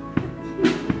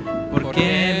 ¿Por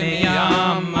qué me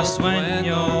llamas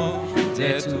dueño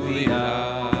de tu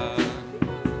vida?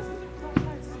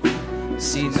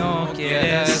 Si no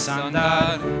quieres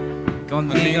andar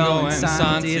conmigo en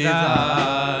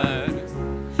santidad,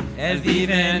 Él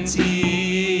vive en ti,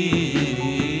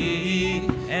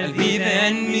 Él vive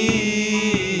en mí,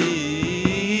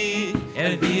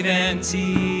 Él vive en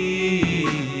ti.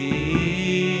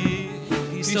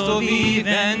 Cristo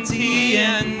vive en ti,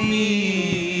 en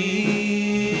mí,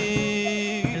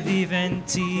 Él vive en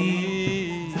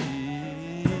ti.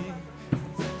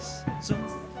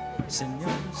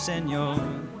 Señor, Señor,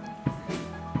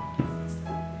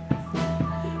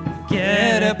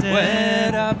 quiere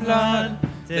poder hablar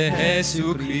de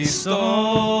Jesucristo.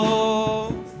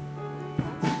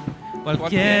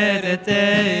 Cualquiera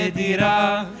te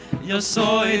dirá, yo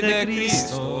soy de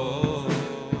Cristo.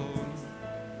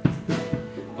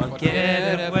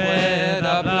 Cualquiera puede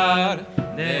hablar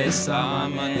de esa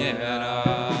manera,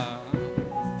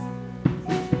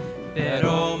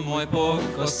 pero muy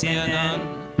pocos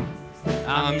tienen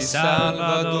a mi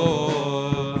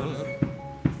Salvador.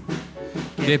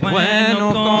 Qué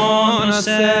bueno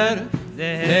conocer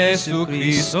de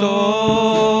Jesucristo.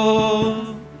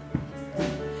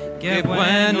 Qué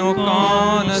bueno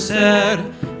conocer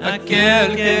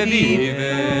aquel que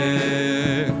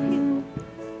vive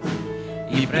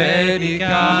y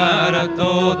predicar a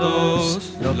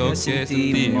todos lo que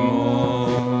sentimos.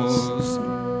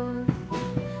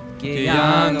 Que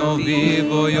ya no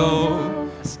vivo yo,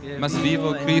 mas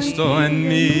vivo Cristo en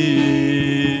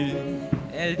mí.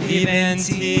 Él vive en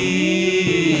ti,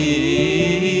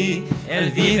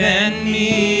 Él vive en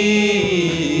mí,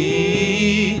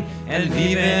 Él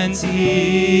vive en ti.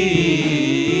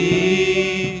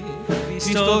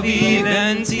 Cristo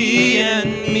vive en ti, en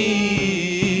mí.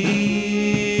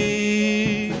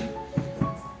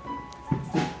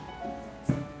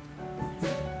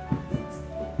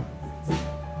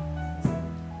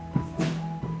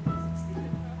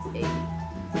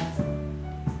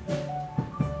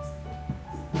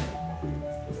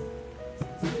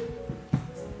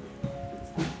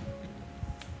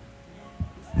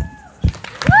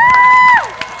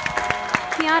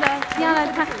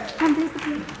 Tiana, come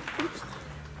please.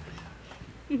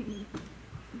 Y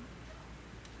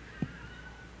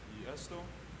esto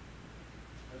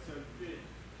es el fin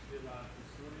de la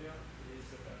historia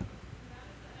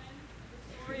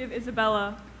de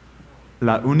Isabella.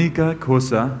 La única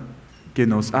cosa que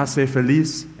nos hace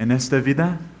feliz en esta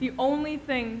vida The only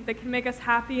thing that can make us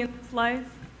happy in this life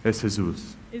es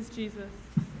Jesús. is Jesus.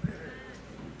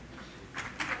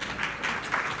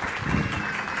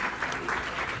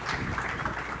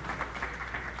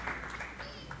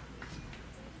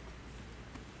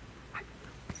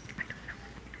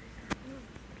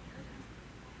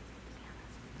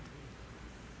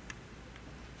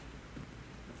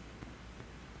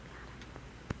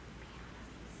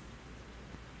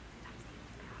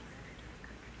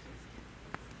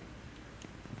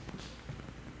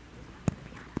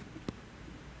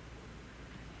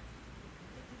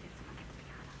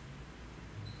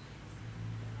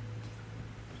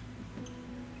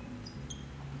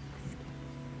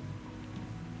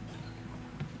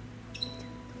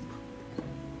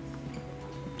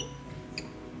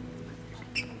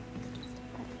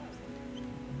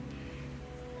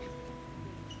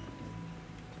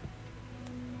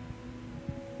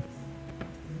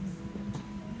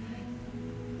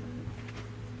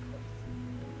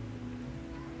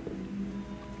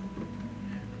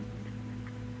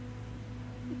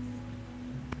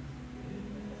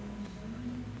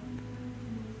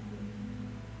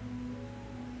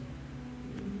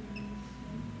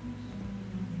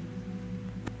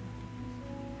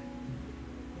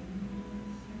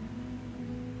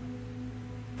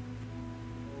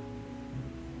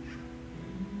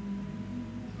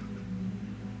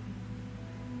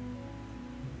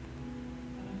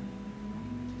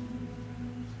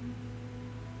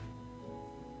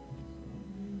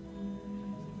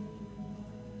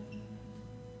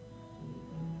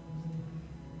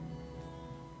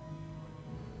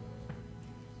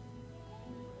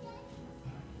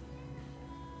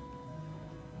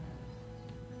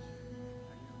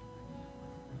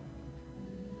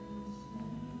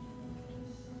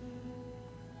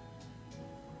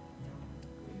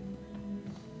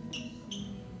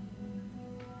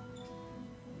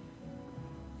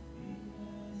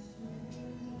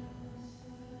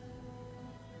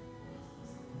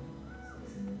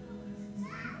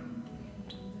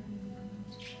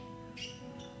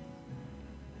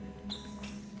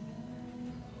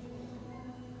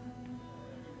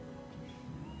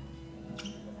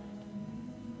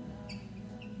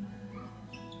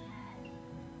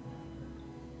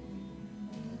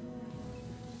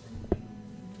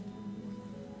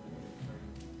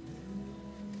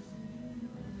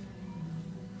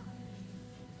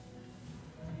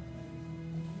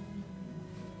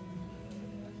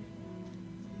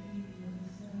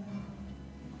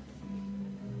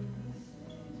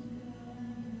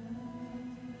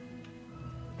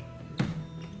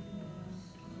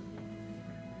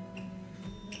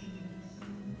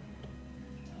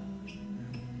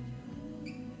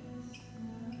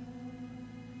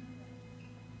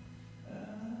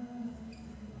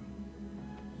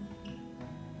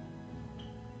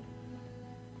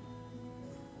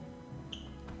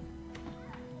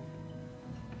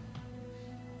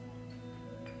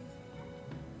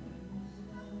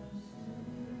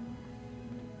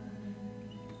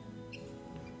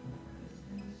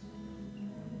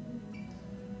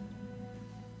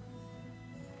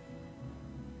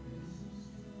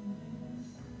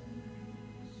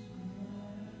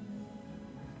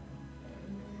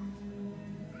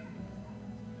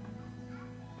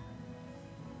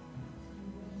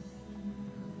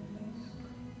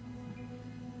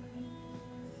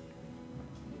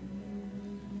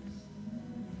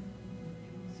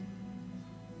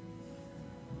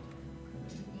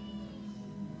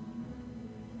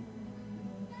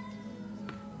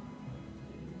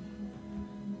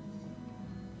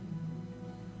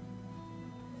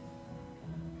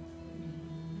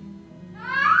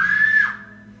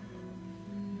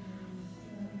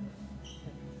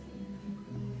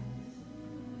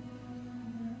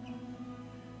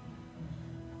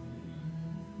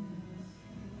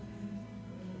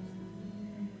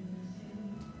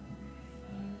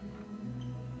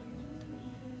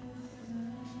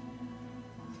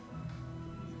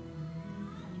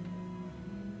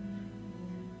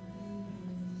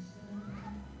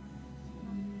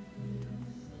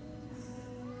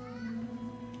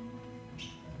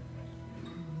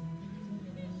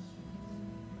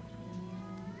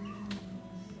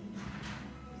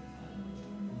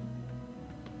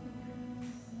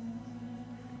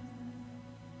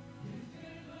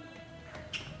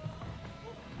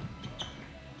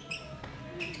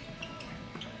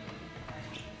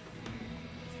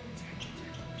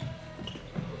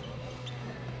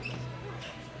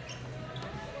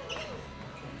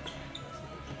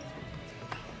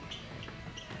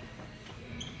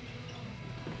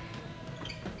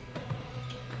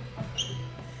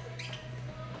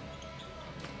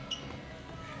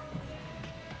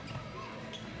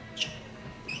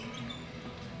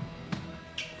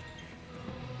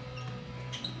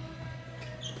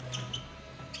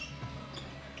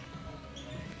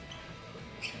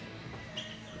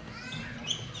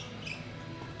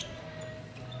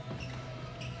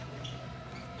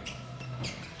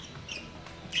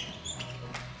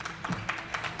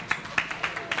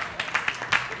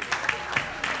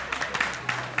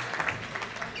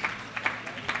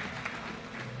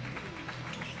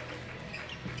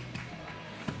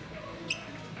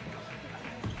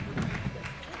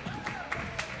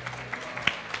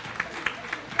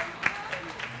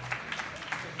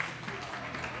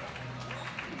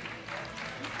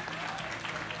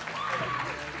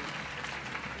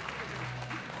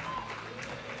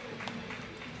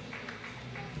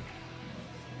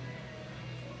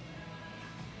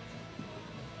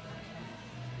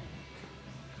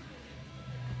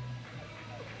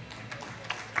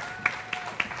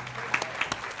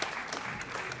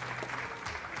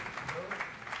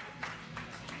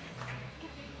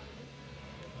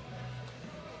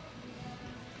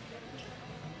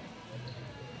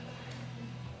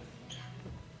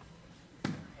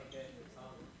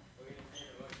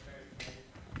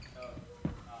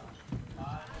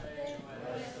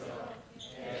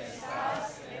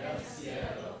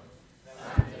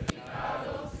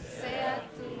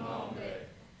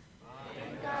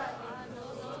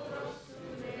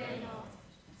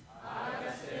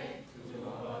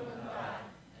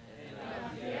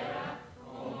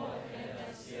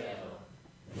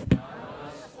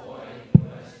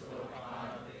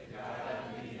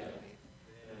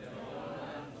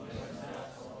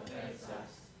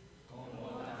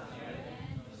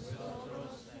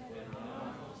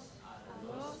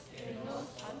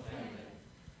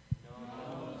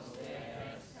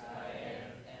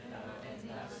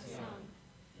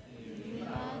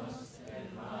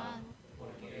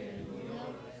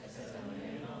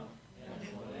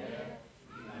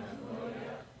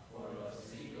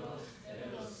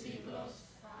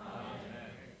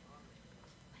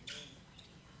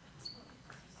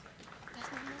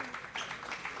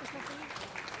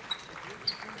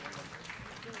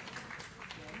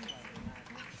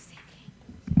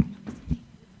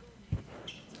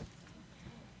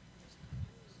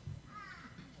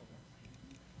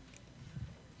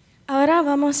 Ahora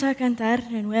vamos a cantar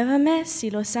Renuévame.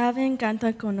 Si lo saben,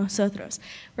 canta con nosotros.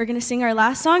 We're going to sing our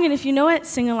last song, and if you know it,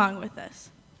 sing along with us.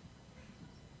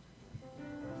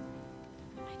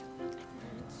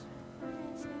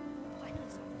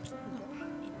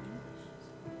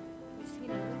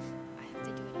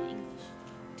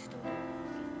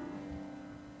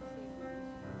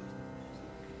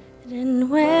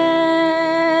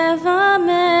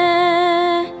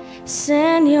 Renuévame,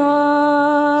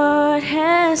 Señor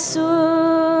Jesús.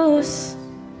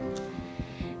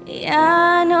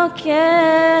 Ya no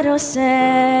quiero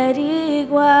ser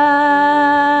igual.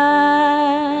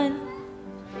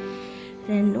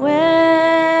 Renuévame,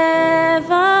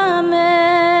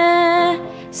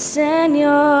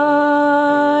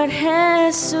 Señor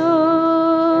Jesús.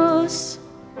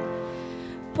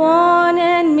 Pon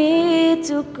en mí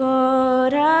tu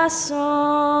corazón,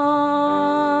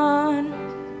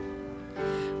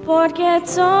 porque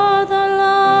todo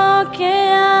lo que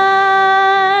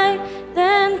hay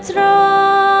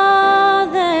dentro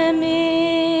de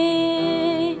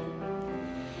mí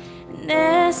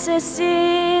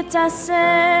necesita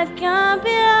ser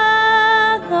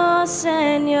cambiado,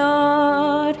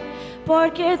 Señor,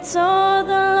 porque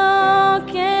todo lo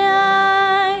que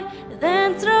hay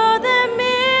dentro de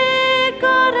mi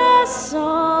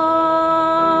corazón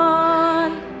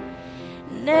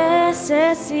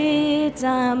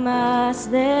necesita más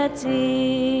de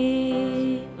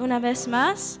ti. Una vez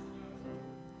más.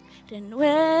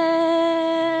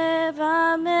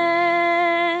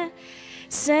 Renuévame,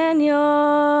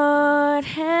 Señor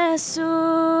Jesús.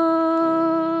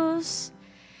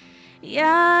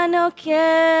 Ya no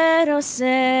quiero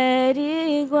ser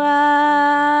igual.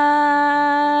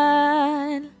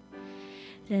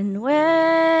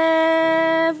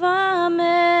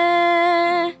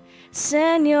 Renuévame,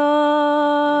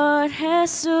 Señor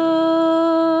Jesús.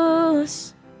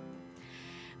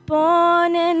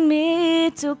 Pon en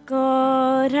mí tu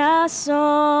corazón,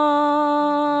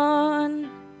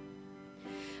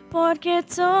 porque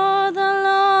todo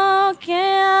lo que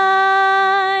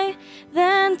hay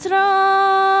dentro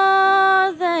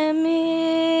de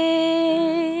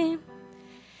mí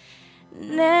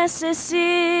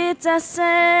necesita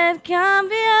ser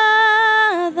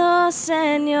cambiado,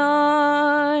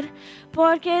 Señor,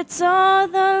 porque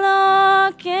todo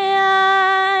lo que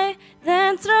hay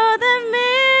dentro de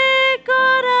mi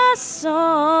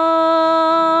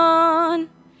corazón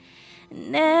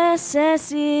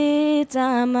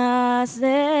necesita más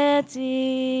de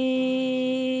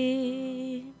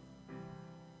ti.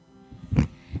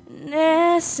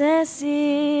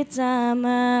 Necesita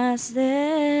más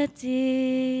de ti.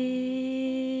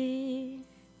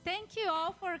 Thank you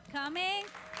all for coming.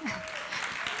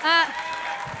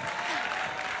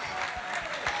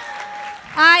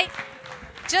 I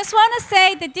just want to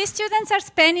say that these students are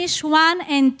Spanish 1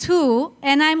 and 2,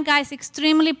 and I'm, guys,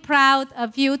 extremely proud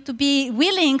of you to be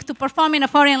willing to perform in a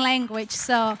foreign language.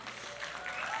 So,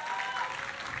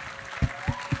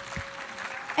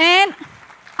 and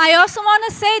I also want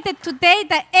to say that today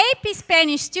the AP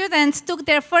Spanish students took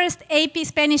their first AP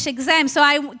Spanish exam, so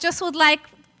I just would like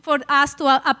for us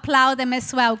to applaud them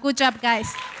as well. Good job,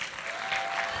 guys.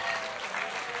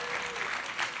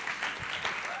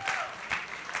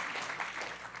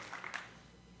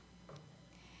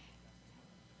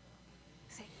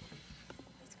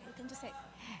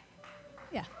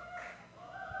 Yeah.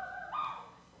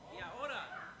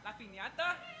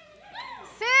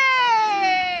 Sí.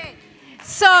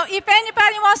 So if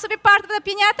anybody wants to be part of the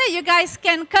piñata, you guys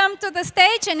can come to the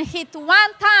stage and hit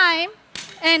one time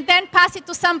and then pass it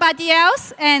to somebody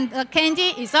else, and the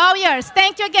candy is all yours.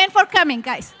 Thank you again for coming,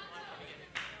 guys.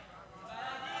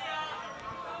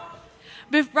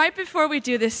 Right before we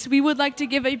do this, we would like to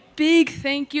give a big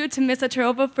thank you to Ms.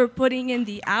 Atrova for putting in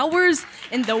the hours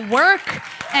and the work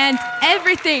and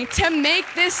everything to make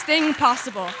this thing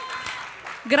possible.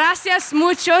 Gracias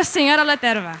mucho, señora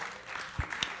Laterva.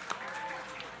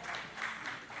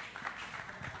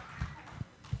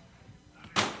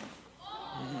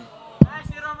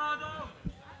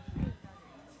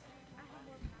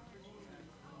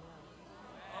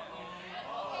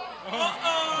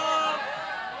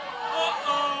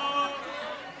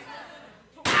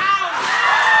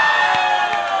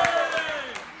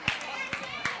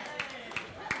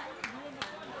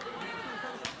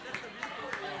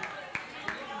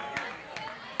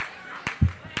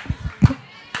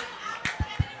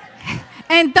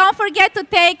 And don't forget to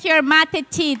take your mate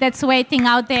tea that's waiting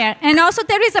out there. And also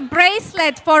there is a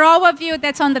bracelet for all of you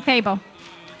that's on the table.